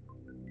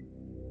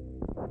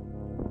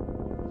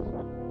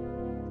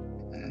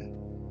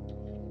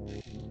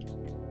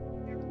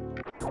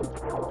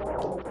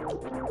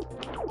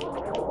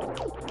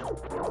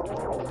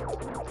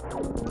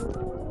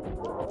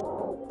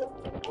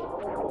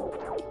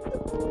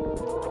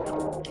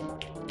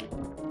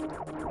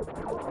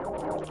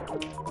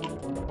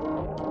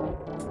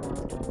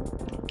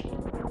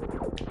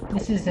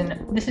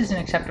 This is an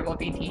acceptable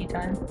BT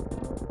time.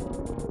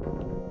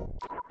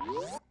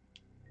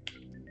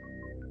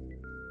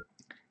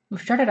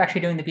 We've started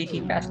actually doing the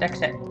BT fast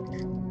exit,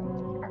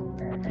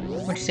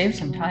 which saves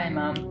some time,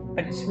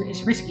 but it's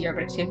riskier,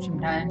 but it saves some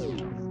time.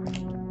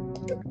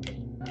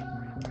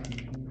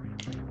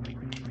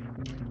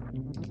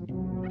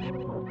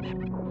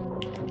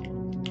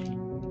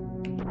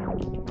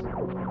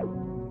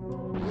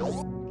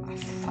 Oh,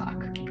 fuck.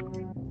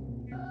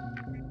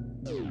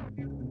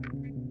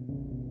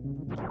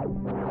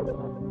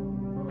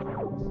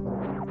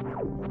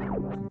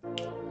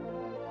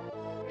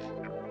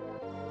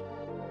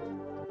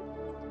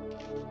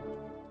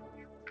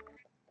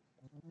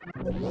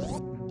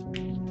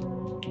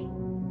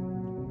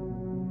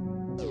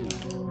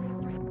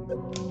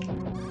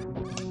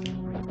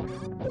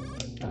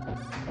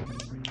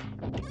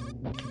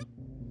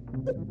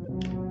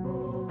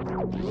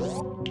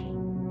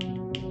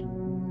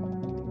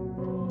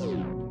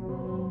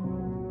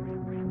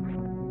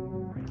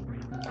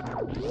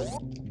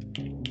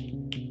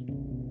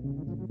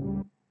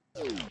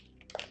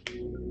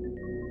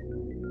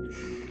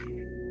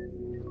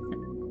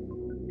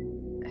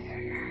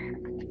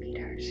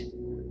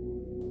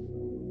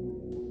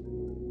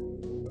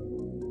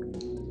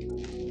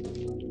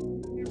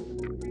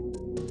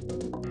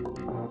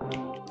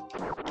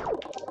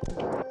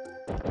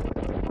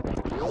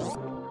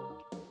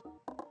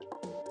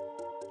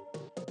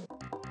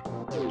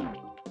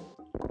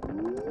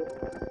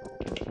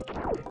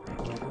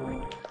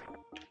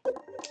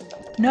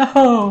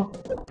 No!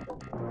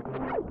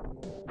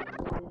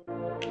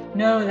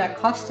 No, that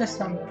cost us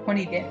some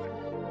 20 damage.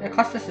 That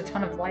cost us a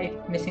ton of life,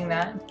 missing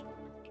that.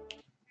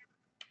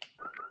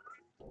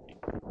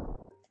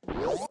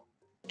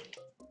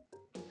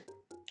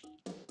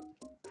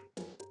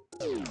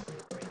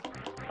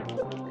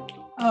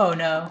 Oh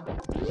no.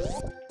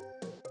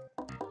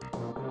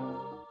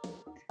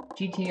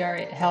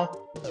 GTR health.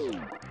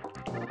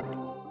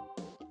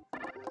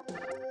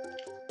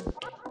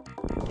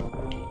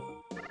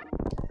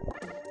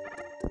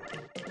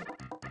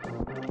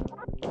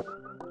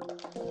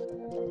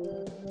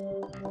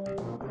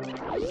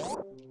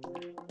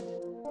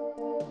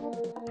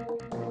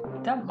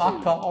 That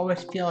mockball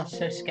always feels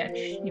so sketch,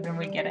 even when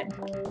we get it.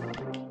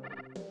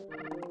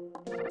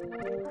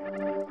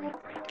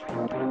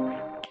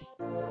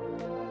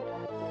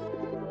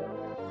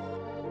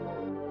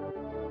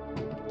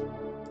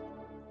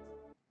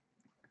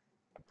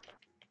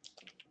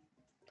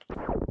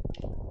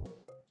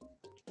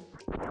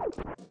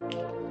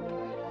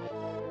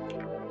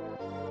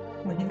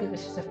 We think that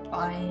this is a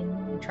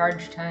fine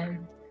charge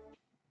time.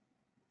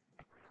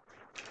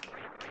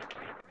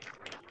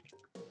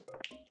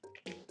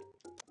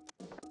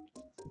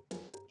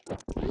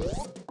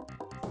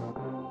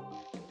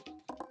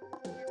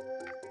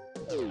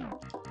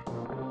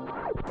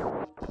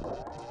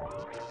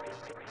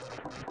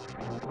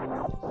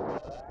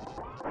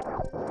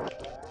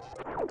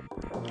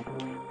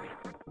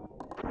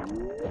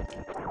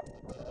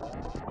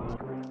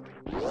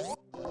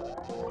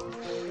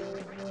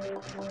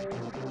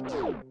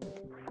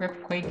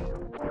 Rip, Quake,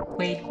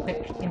 quick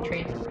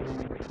entry.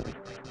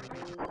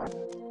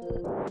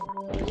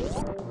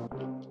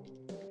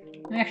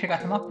 We actually got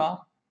the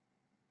mockball.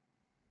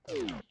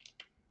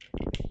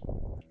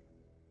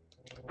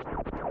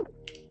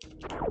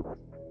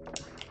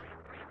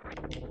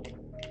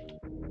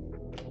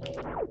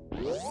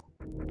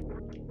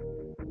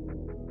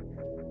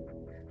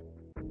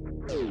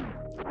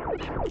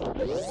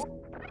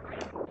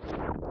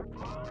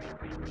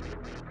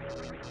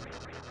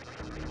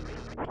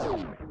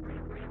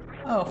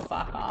 Oh,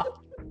 fuck off.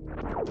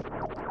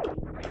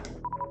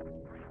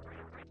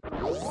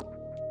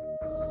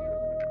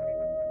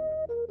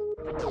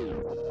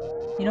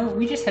 You know,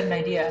 we just had an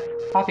idea.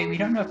 Poppy, we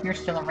don't know if you're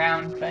still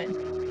around, but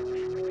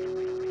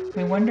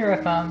we wonder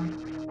if,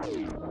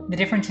 the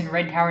difference in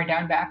red tower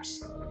downbacks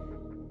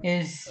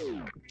is...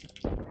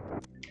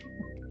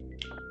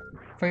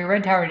 For your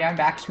red tower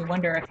downbacks, we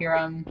wonder if you're,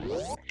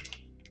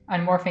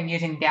 unmorphing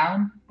using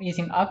down,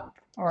 using up,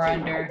 or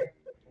under,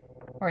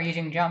 or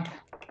using jump.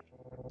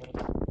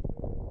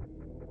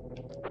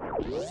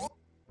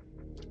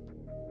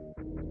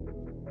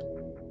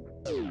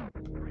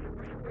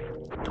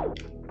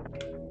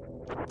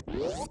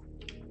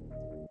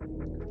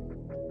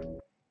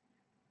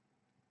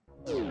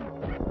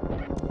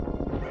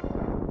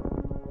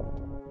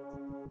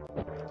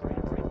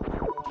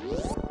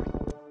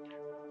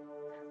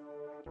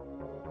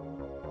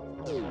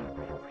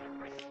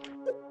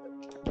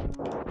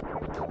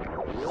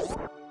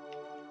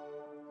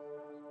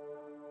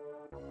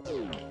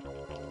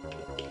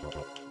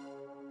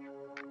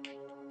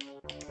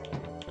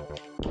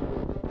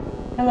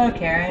 Hello,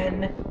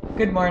 Karen.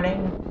 Good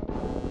morning.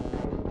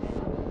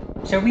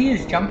 So we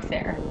use jump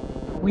there.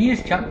 We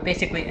use jump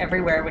basically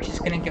everywhere, which is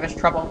going to give us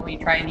trouble when we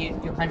try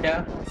and do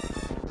hundo.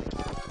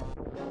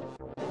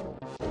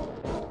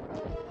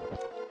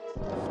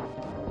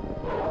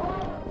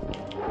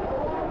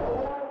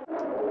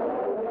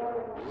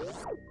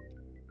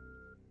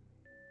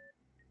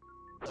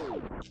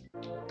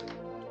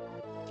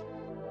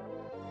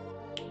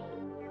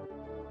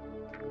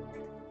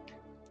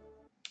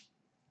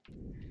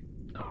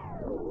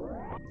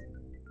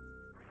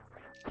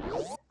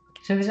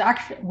 So there's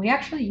we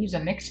actually use a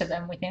mix of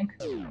them, we think.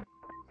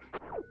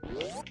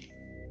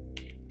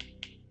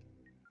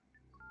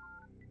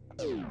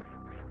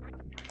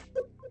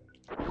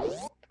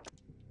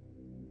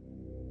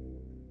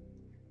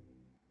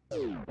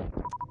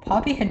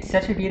 Poppy had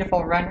such a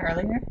beautiful run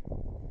earlier.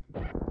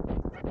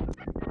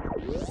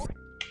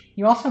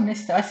 You also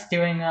missed us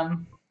doing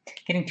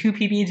getting 2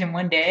 PBs in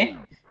one day.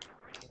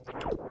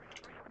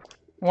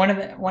 One of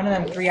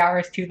them 3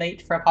 hours too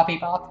late for a Poppy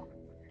Bop.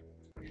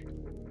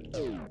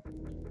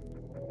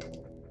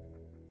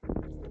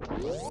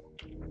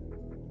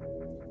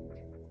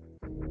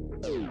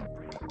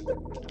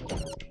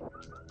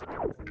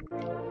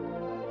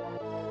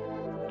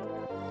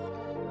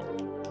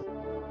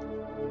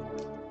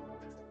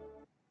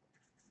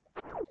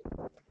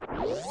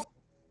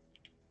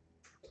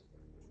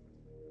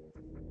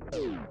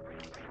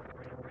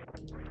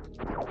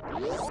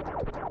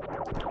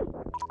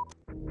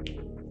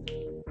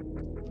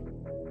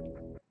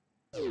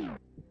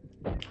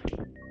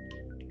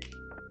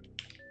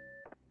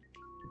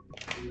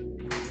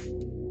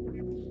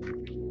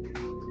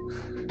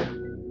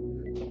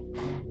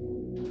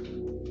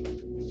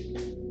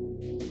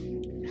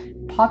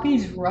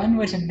 Poppy's run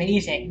was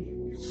amazing.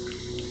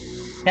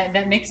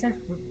 That makes us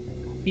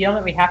feel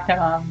that we have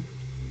to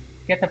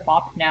get the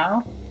bop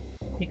now,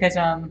 because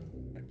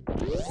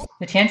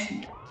the chance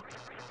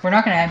we're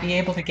not gonna be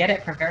able to get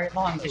it for very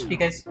long, just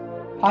because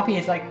Poppy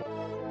is like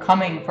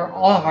coming for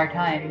all of our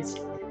times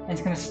and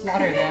it's gonna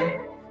slaughter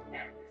them.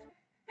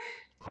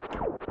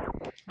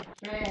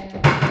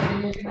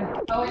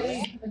 Oh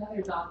wait,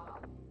 another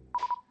dog.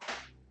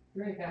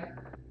 Here we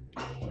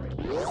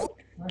go.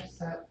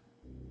 What's up?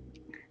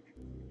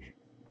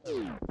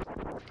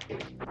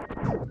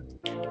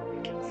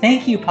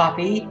 Thank you,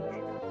 Poppy.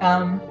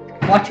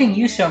 Watching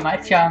you so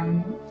much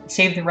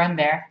saved the run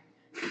there.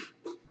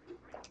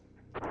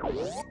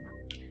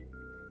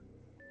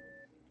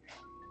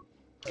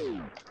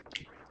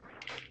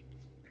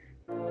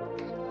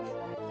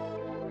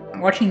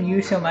 Watching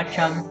you so much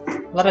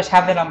let us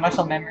have that on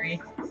muscle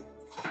memory.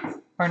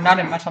 Or not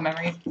in muscle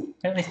memory,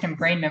 but at least in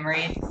brain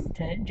memory,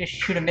 to just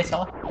shoot a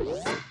missile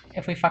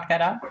if we fuck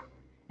that up.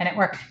 And it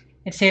worked.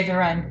 It saved the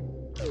run.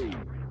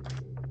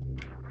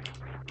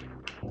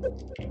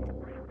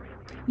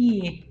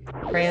 Eee.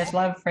 Freya's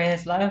love,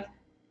 Freya's love.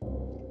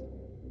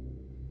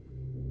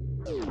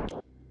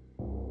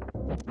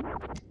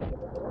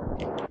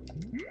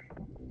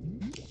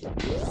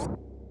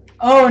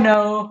 Oh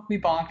no! We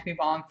bonked, we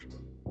bonked.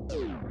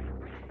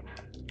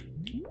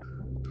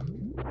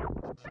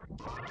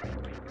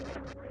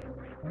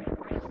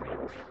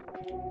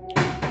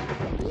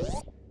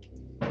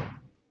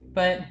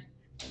 But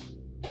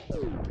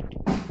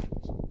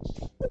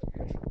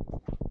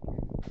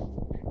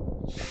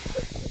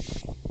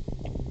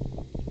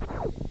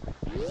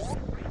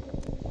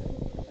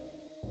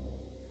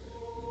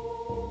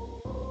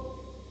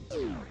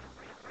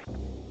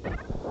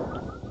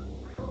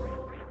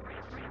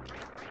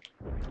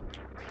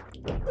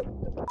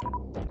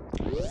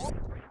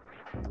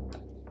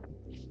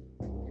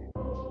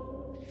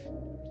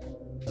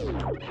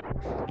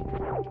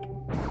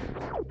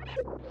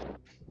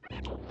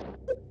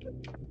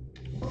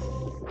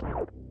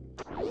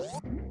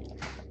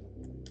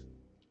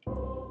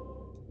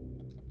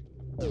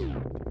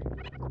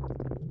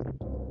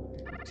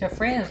so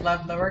Freya's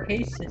love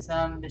lowercase is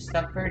the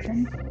sub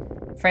version.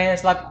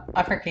 Freya's love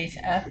uppercase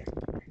F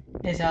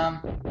is the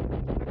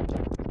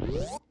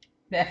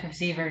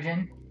FFC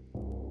version.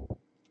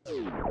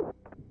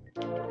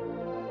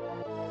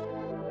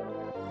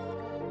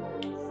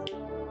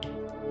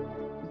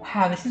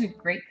 Wow, this is a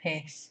great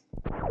pace.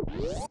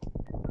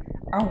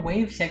 Our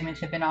wave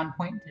segments have been on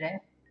point today.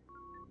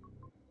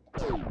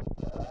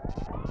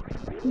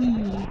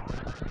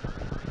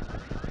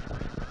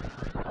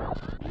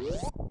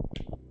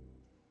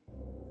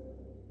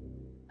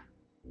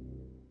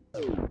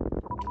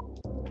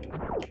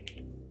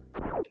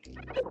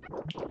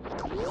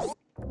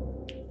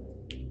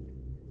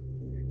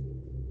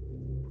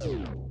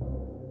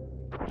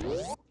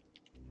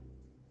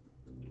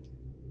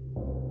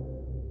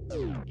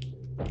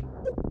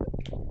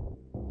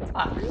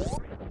 Fuck.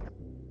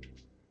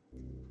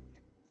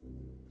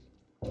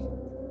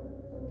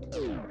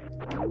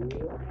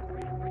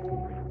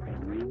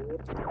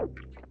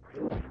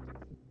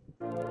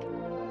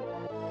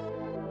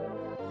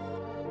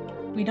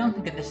 We don't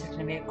think that this is going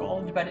to be a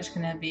gold, but it's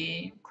going to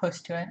be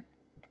close to it.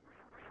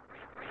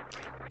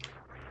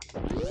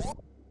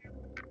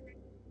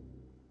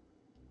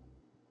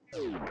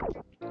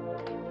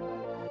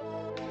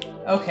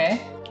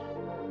 Okay.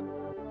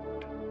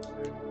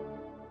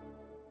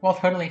 We'll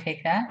totally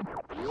take that.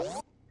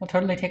 We'll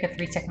totally take a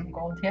 3-second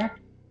gold here.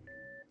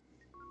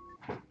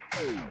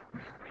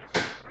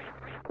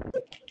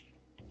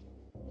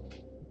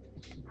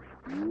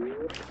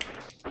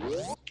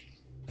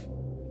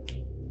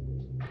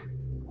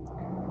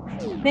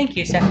 Thank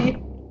you,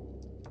 Sephi.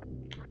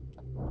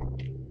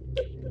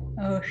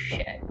 Oh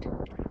shit.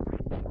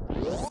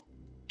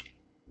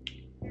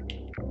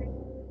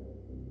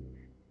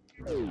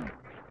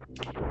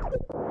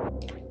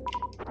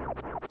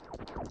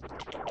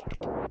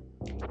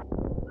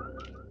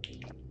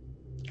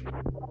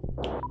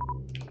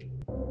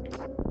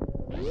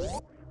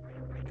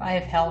 I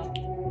have health.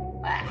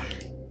 Ah.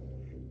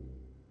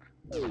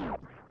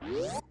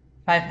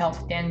 5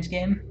 health Dan's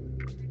game.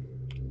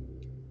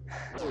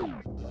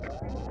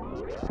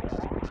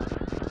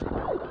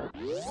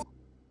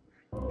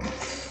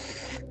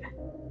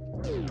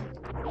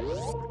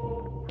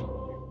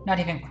 Not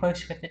even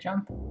close with the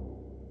jump.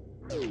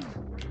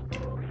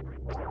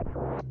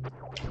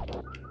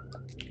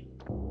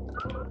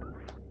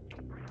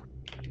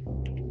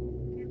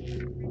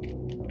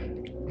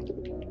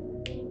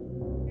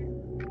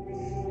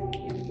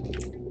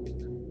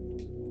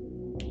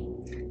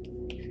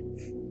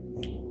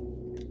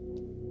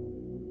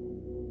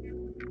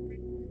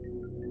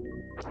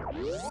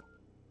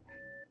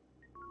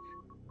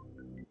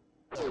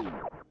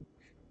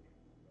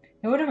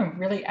 It would have been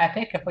really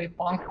epic if we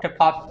bonked a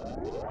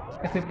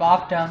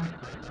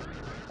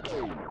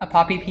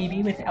Poppy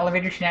PB with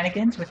elevator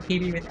shenanigans with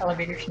PB with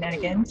elevator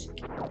shenanigans.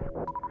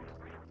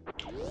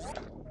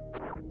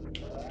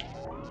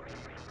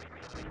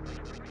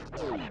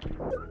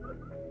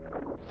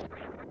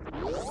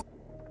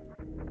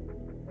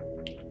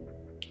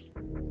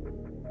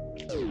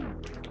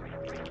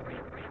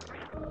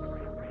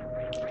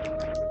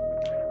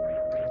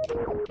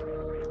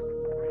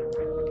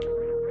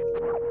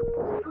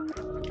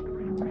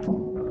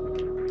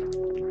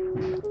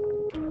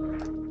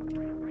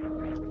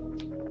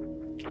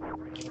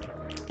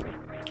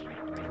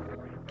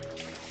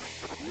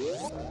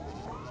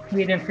 We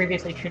had been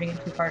previously shooting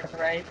it too far to the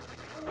right.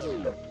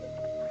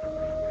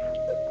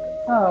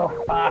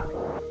 Oh, fuck.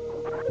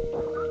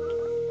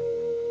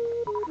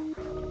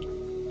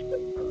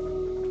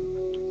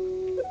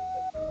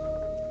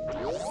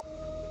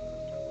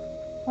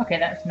 Okay,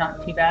 that's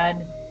not too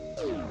bad.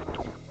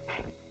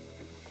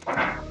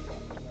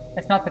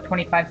 That's not the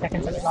 25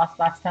 seconds that we lost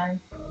last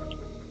time.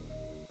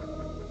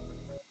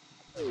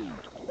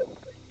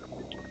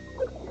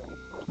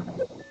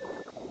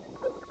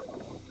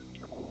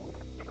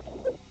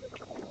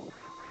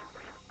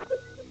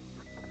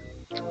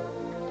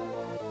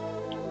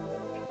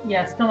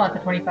 Yeah, still not the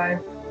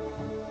 25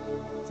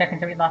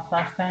 seconds that we lost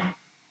last time.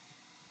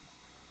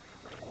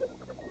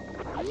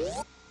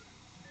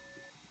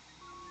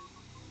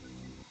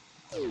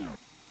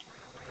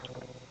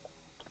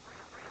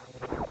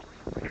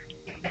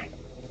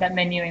 That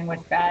menuing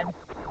was bad.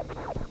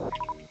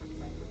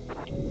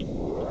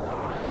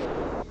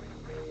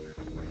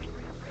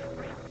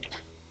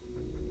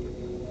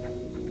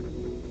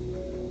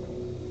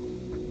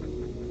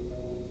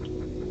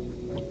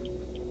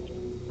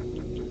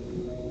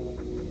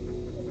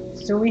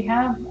 So we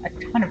have a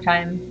ton of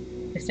time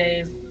to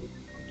save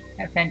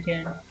at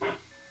Phantoon.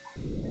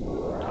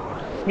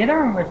 The other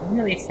one was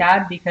really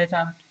sad because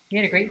we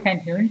had a great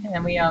Phantoon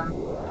and we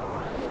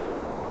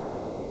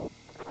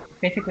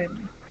basically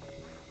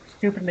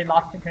stupidly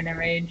lost it to an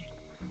enrage.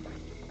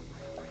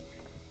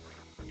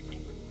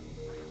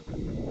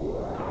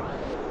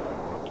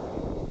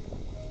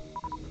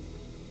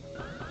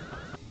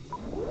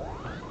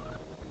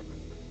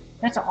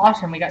 That's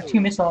awesome, we got 2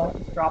 missile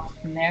drops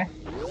from there.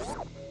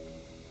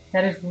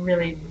 That is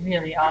really,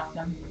 really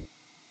awesome.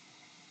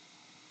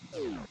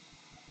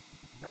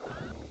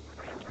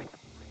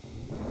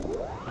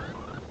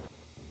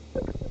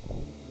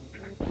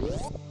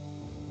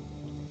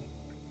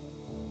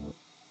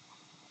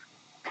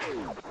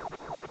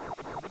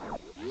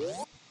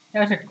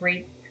 That was a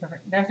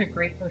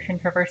great ocean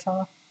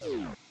traversal.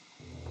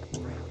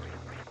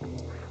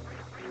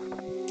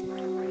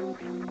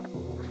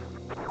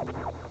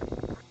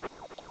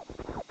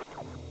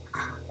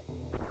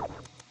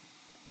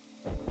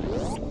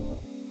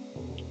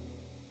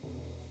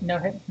 No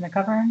hit from the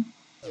covering.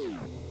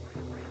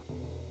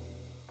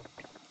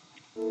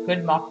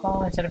 Good mock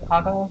ball instead of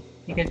cargo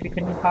because we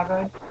couldn't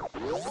cargo it.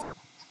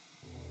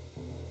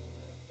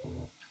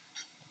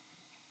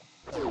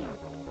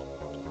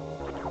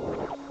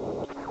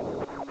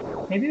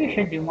 Maybe we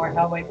should do more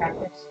Hellway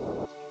practice.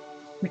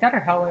 We thought our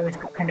Hellway was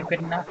kind of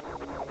good enough.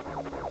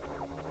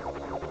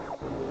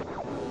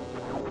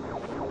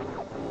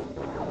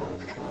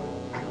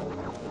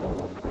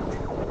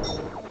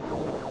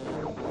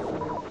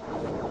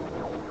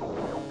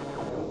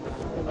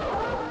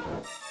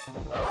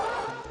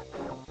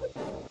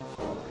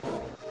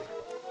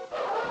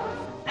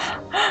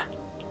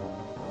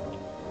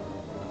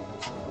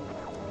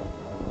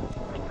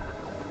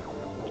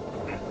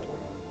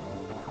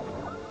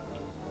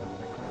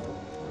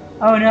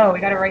 Oh no, we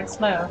got it right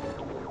slow.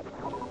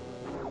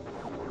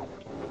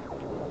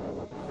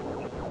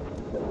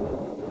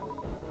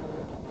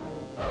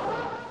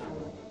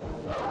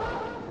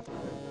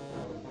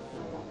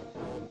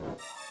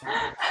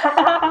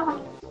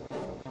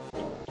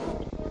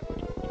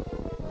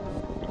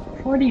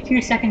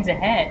 "42 seconds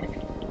ahead.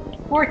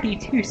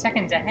 42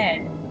 seconds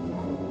ahead.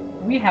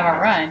 We have a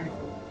run."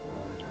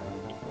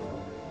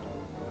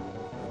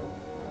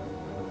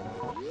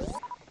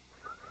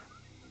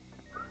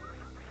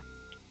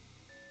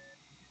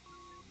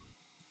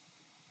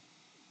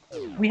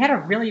 We had a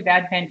really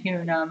bad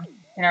Pantoon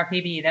in our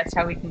PB. That's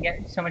how we can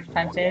get so much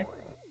time saved.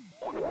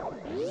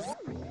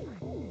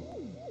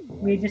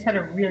 We just had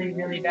a really,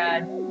 really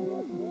bad.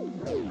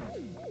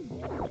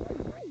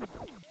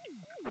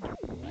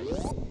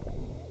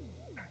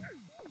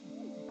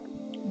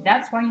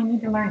 That's why you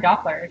need to learn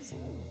Dopplers.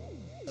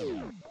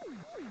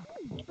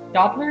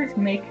 Dopplers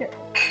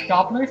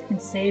can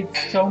save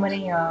so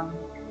many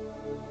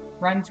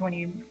runs when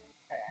you.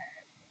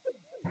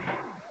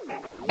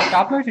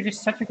 Dopplers are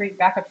just such a great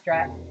backup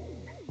strat.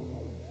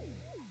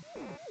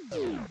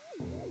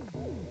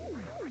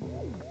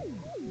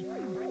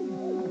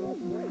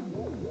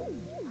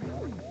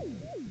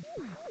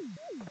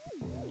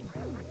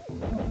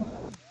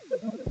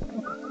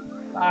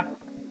 Fuck.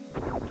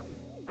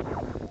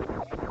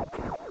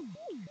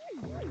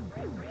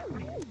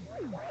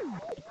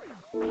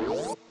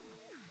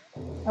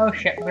 Oh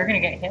shit, we're gonna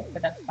get hit,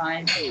 but that's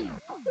fine.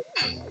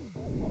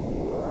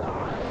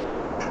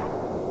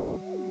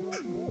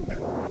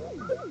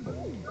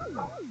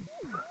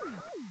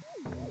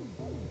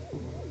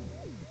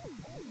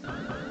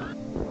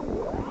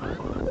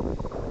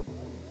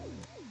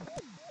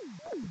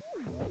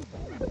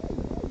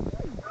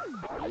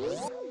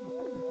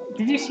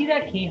 Did you see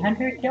that Key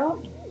Hunter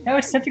kill? That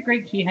was such a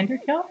great Key Hunter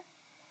kill.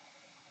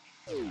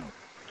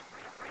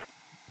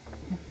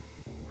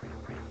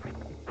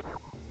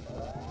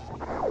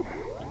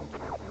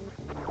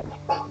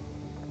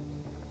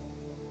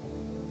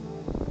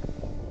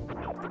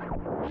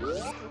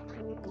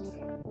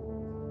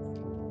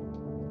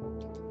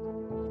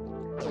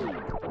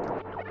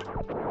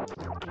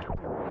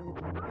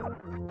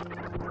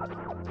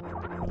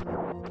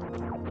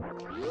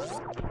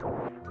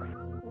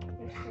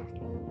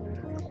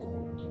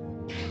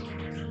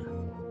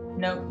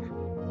 Nope.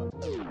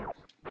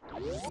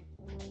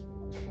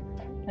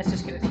 Let's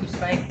just get a few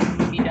spikes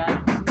and be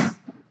done.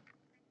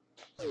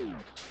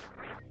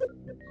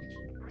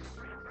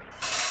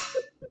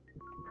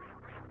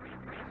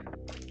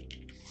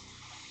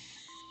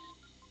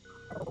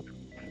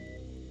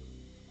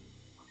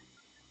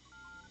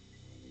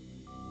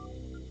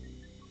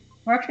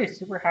 We're actually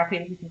super happy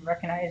that we can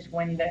recognize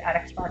when the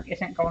addict spark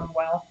isn't going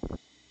well,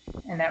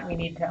 and that we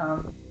need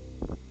to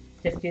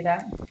just do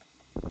that.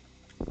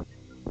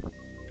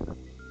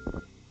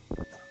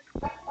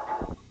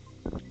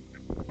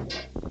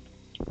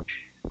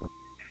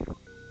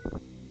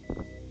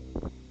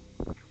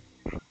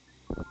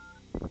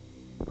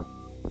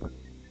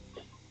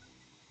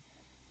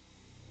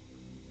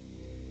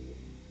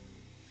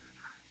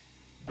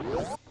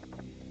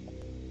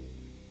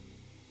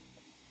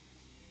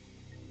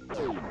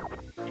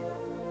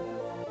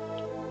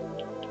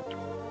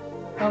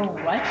 Oh,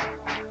 what?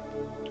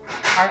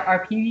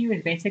 Our PV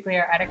was basically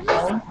our addict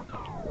build?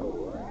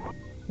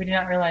 We did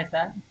not realize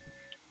that.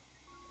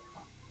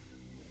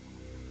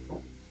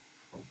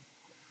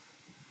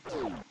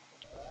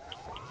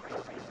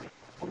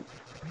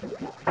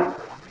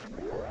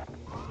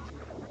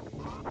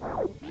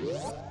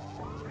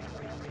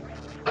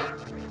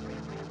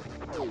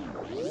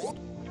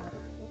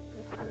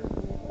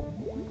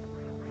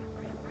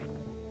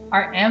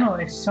 Our ammo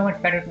is so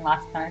much better than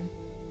last time.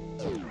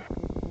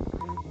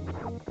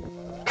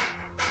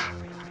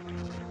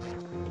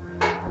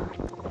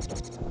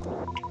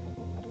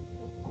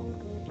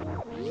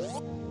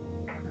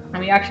 And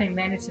we actually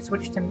managed to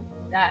switch to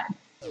that.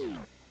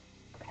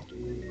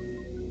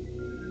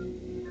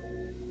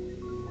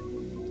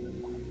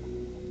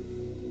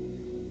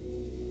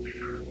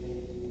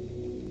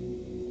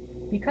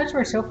 Because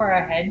we're so far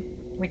ahead,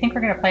 we think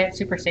we're going to play it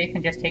super safe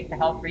and just take the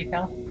health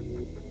refill.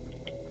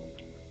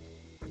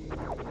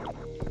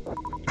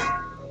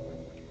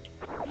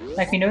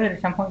 Like, we know that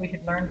at some point we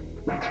should learn.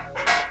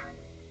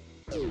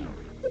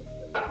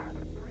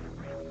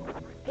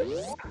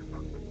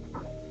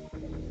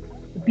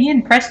 Be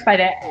impressed by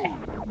the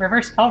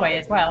reverse hallway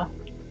as well.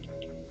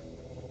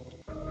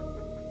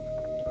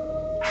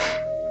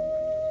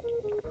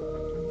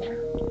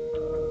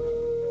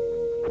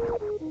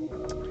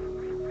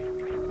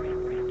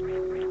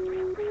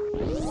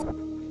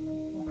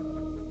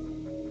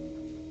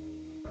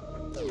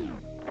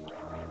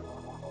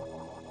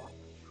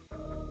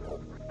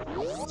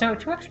 So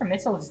 2 extra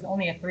missiles is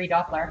only a 3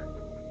 Doppler.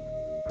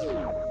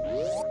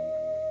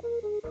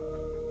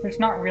 So it's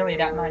not really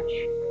that much.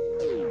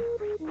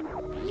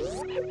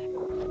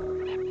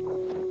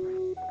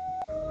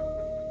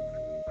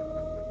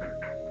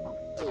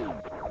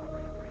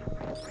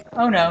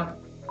 Oh no.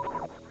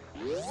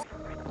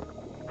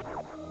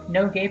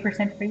 No gay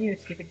percent for you,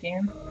 stupid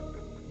game.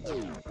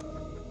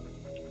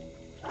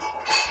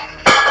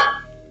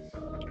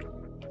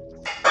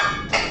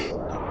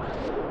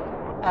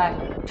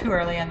 Too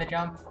early on the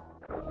jump.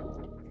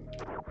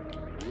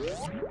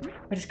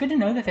 But it's good to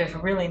know that there's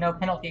really no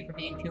penalty for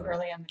being too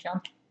early on the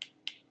jump.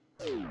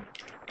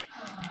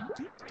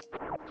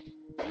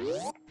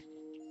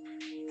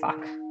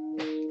 Fuck.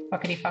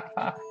 Fuckity fuck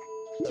fuck.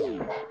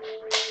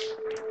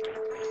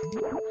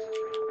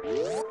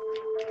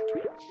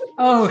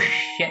 Oh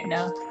shit,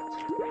 no.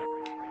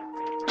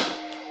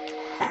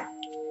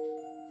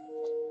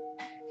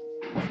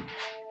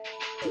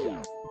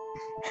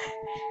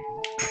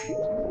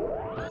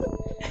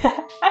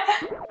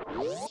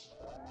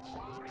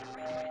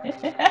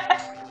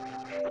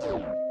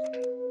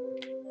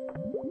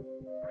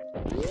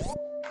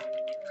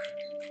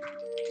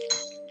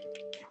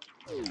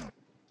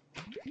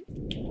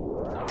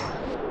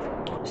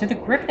 So the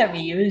grip that we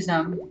use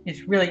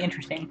is really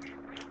interesting.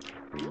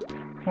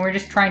 When we're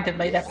just trying to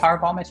lay that power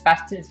bomb as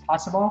fast as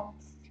possible,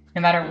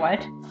 no matter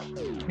what,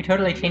 we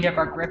totally change up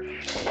our grip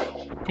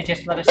to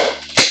just let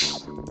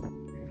us...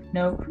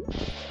 Nope.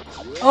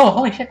 Oh,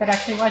 holy shit, that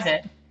actually was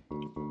it.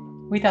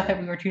 We thought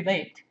that we were too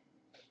late.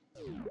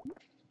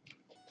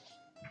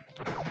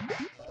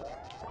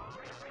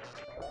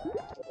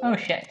 Oh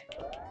shit.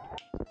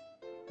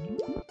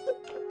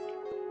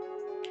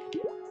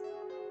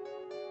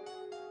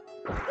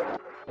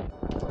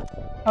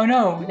 Oh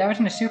no, that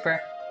wasn't a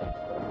super.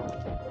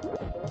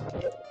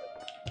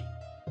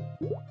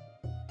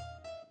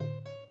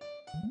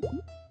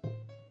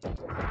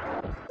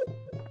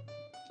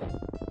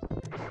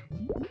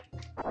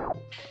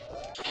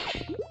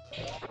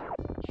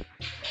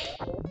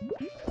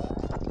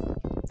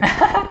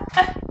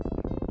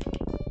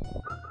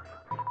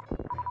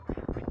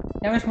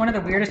 That was one of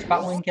the weirdest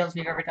bot wing kills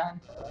we've ever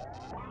done.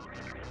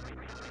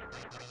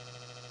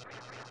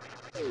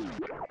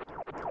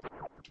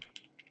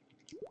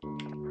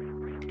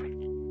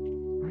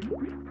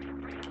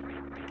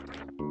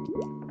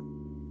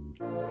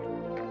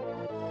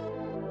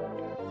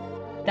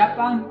 That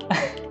bomb?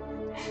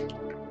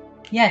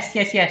 Yes,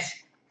 yes,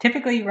 yes.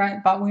 Typically,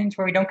 bot wounds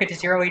where we don't get to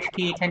 0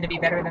 HP tend to be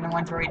better than the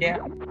ones where we do.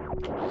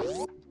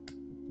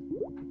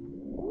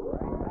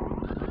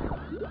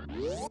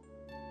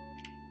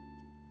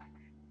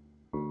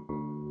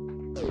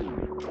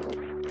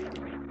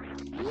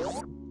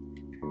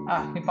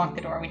 Ah, we bonked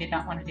the door. We did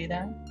not want to do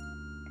that.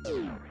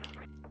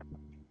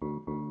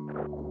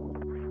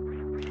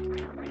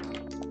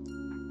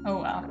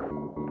 Oh well.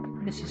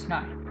 This is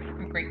not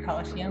a great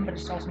Coliseum, but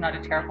it's also not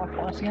a terrible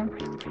Coliseum.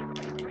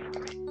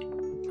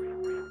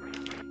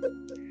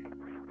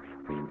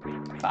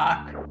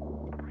 Fuck.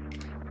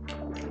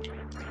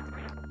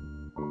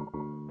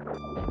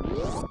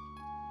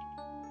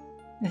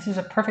 This is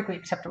a perfectly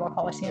acceptable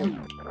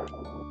Coliseum.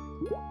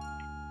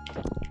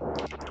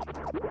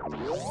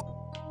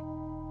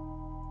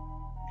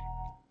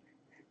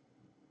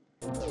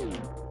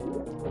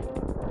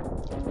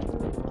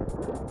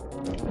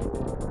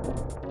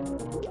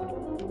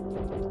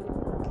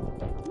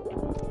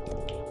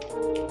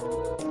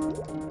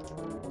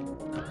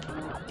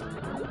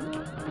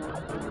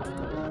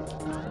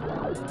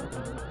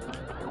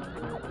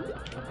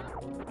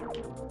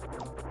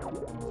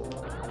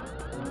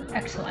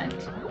 Excellent.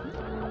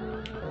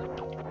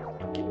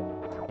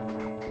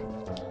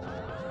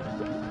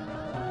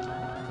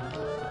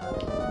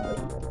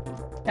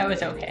 That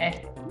was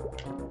okay.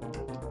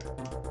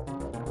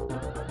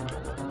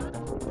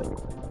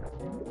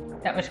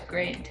 That was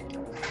great.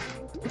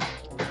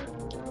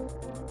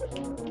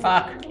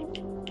 Fuck.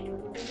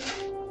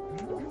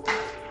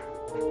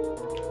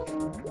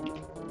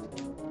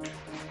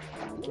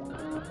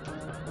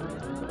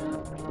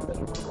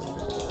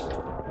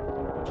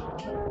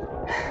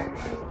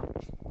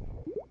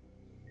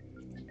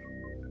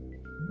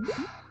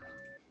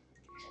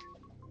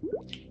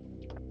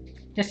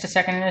 Just a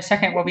second. In a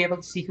second, we'll be able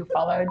to see who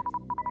followed.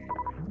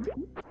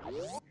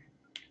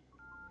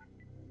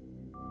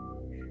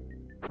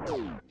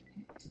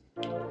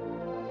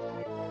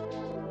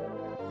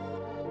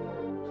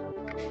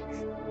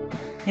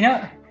 You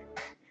know,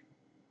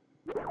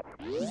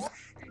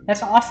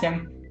 that's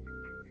awesome.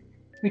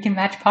 We can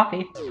match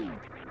Poppy.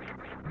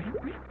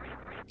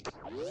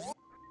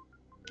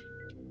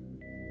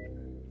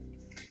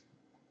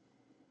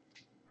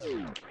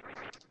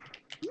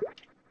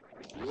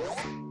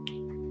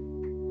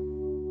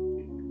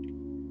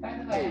 By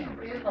the way,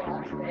 it is the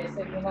last day, so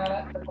you're not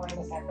up for going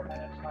to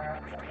Sacramento tomorrow.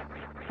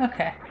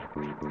 Okay.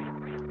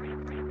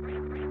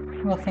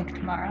 We'll think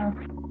tomorrow.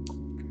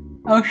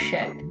 Oh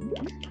shit.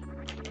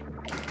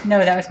 No,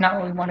 that was not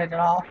what we wanted at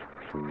all.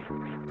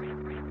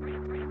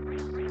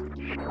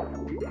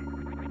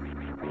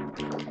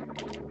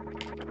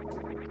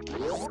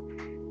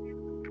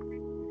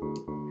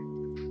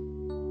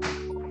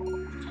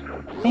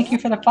 Thank you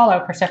for the follow,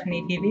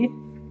 Persephone TV.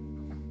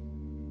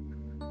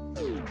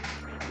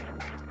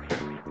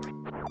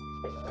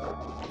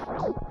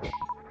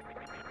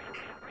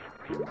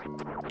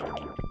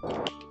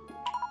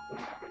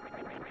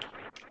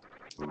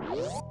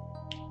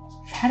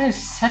 That is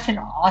such an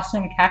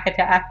awesome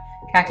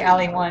Cack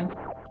Alley 1.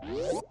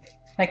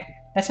 Like,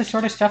 that's the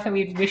sort of stuff that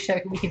we wish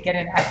that we could get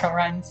in actual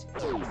runs.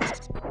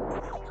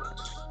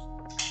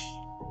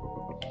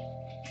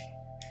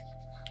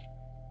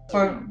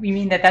 Or we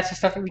mean that that's the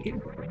stuff that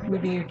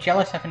we'd be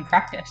jealous of in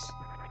practice.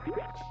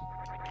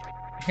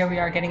 Here we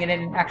are getting it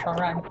in an actual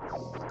run.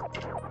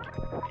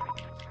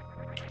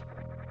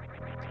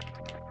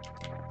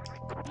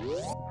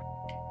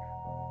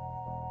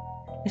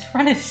 This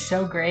run is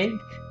so great.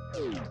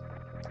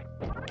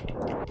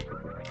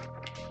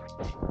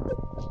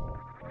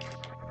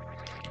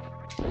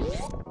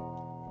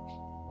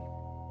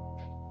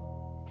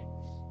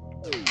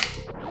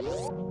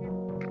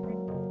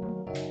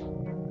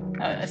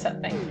 Oh, that's that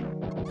thing.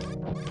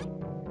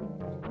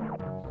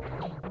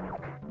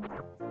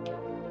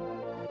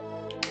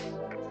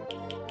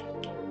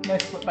 No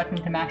split button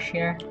to mash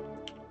here.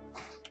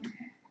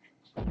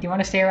 Do you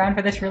want to stay around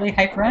for this really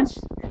hype run?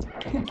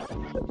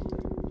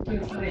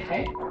 It's really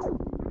hype.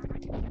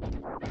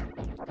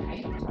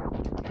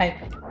 Hype.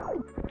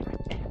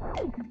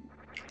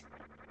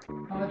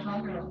 How much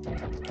longer will it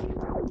take?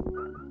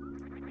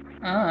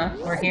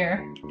 We're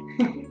here.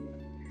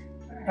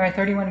 Alright,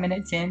 31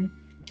 minutes in.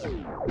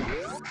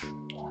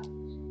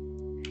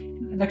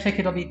 It looks like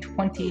it'll be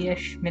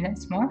 20-ish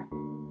minutes more.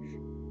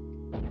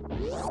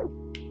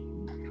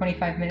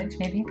 25 minutes,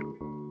 maybe.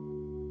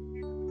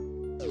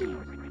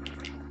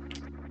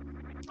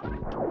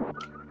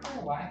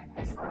 Why?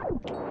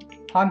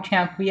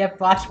 PogChamp, we have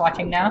Blast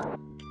watching now.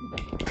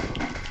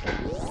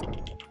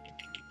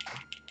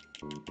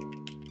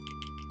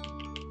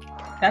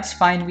 That's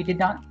fine, we did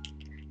not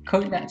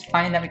code. That's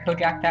fine that we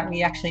codejacked that.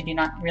 We actually do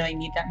not really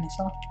need that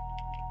missile.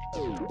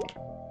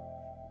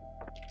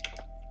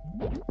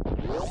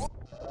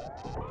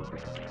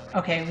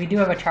 Okay, we do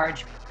have a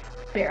charge.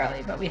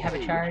 Barely, but we have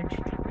a charge.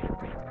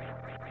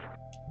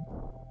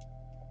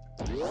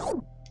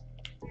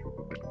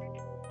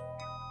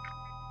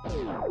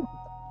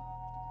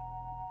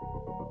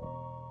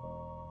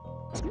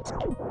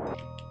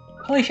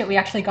 Holy shit, we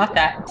actually got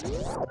that.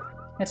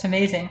 That's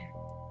amazing.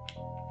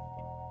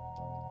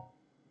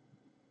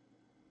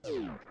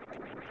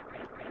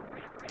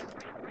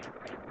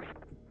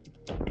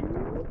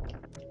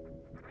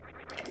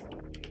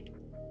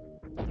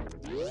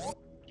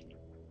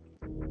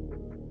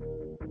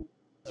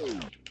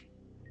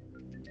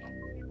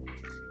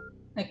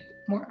 Like,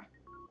 more.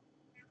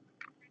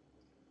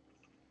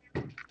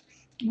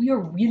 We are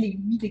really,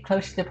 really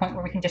close to the point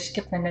where we can just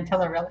skip the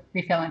Nutella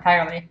refill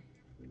entirely.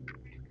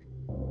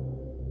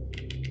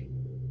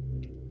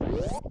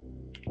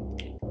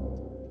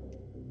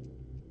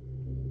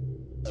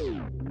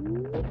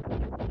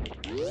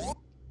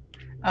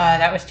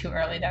 That was too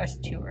early. That was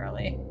too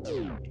early.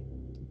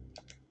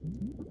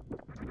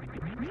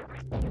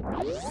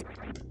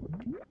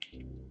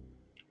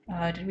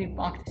 Did we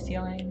bonk the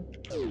ceiling?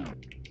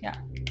 Yeah.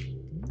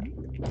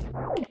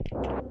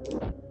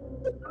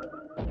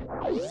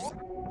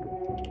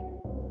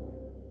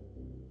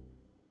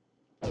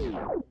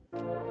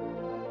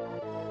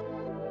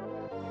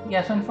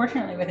 Yeah, so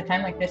unfortunately with a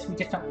time like this, we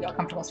just don't feel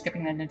comfortable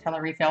skipping the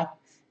Nutella refill,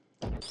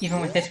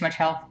 even with this much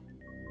health.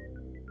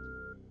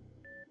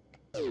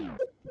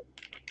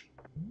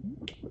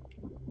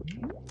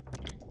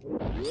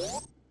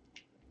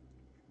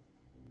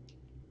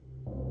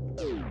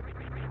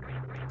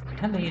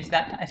 Totally use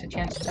that as a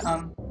chance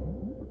to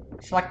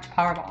select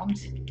power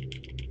bombs.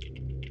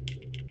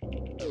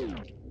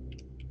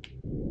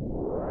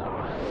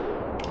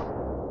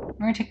 I'm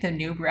gonna take the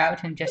noob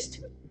route and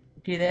just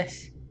do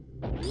this.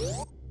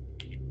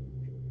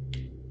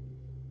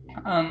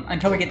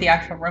 Until we get the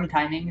actual room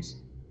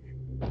timings.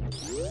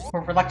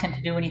 We're reluctant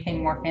to do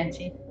anything more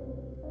fancy.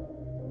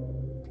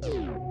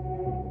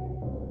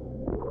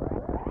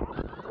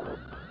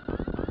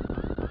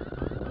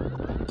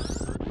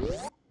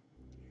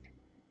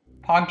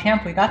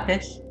 PogChamp, we got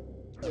this.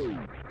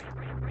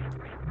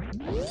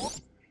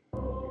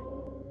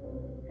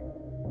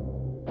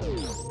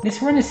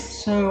 This run is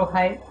so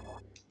hype.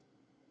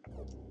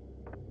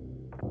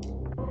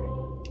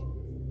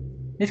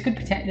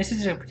 This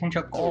is a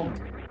potential gold.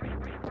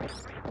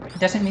 It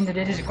doesn't mean that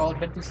it is a gold,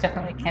 but it's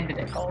definitely a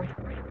candidate gold.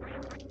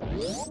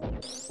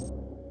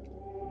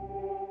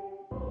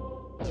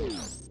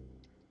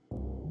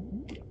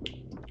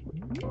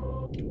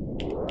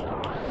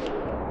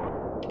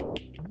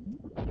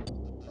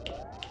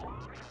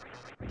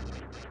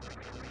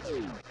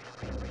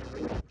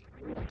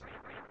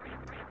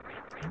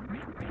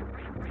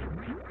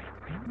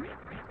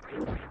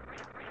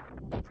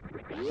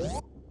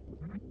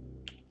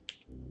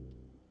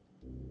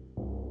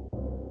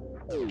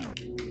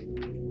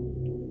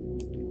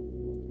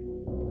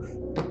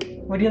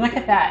 Would you look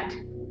at that?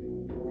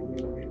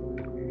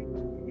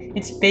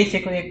 It's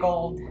basically a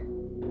gold.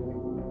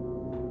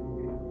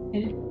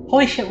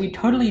 Holy shit, we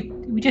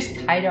just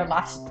tied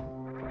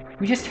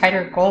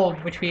our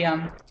gold, which we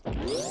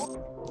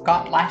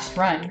got last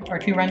run, or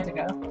 2 runs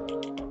ago.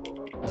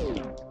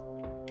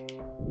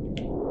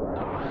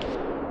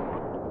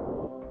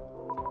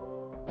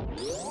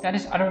 That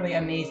is utterly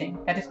amazing.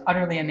 That is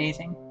utterly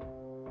amazing.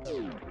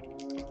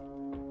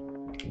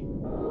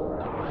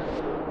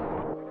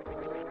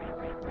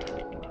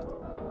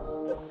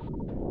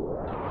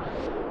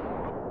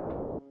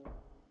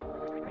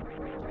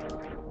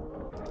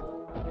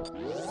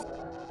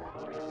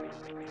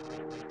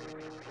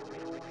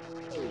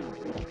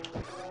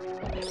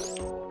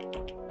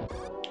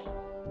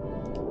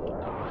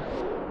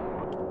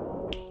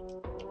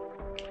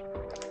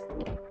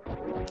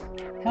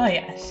 Hell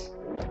yes.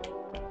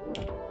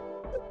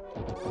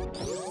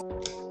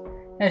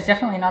 It was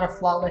definitely not a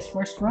flawless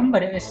first run,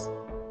 but it was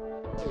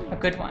a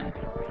good one.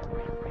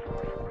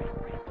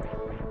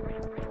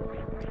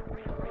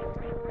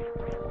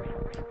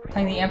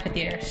 Playing the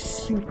amphitheater,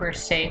 super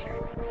safe.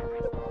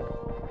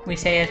 We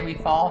say as we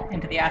fall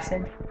into the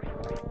acid.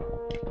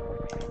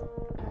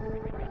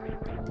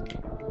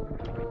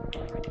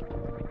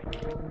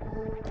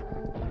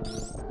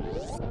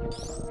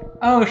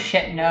 Oh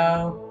shit,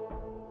 no.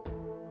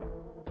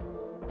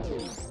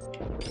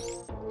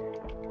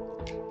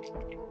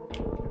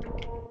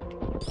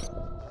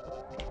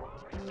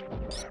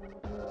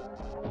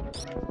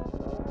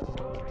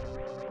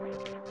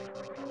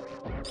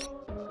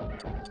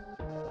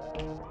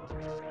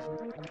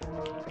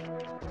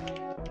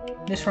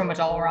 This room was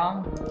all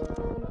wrong.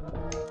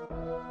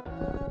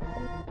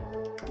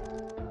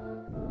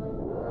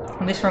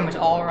 This room was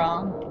all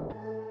wrong.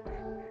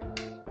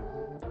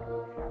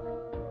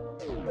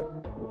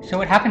 So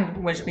what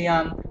happened was we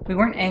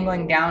weren't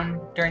angling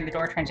down during the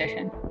door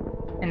transition,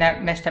 and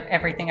that messed up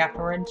everything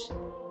afterwards.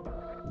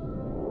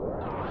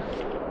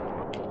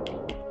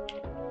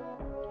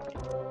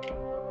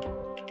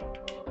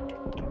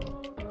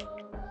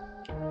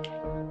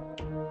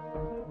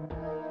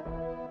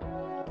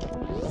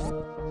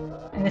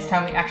 And this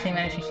time we actually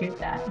managed to shoot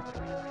that.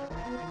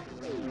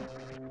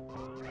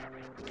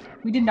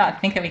 We did not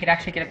think that we could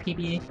actually get a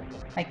PB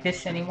like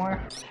this anymore.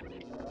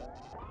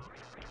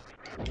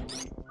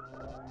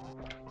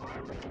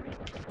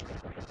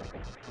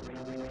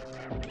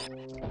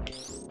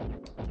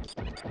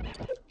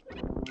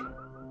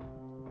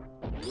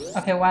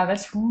 Okay, wow,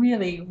 that's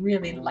really,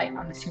 really light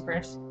on the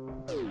supers.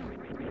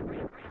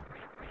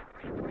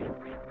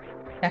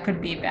 That could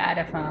be bad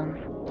if,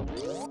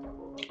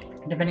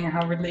 depending on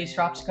how Ridley's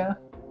drops go.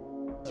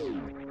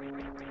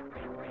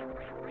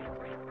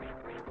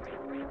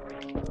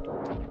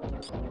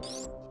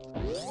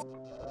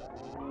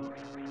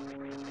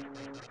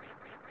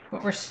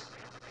 But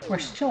we're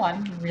still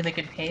on really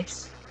good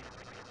pace.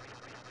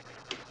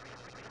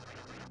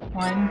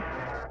 1,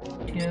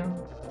 2,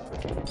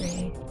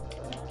 3,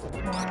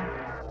 4,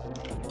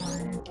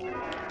 5,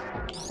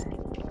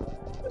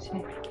 6,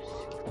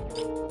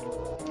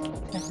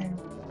 7,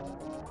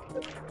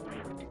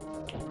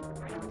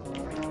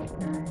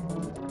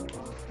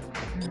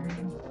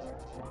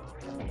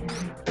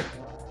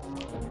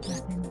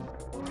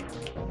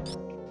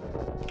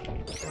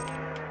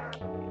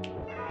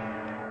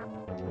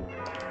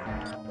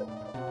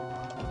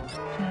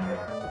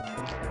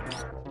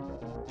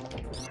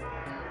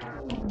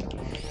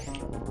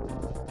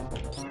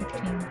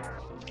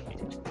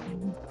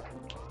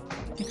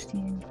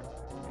 16,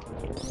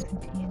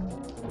 17,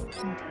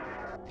 18.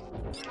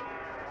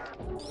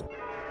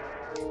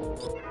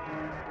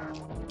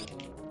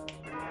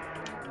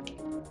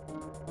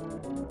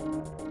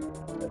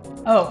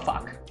 Oh,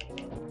 fuck.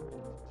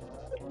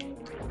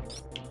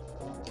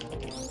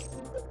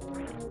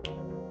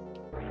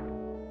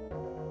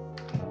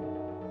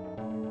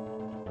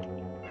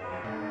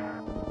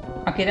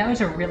 Okay, that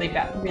was a really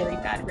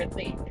bad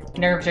Ridley.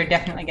 Nerves are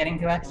definitely getting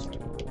to us.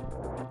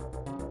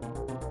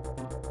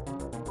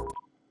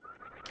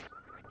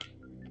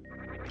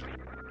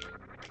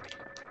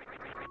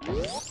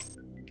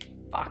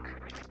 Fuck.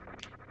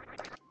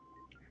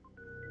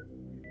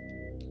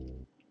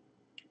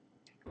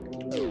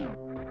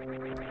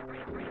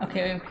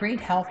 Okay, we have great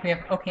health, we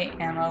have okay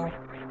ammo.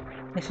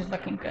 This is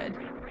looking good.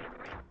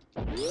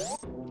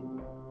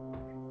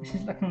 This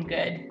is looking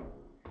good.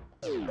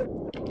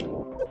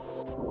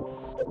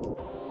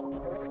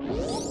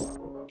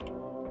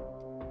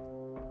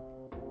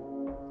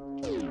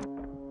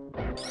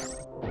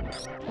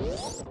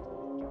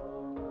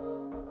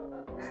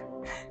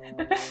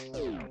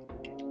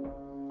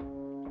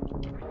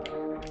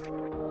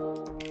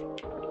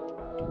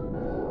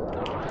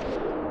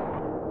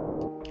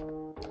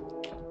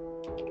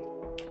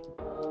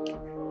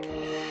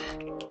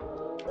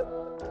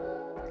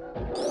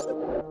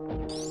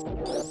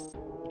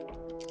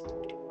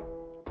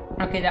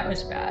 Okay, that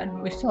was bad,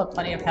 but we still have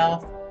plenty of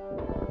health.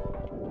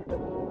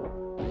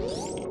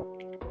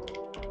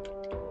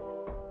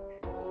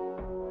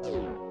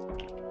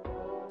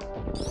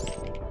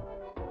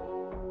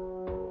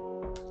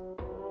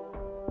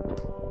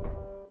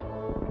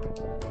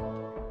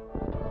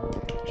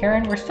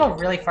 Karen, we're still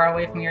really far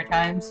away from your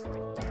times.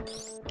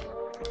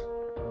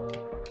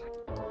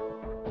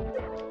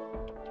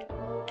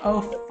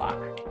 Oh, fuck.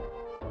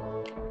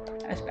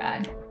 That was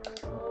bad.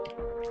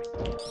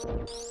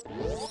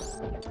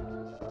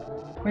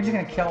 We're just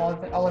gonna kill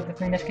all of the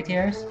Three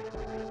Musketeers.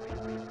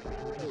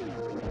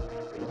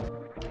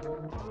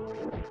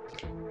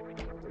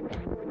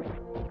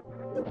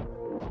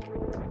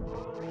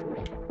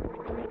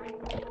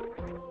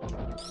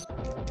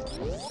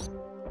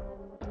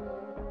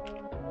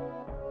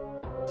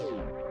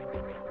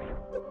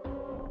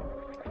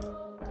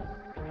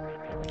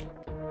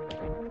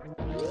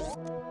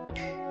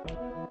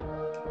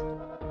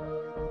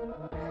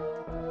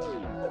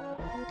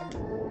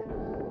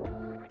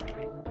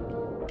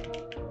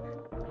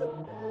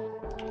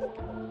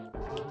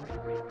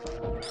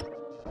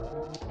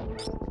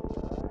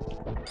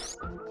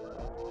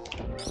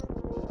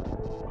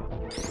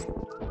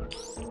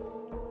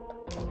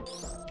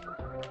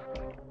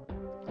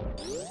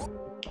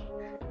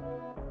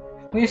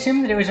 We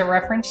assumed that it was a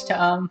reference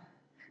to,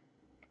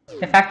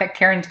 the fact that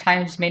Karen's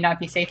times may not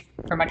be safe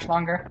for much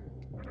longer.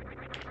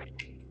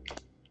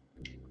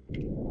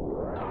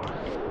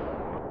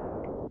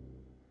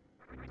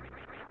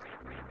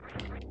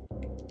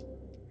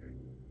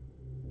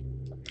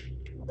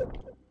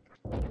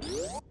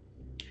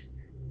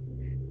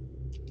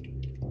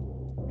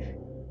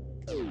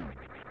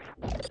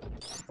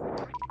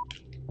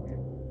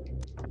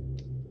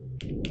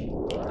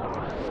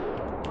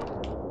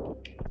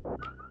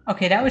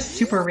 Okay, that was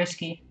super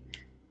risky.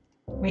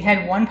 We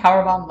had one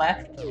power bomb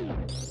left.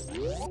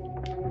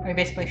 We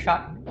basically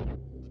shot.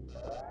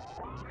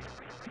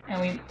 And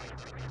we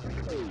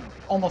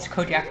almost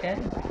Kojak'd it.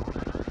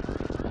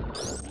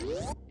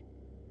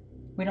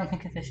 We don't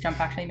think that this jump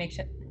actually makes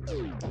it.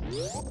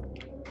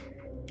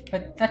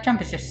 But that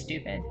jump is just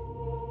stupid.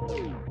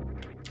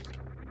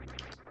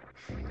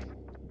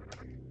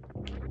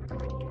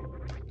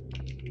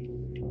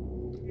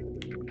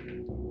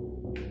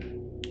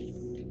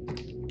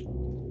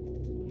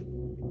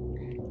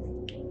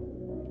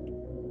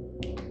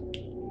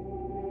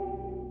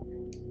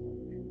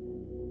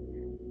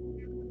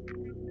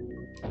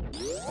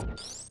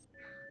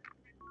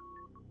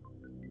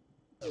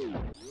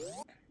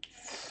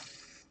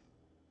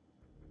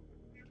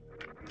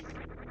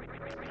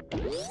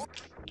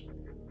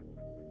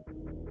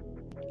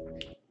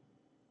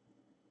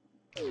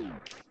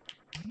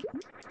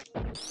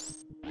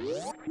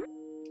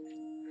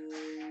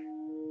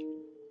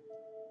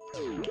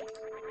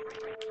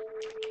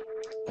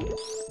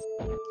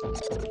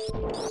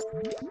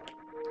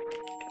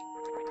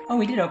 Oh,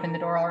 we did open the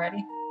door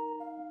already.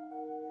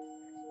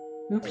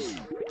 Oops.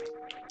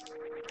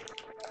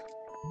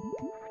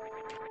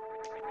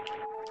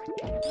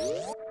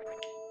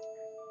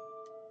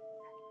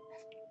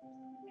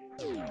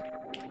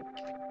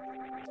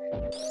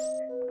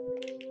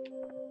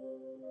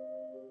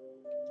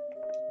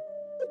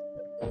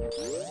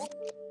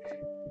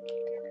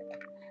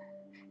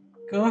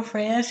 Go,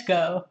 Freya's,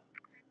 go.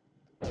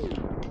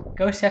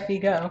 Go,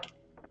 Sephi, go.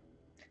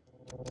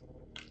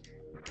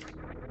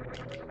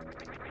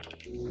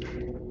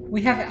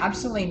 We have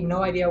absolutely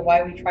no idea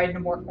why we tried to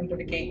morph under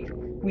the gate.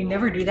 We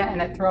never do that, and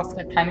that threw off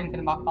the timing for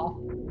the mock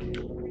call.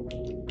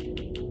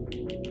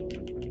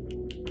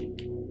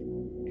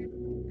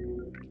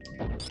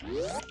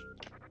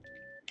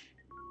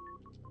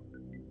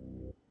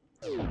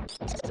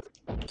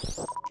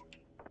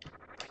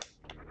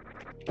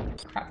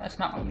 Crap, that's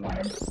not what we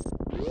wanted.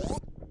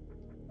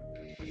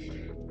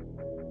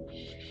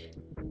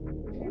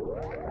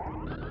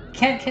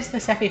 Can't kiss the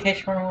Sephi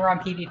fish when we're on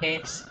PB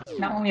pace.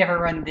 Not when we ever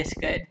run this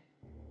good.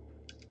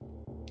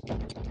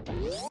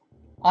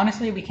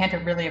 Honestly, we can't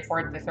really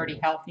afford the 30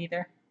 health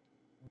either.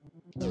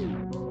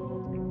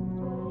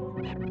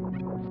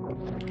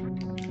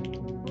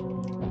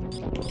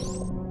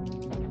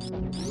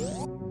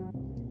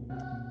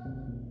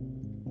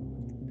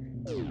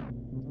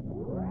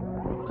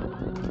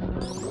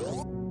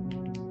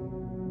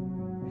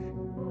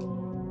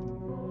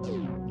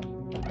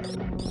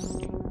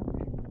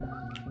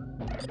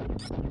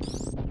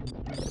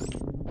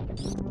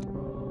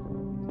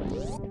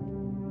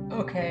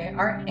 Okay,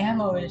 our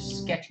ammo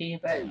is sketchy,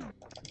 but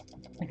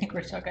I think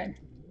we're still good.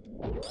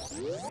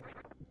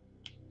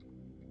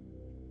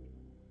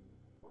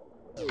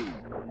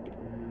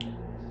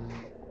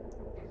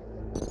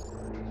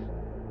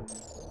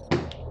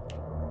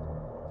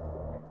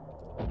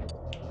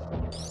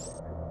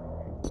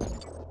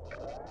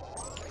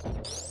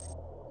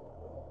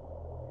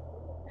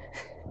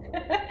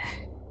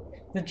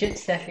 Legit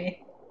Steffi.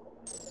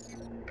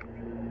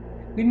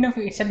 We didn't know if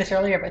we said this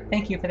earlier, but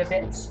thank you for the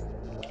bits.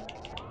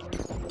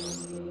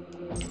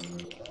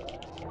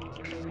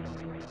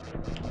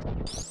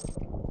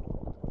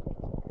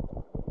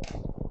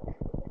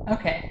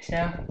 Okay,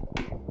 so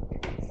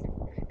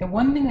the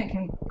one thing that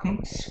can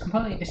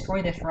completely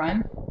destroy this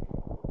run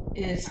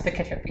is the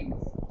ketchup beam.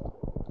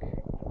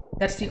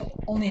 That's the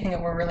only thing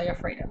that we're really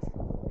afraid of.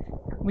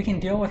 We can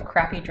deal with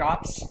crappy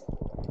drops.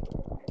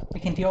 We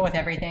can deal with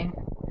everything.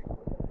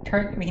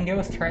 We can deal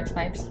with turret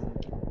snipes,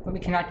 but we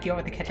cannot deal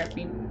with the ketchup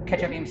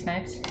beam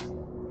snipes.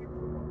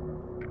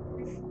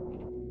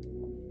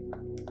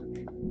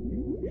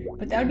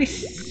 But that would be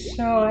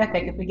so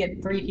epic if we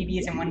get 3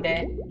 PBs in one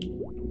day.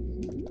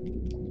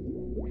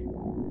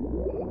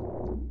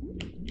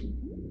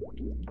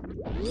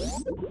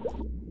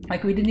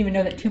 Like, we didn't even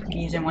know that 2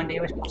 PBs in one day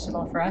was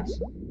possible for us.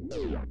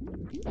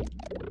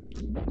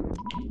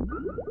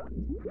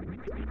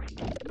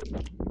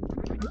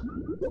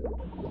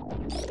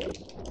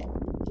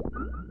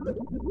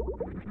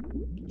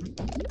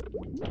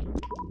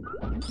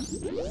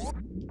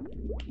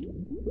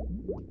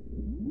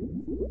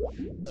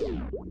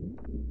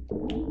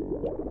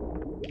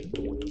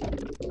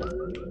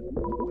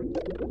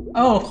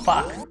 Oh,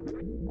 fuck.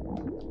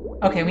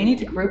 Okay, we need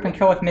to group and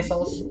kill with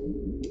missiles.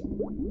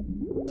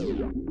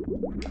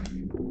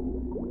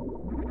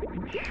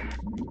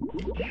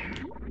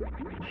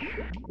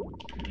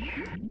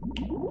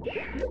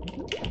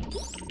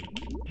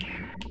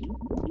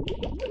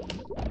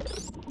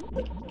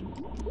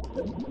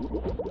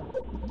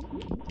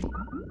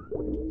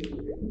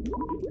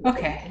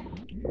 Okay,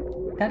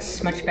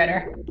 that's much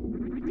better.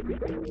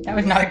 That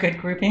was not a good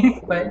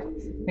grouping, but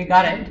we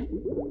got it.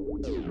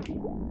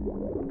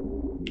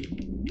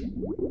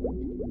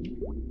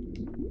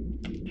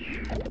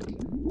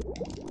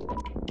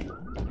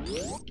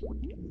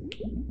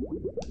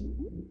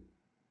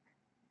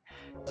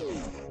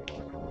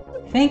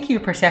 Thank you,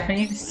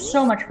 Persephone,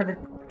 so much for the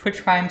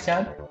Twitch Prime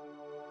sub.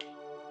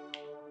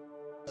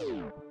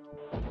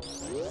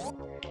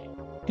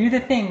 Do the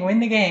thing, win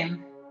the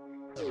game.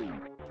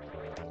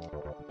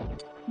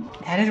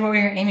 That is what we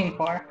are aiming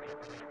for.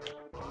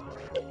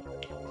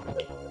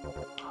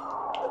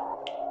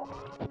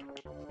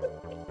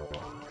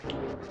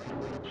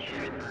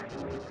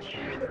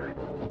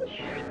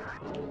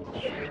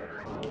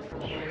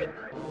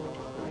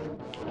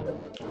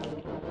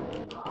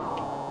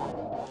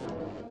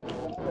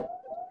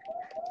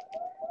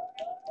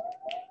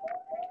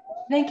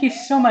 Thank you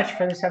so much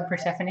for the sub,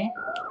 Persephone.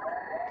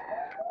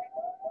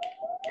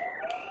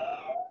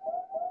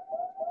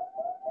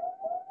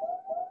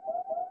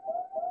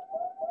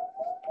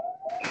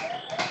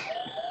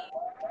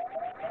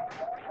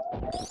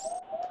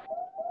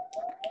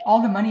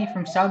 All the money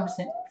from subs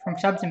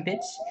and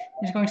bits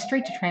is going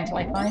straight to Trans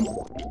Lifeline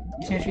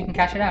as soon as we can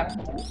cash it out.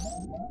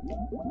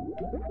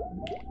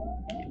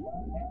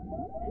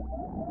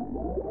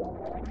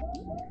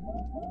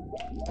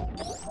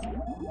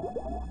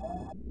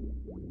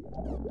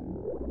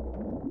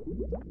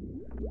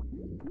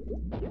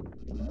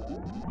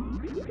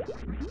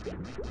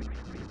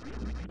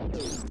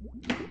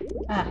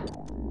 Ah.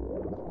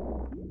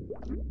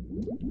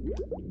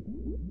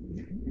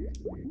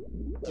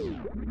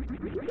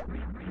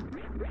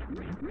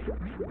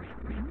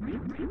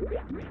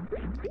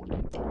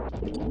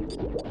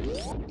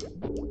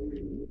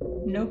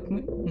 Nope,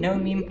 no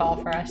meme fall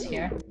for us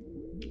here.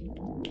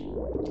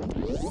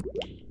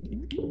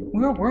 We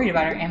were worried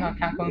about our ammo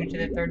count going into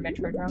the third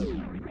Metroid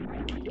room.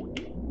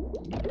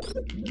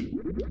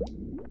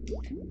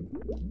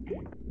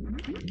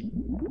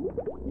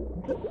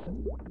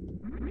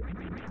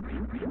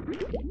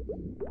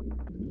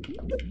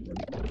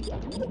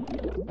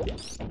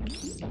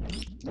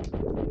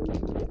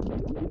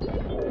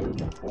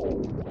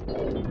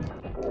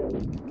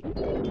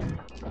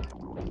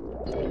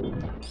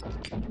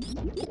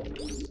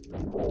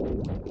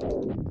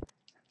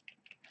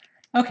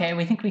 Okay,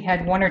 we think we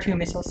had 1 or 2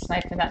 missiles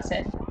sniped and that's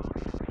it.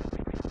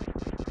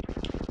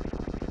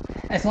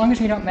 As long as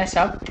we don't mess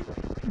up,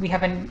 we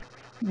can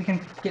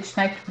get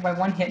sniped by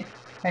 1 hit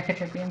by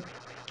Ketchup Beam.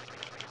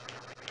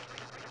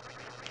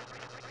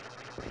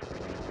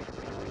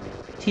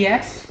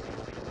 TS?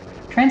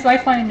 Trans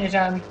Lifeline is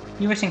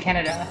US and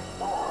Canada.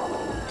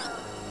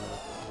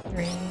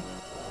 3,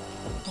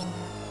 4.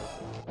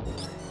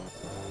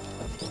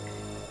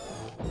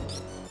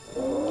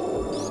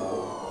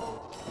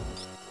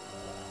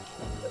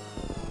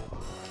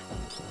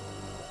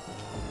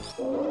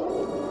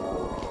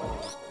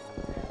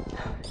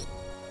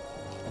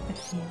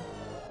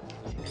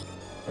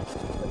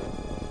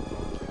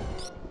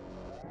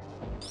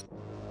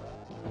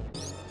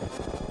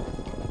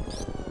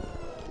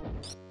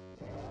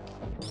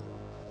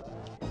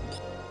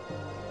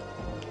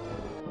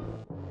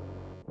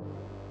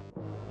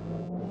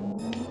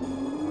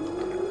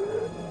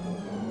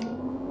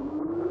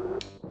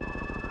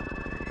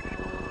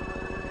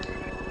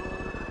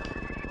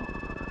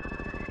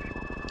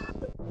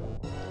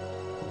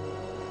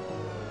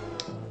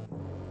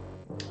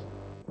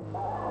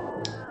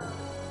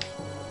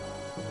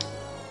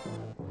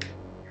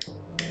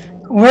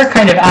 We're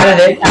kind of out of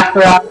it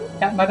after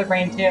that Mother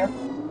Brain too.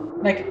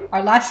 Like,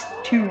 our last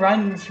 2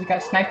 runs, we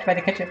got sniped by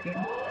the Ketchup Beam.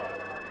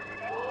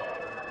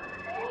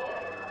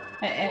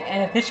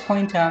 And at this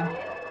point,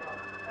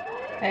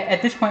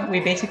 we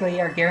basically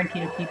are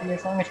guaranteed a PB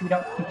as long as we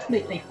don't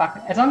completely fuck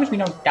it. As long as we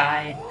don't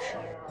die.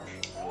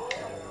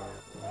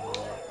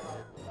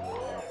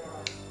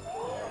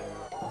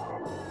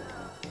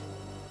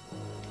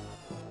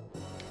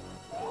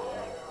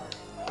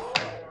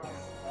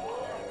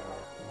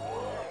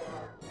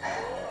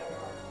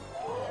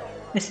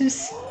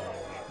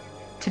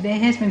 Today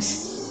has been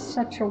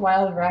such a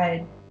wild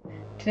ride.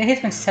 Today has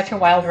been such a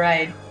wild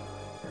ride.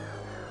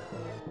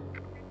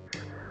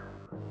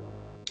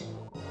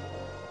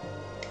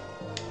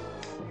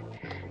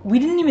 We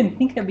didn't even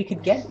think that we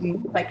could get,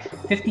 like,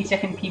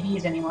 50-second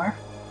PBs anymore.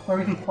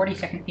 Or even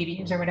 40-second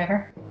PBs or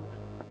whatever.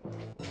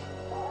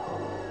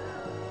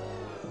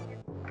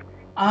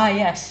 Ah,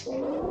 yes.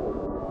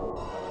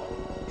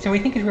 So we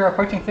think as we were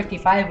approaching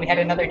 55, we had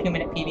another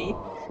 2-minute PB.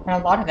 And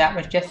a lot of that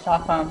was just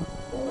off,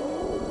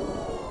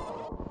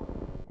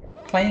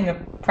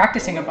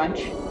 practicing a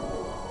bunch.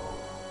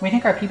 We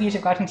think our PBs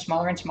have gotten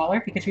smaller and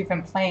smaller because we've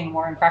been playing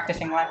more and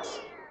practicing less.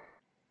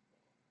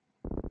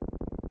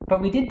 But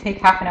we did take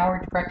half an hour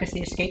to practice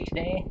the escape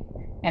today,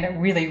 and it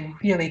really,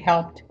 really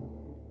helped.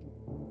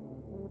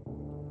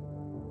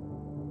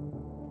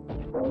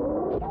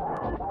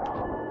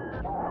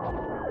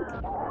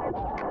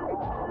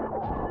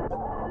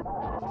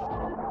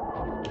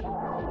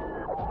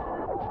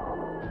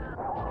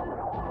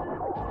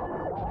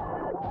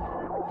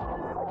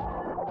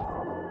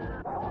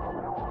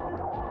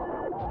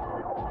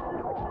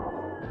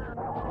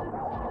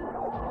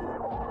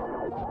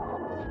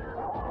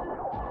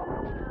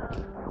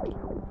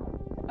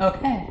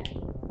 Okay.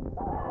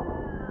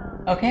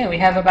 Okay, we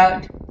have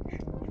about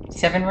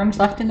 7 rooms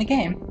left in the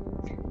game.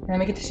 And then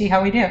we get to see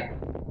how we do.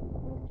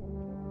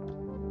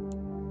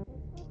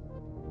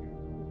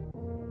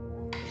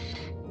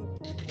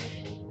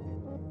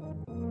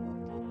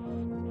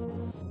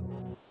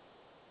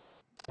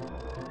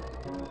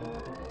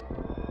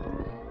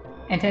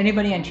 And to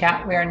anybody in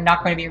chat, we are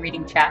not going to be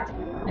reading chat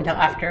until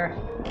after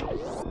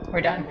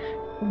we're done.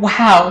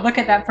 Wow, look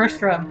at that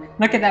first room.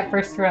 Look at that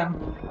first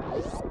room.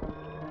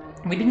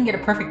 We didn't get a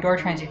perfect door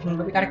transition,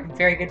 but we got a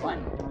very good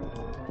one.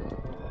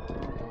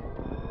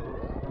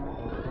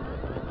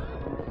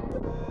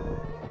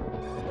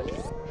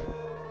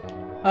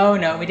 Oh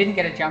no, we didn't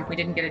get a jump. We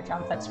didn't get a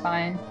jump. That's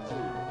fine.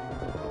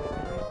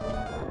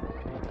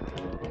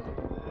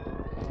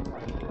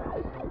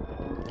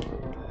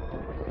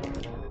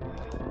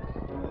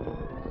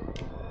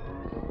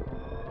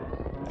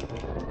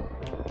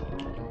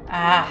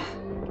 Ah.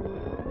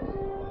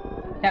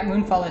 That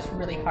moonfall is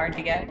really hard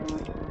to get.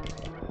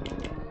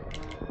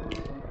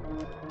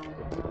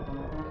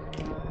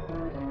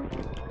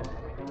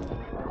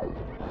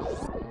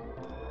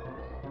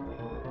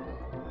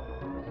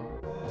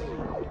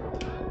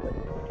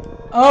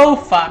 Oh,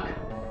 fuck.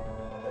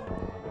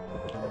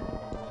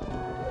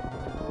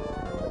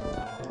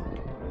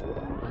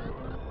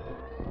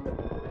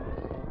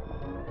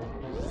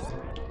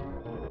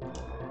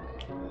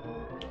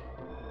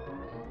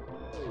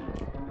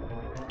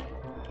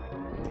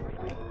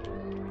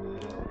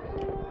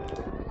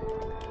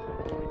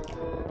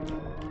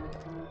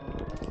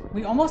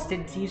 We almost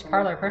did Z's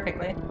parlor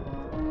perfectly.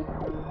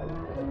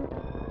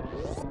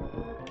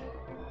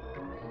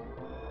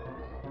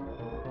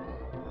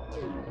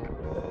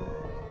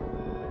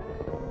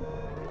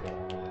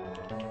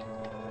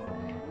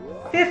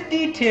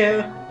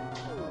 $52.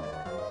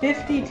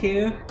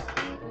 52.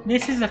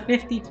 This is a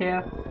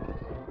 52.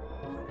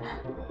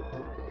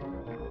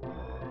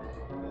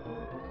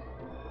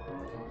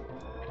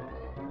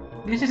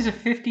 This is a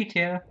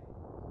 52.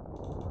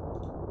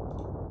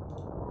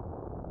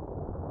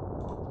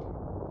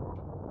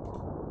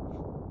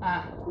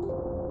 Ah.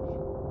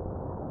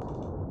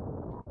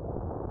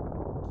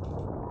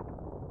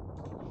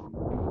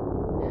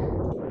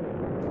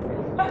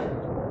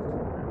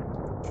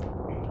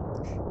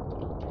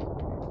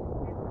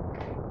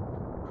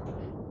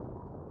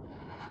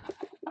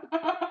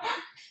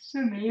 This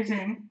is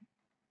amazing.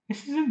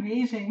 This is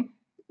amazing.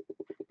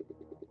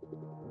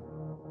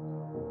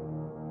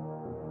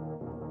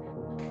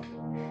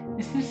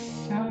 This is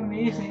so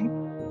amazing.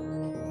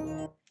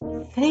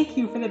 Thank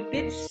you for the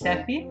bits,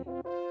 Seppi.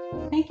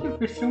 Thank you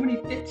for so many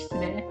bits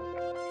today.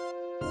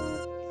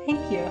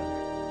 Thank you.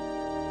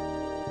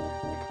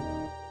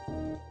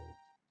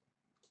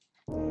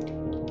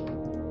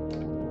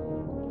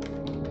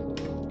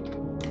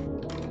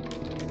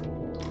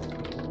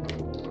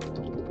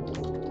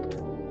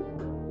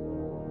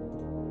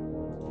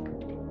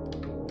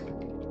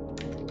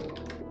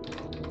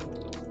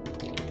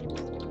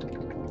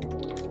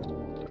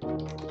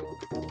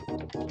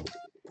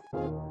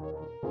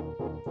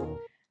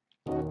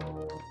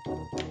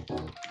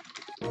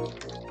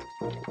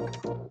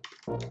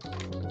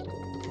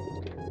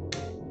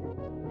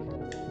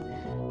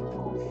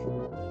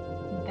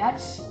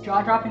 That's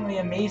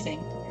jaw-droppingly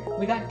amazing.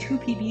 We got 2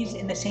 PBs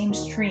in the same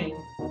stream.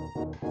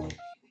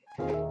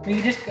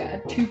 We just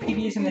got 2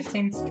 PBs in the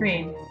same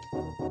stream.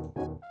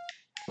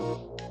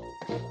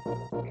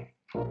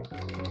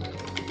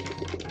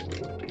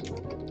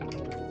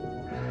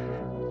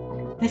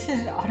 This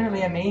is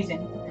utterly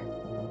amazing.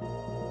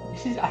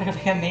 This is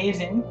utterly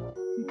amazing.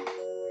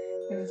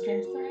 Is the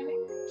stream still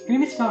running?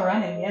 Stream is still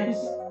running, yes.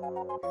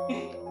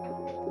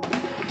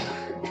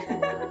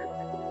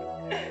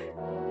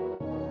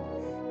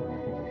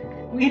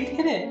 We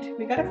did it!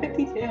 We got a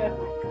 52.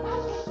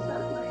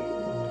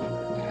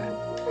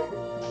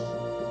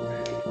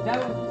 That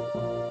was...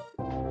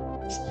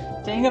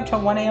 Staying up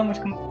till 1 AM was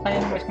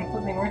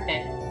completely worth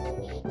it.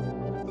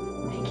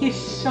 Thank you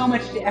so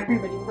much to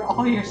everybody for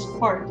all your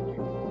support.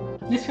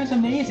 This was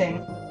amazing.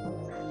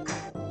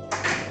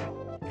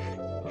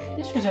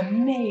 This was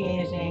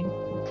amazing.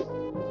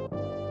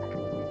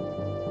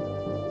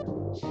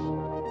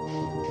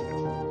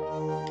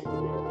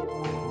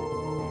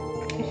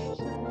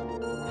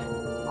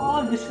 All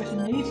of this was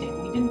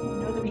amazing. We didn't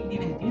know that we could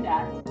even do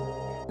that.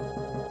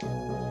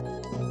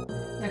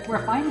 Like,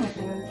 we're fine with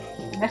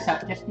the mess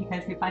up just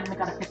because we finally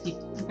got a 50.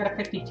 We got a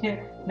 52.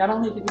 Not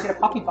only did we get a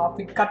poppy ball,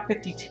 we got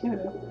 52.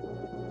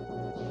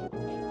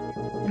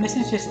 And this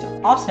is just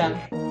awesome.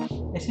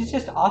 This is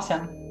just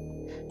awesome.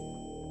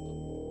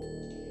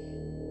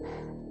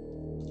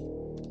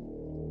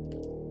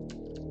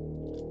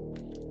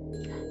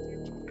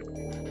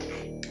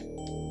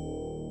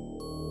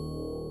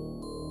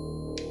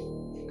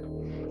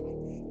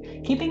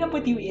 Keeping up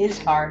with you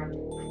is hard.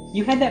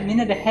 You had that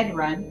minute ahead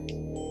run.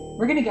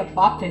 We're gonna get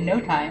plopped in no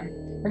time.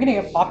 We're gonna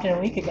get plopped in a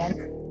week again.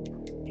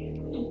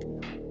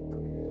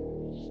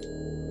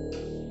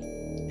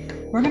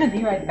 We're gonna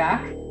be right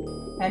back,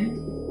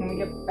 and when we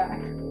get back,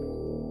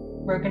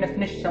 we're gonna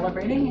finish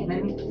celebrating and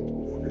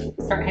then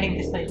start heading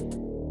to sleep.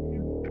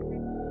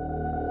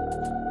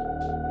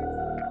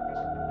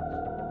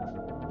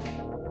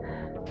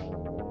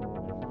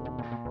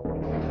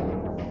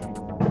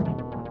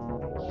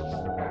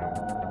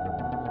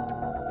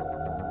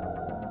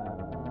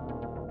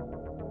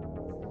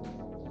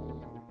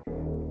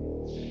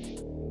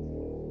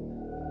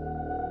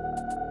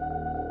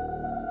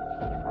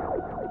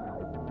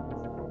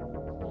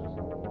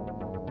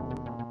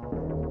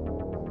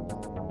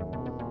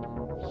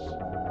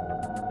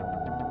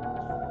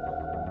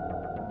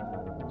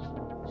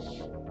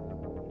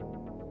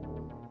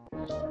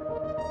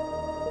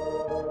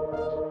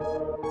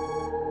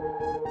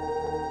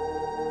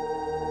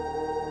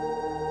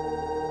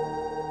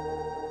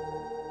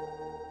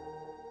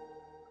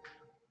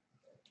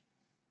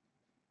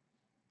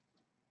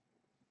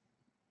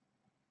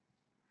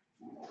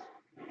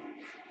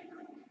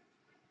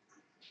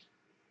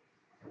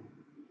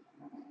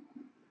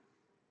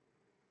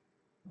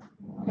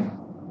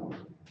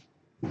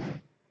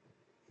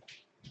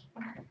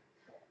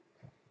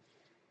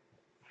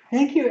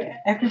 Thank you,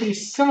 everybody,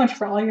 so much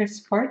for all your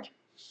support.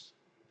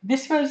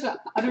 This was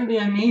utterly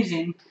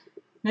amazing.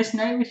 This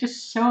night was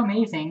just so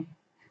amazing.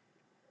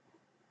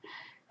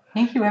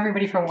 Thank you,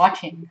 everybody, for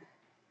watching.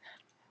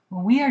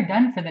 We are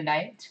done for the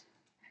night,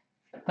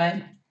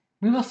 but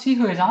we will see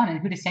who is on and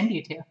who to send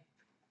you to.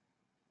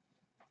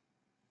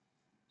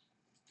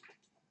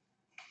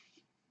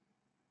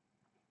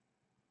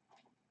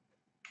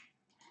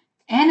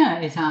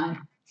 Anna is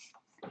on.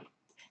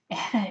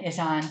 Anna is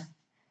on.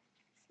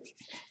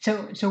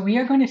 So we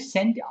are going to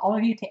send all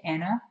of you to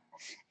Anna.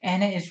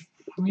 Anna is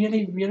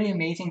really, really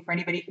amazing for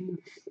anybody who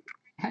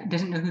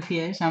doesn't know who she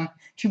is.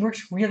 She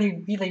works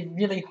really, really,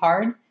 really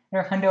hard in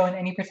her hundo and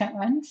any percent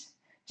runs.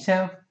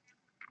 So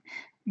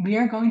we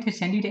are going to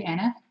send you to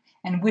Anna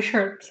and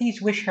please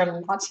wish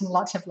her lots and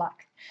lots of luck.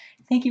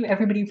 Thank you,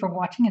 everybody, for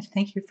watching, and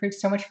thank you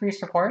so much for your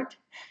support.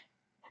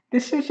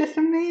 This was just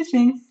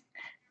amazing.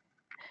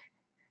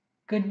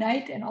 Good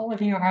night, and all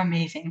of you are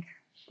amazing.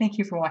 Thank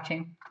you for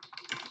watching.